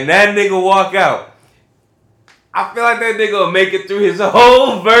 and that nigga walk out, I feel like that nigga will make it through his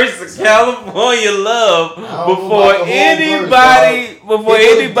whole verse of California Love before anybody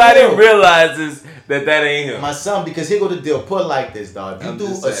realizes that ain't him. My son, because here go the deal. Put it like this, dog. If you do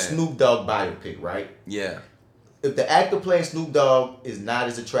a Snoop Dogg biopic, right? Yeah. If the actor playing Snoop Dogg is not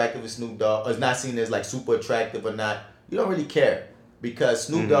as attractive as Snoop Dogg, or is not seen as like super attractive or not, you don't really care. Because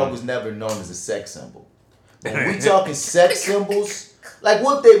Snoop Dogg was never known as a sex symbol. When we talking sex symbols, like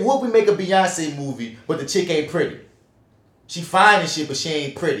what we make a Beyonce movie, but the chick ain't pretty. She fine and shit, but she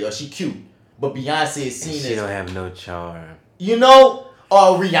ain't pretty, or she cute. But Beyonce is seen as... She don't have no charm. You know?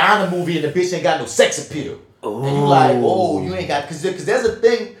 Or a Rihanna movie and the bitch ain't got no sex appeal. Ooh. And you like, oh, you ain't got... Because there's a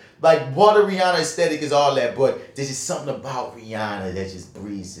thing, like, water Rihanna aesthetic is all that, but there's just something about Rihanna that just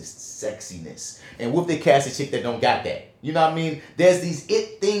breathes this sexiness. And what if they cast a chick that don't got that? You know what I mean? There's these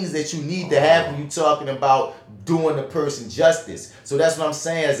it things that you need to have when you're talking about doing the person justice. So that's what I'm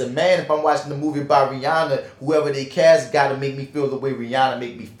saying. As a man, if I'm watching the movie about Rihanna, whoever they cast got to make me feel the way Rihanna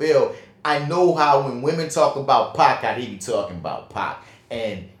make me feel. I know how when women talk about Pac, how they be talking about Pac.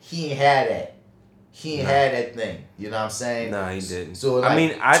 And he ain't had that. He ain't had that thing. You know what I'm saying? No, he didn't. So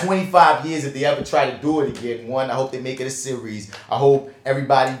like, 25 years if they ever try to do it again. One, I hope they make it a series. I hope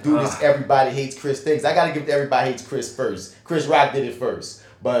everybody do this. Everybody Hates Chris things. I got to give Everybody Hates Chris first. Chris Rock did it first.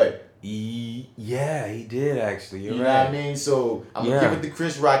 But... yeah, he did actually. You're you right. know what I mean? So I'm going to give it to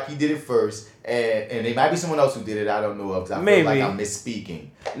Chris Rock. He did it first. And there might be someone else who did it. I don't know. Because I feel like I'm misspeaking.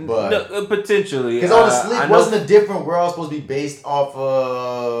 But no, potentially. Because On the Sleep wasn't a different world supposed to be based off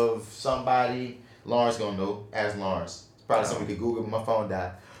of somebody... Lawrence gonna know. Ask Lawrence. It's probably something we could Google, but my phone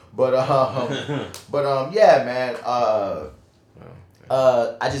died. But yeah, man.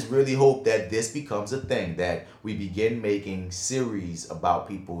 I just really hope that this becomes a thing, that we begin making series about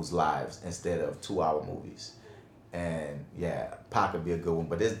people's lives instead of 2-hour movies. And yeah, Pac would be a good one,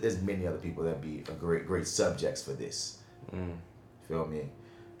 but there's many other people that be a great subjects for this. Feel me?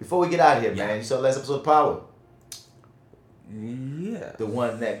 Before we get out of here, man, you saw the last episode of Power. Yeah. The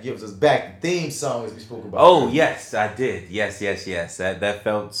one that gives us back the theme song as we spoke about. Oh, yes, I did. Yes. That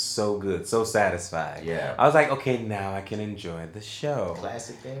felt so good, so satisfying. Yeah. I was like, okay, now I can enjoy the show.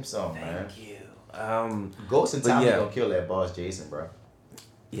 Classic theme song, man. Thank you. Ghost and Tommy gonna kill that boss Jason, bro.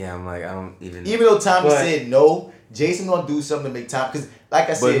 Yeah, I'm like, I don't even... Even though Tommy said no, Jason gonna do something to make Tommy... Because, like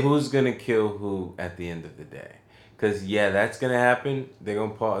I said... But who's gonna kill who at the end of the day? Because, yeah, that's gonna happen. They're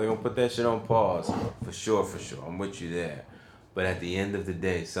gonna put that shit on pause. For sure. I'm with you there. But at the end of the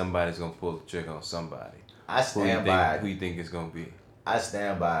day, somebody's gonna pull the trigger on somebody. I stand by. Who you think it's gonna be? I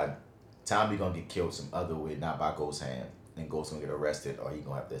stand by. Tommy gonna get killed some other way, not by Ghost's hand, and Ghost gonna get arrested, or he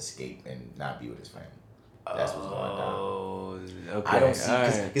gonna have to escape and not be with his family. That's what's going down. Oh, okay. I don't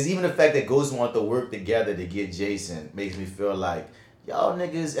see because even the fact that Ghost want to work together to get Jason makes me feel like y'all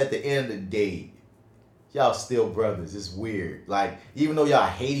niggas at the end of the day, y'all still brothers. It's weird. Like even though y'all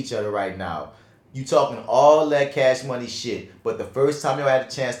hate each other right now. You talking all that Cash Money shit, but the first time y'all had a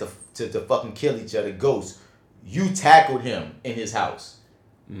chance to fucking kill each other, Ghost, you tackled him in his house.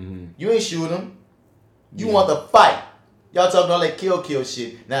 Mm-hmm. You ain't shoot him. You want the fight. Y'all talking all that kill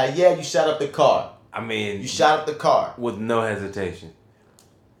shit. Now, yeah, you shot up the car. I mean, you shot up the car with no hesitation.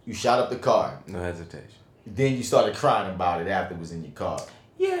 You shot up the car. No hesitation. Then you started crying about it after it was in your car.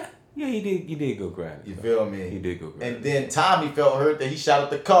 Yeah, he did go crying. You feel me? He did go crying. And then Tommy felt hurt that he shot up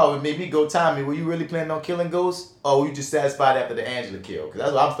the car. It made me go, Tommy, were you really planning on killing Ghost? Or were you just satisfied after the Angela kill? Because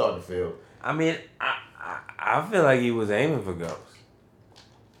that's what I'm starting to feel. I mean, I feel like he was aiming for Ghost.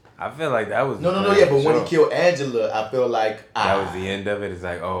 I feel like that was no, but when he killed Angela, I feel like that was the end of it. It's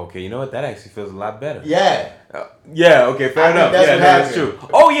like, oh, okay, you know what? That actually feels a lot better. Yeah. Yeah, okay, fair enough. That's true.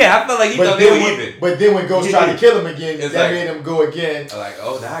 Oh yeah, I felt like he thought they were even. But then when Ghost tried to kill him again, that like, made him go again. Like,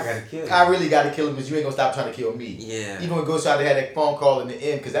 oh, now I gotta kill him. I really gotta kill him because you ain't gonna stop trying to kill me. Yeah. Even when Ghost tried to have that phone call in the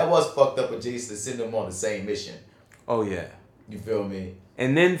end, because that was fucked up with Jason to send them on the same mission. Oh yeah. You feel me?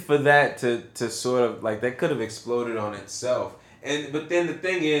 And then for that to sort of like that could have exploded on itself. But then the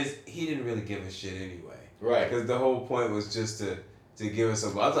thing is, he didn't really give a shit anyway. Right. Because the whole point was just to give us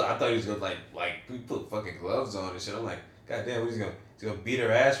some. I thought he was gonna like we put fucking gloves on and shit. I'm like, God damn, he's gonna beat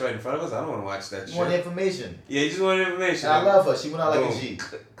her ass right in front of us. I don't want to watch that shit. You want information? Yeah, he just wanted information. I love her. She went out like a G.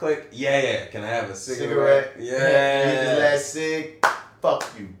 Click. Yeah. Can I have a cigarette? Yeah. Hit this last cig. Fuck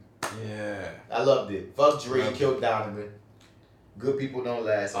you. Yeah. I loved it. Fuck Dre. Killed Donovan. Good people don't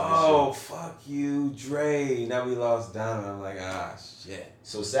last. Oh, fuck you, Dre. Now we lost Donovan. I'm like, shit.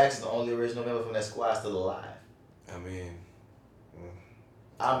 So Sax is the only original member from that squad still alive. I mean,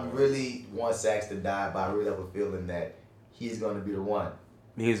 I really want Sax to die, but I really have a feeling that he's going to be the one.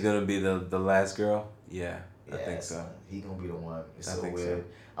 He's going to be the last girl? Yeah, I think so. He's going to be the one. It's I so think weird.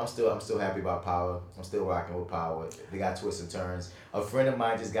 So. I'm still happy about Power. I'm still rocking with Power. They got twists and turns. A friend of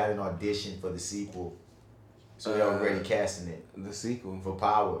mine just got an audition for the sequel. So they're already casting it. The sequel? For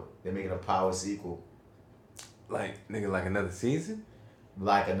Power. They're making a Power sequel. Like, nigga, like another season?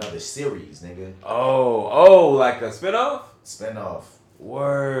 Like another series, nigga. Oh, like a spinoff? Spinoff.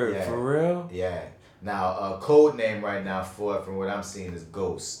 Word, yeah. For real? Yeah. Now, code name right now for it, from what I'm seeing, is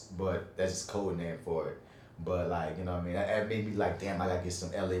Ghost. But that's just code name for it. But, like, you know what I mean? That made me like, damn, I gotta get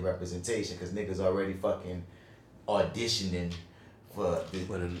some LA representation because niggas already fucking auditioning for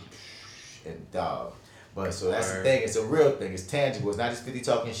the... And dog. But so that's the thing. It's a real thing. It's tangible. It's not just 50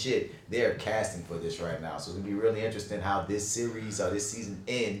 talking shit. They're casting for this right now. So it's going to be really interesting how this series or this season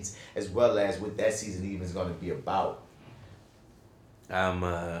ends, as well as what that season even is going to be about.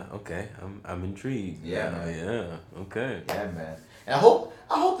 Okay. I'm intrigued. Yeah, man. Yeah. Okay. Yeah, man. And I hope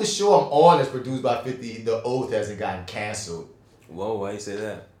the show I'm on is produced by 50, The Oath, hasn't gotten canceled. Whoa, why you say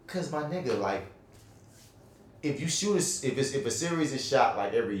that? Cause my nigga, like, if you shoot if a series is shot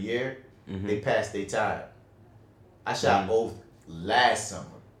like every year, they pass their time. I shot Oath last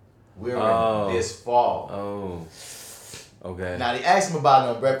summer. We're in this fall. Oh. Okay. Now they asked him about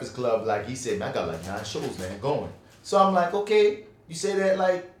it on Breakfast Club, like he said, man, I got like 9 shows, man, going. So I'm like, okay, you say that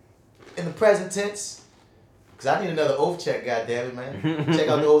like in the present tense? Cause I need another Oath check, goddammit, man. Check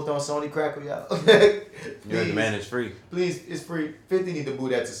out the Oath on Sony Crackle, y'all. The man is free. Please, it's free. 50 need to move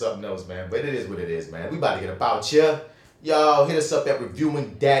that to something else, man. But it is what it is, man. We about to get about here. Y'all hit us up at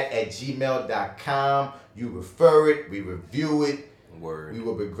reviewingdat@gmail.com. You refer it, we review it. Word. We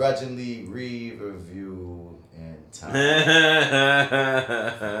will begrudgingly re-review in time.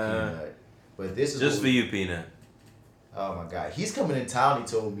 Peanut. But this is just for you, Peanut. Oh my God. He's coming in town, he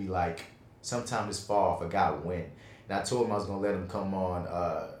told me, like, sometime this fall, I forgot when. And I told him I was going to let him come on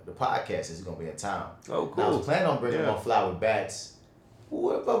the podcast since he's going to be in town. Oh, cool. Now, I was planning on bringing him on Fly with Bats.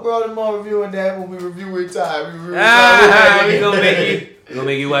 What if I brought him on reviewing that when we review in time? We gonna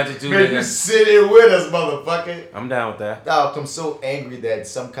make you watch it too, nigga. You sit in with us, motherfucker. I'm down with that. I'm so angry that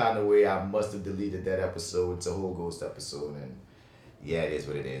some kind of way I must have deleted that episode. It's a whole ghost episode, and yeah, it is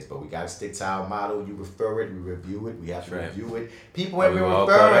what it is. But we gotta stick to our motto. You refer it, we review it. We have to review it. People ain't been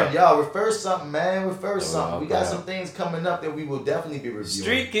referring. Y'all refer something, man. Refer something. We got some things coming up that we will definitely be reviewing.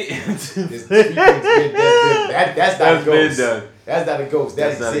 Street Kids. That's not a ghost. Done. That's not a ghost.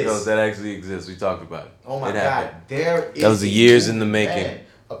 That exists. Not a ghost. That actually exists. We talked about it. Oh my God. There is. That was years in the making. Man.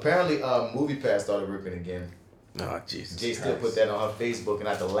 Apparently, MoviePass started working again. Oh, Jesus. Jay still put that on her Facebook, and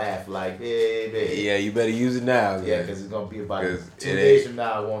I had to laugh like, baby. Yeah, you better use it now. Yeah, because it's gonna be about 2 days from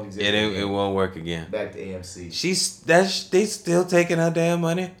now. It won't exist. It won't work again. Back to AMC. They still taking her damn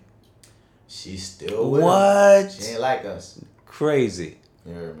money. She's still with what? Us. She ain't like us. Crazy.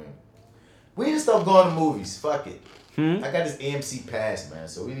 Yeah, man. We need to start going to movies. Fuck it. I got this AMC pass, man.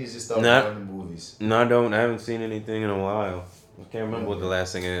 So we need to just start going to movies. No, I don't. I haven't seen anything in a while. I can't remember what the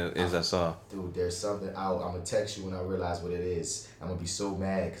last thing is I saw. Dude, there's something out. I'm gonna text you when I realize what it is. I'm gonna be so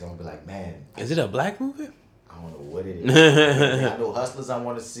mad because I'm gonna be like, man. Is it a black movie? I don't know what it is. I know Hustlers I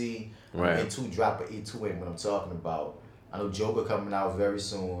want to see. Right. And two drop an E2 in what I'm talking about. I know Joker coming out very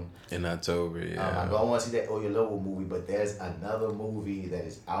soon. In October, yeah. I know I want to see that Oyelowo movie, but there's another movie that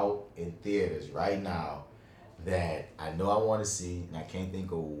is out in theaters right now that I know I want to see, and I can't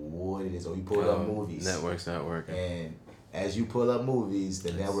think of what it is. Or you pull up movies. Network's not working. And as you pull up movies,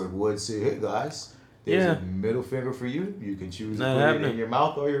 the network would say, hey guys, there's a middle finger for you. You can choose to put it in your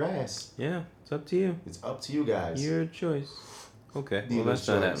mouth or your ass. Yeah, it's up to you. It's up to you guys. Your choice. Okay, well that's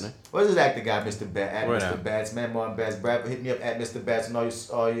not happening. What's this actor guy, Mr. Bat? At Right Mr. now. Bats, man, Martin Bats. Bradford, hit me up at Mr. Bats and all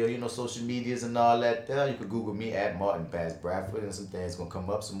your social medias and all that. You can Google me at Martin Bats Bradford, and some things gonna come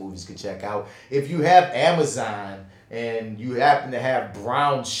up. Some movies you can check out. If you have Amazon and you happen to have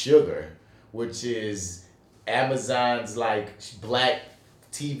Brown Sugar, which is Amazon's like black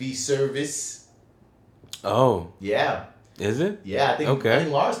TV service. Oh. Yeah. Is it? Yeah, I think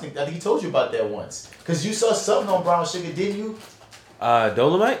Lars. I think he told you about that once. Cause you saw something on Brown Sugar, didn't you?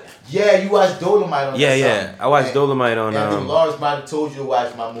 Dolomite? Yeah, you watched Dolomite on that. Yeah. I watched Dolomite on. I think Lars might have told you to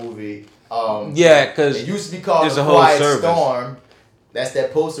watch my movie. Yeah, because it used to be called The Quiet Storm. That's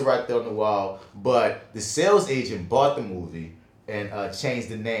that poster right there on the wall. But the sales agent bought the movie and changed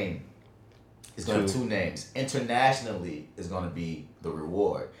the name. It's going to be 2 names. Internationally, is going to be The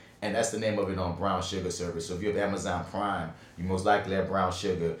Reward. And that's the name of it on Brown Sugar service. So if you have Amazon Prime, you most likely have Brown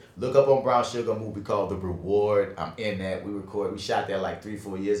Sugar. Look up on Brown Sugar a movie called The Reward. I'm in that. We shot that like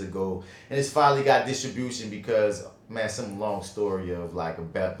 3-4 years ago. And it's finally got distribution because, man, some long story of like a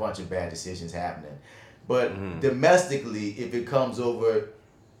bunch of bad decisions happening. But domestically, if it comes over,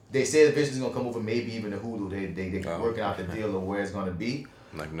 they say the vision is going to come over maybe even to Hulu. They're working out the deal of where it's going to be.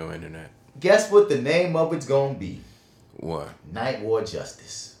 Like no internet. Guess what the name of it's going to be? What? Night War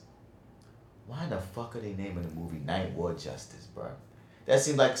Justice. Why the fuck are they naming the movie Night War Justice, bro? That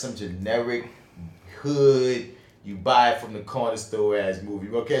seems like some generic hood you buy from the corner store ass movie.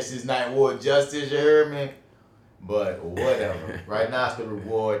 You gonna catch this Night War Justice, you heard me? But whatever. Right now it's The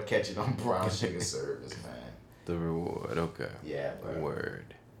Reward, catching on Brown Sugar service, man. The Reward, okay. Yeah, bro.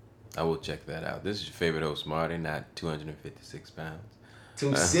 Word. I will check that out. This is your favorite host, Marty, not 256 pounds.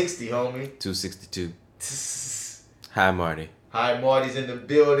 260, homie. 262. Hi, Marty. Hi, Marty's in the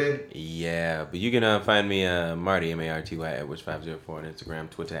building. Yeah, but you can find me, Marty, Marty, @Witch504 on Instagram,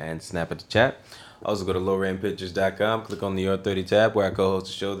 Twitter, and Snap at the chat. Also go to lowrainpictures.com, click on the Your 30 tab where I co-host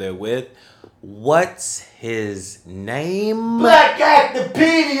the show there with, what's his name? Black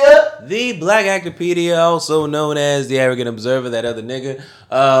Actopedia! The Black Actopedia, also known as the Arrogant Observer, that other nigga.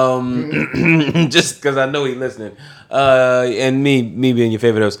 Just because I know he's listening. And me being your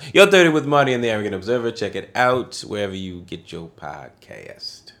favorite host. Your 30 with Marty and the Arrogant Observer. Check it out wherever you get your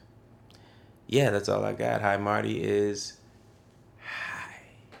podcast. Yeah, that's all I got. Hi, Marty is hi.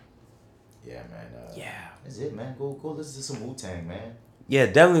 Yeah, man. Yeah. That's it, man. Go listen to some Wu-Tang, man. Yeah,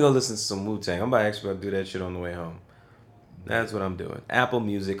 definitely go listen to some Wu-Tang. I'm about to actually do that shit on the way home. That's what I'm doing. Apple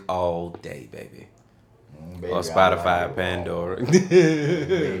Music all day, baby. Baby, or Spotify, like Pandora.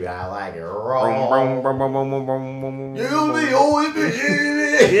 Baby, I like it raw. You'll be always be.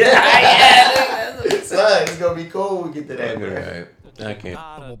 Yeah. Son, it's gonna be cool when we get to that. Right. I can't.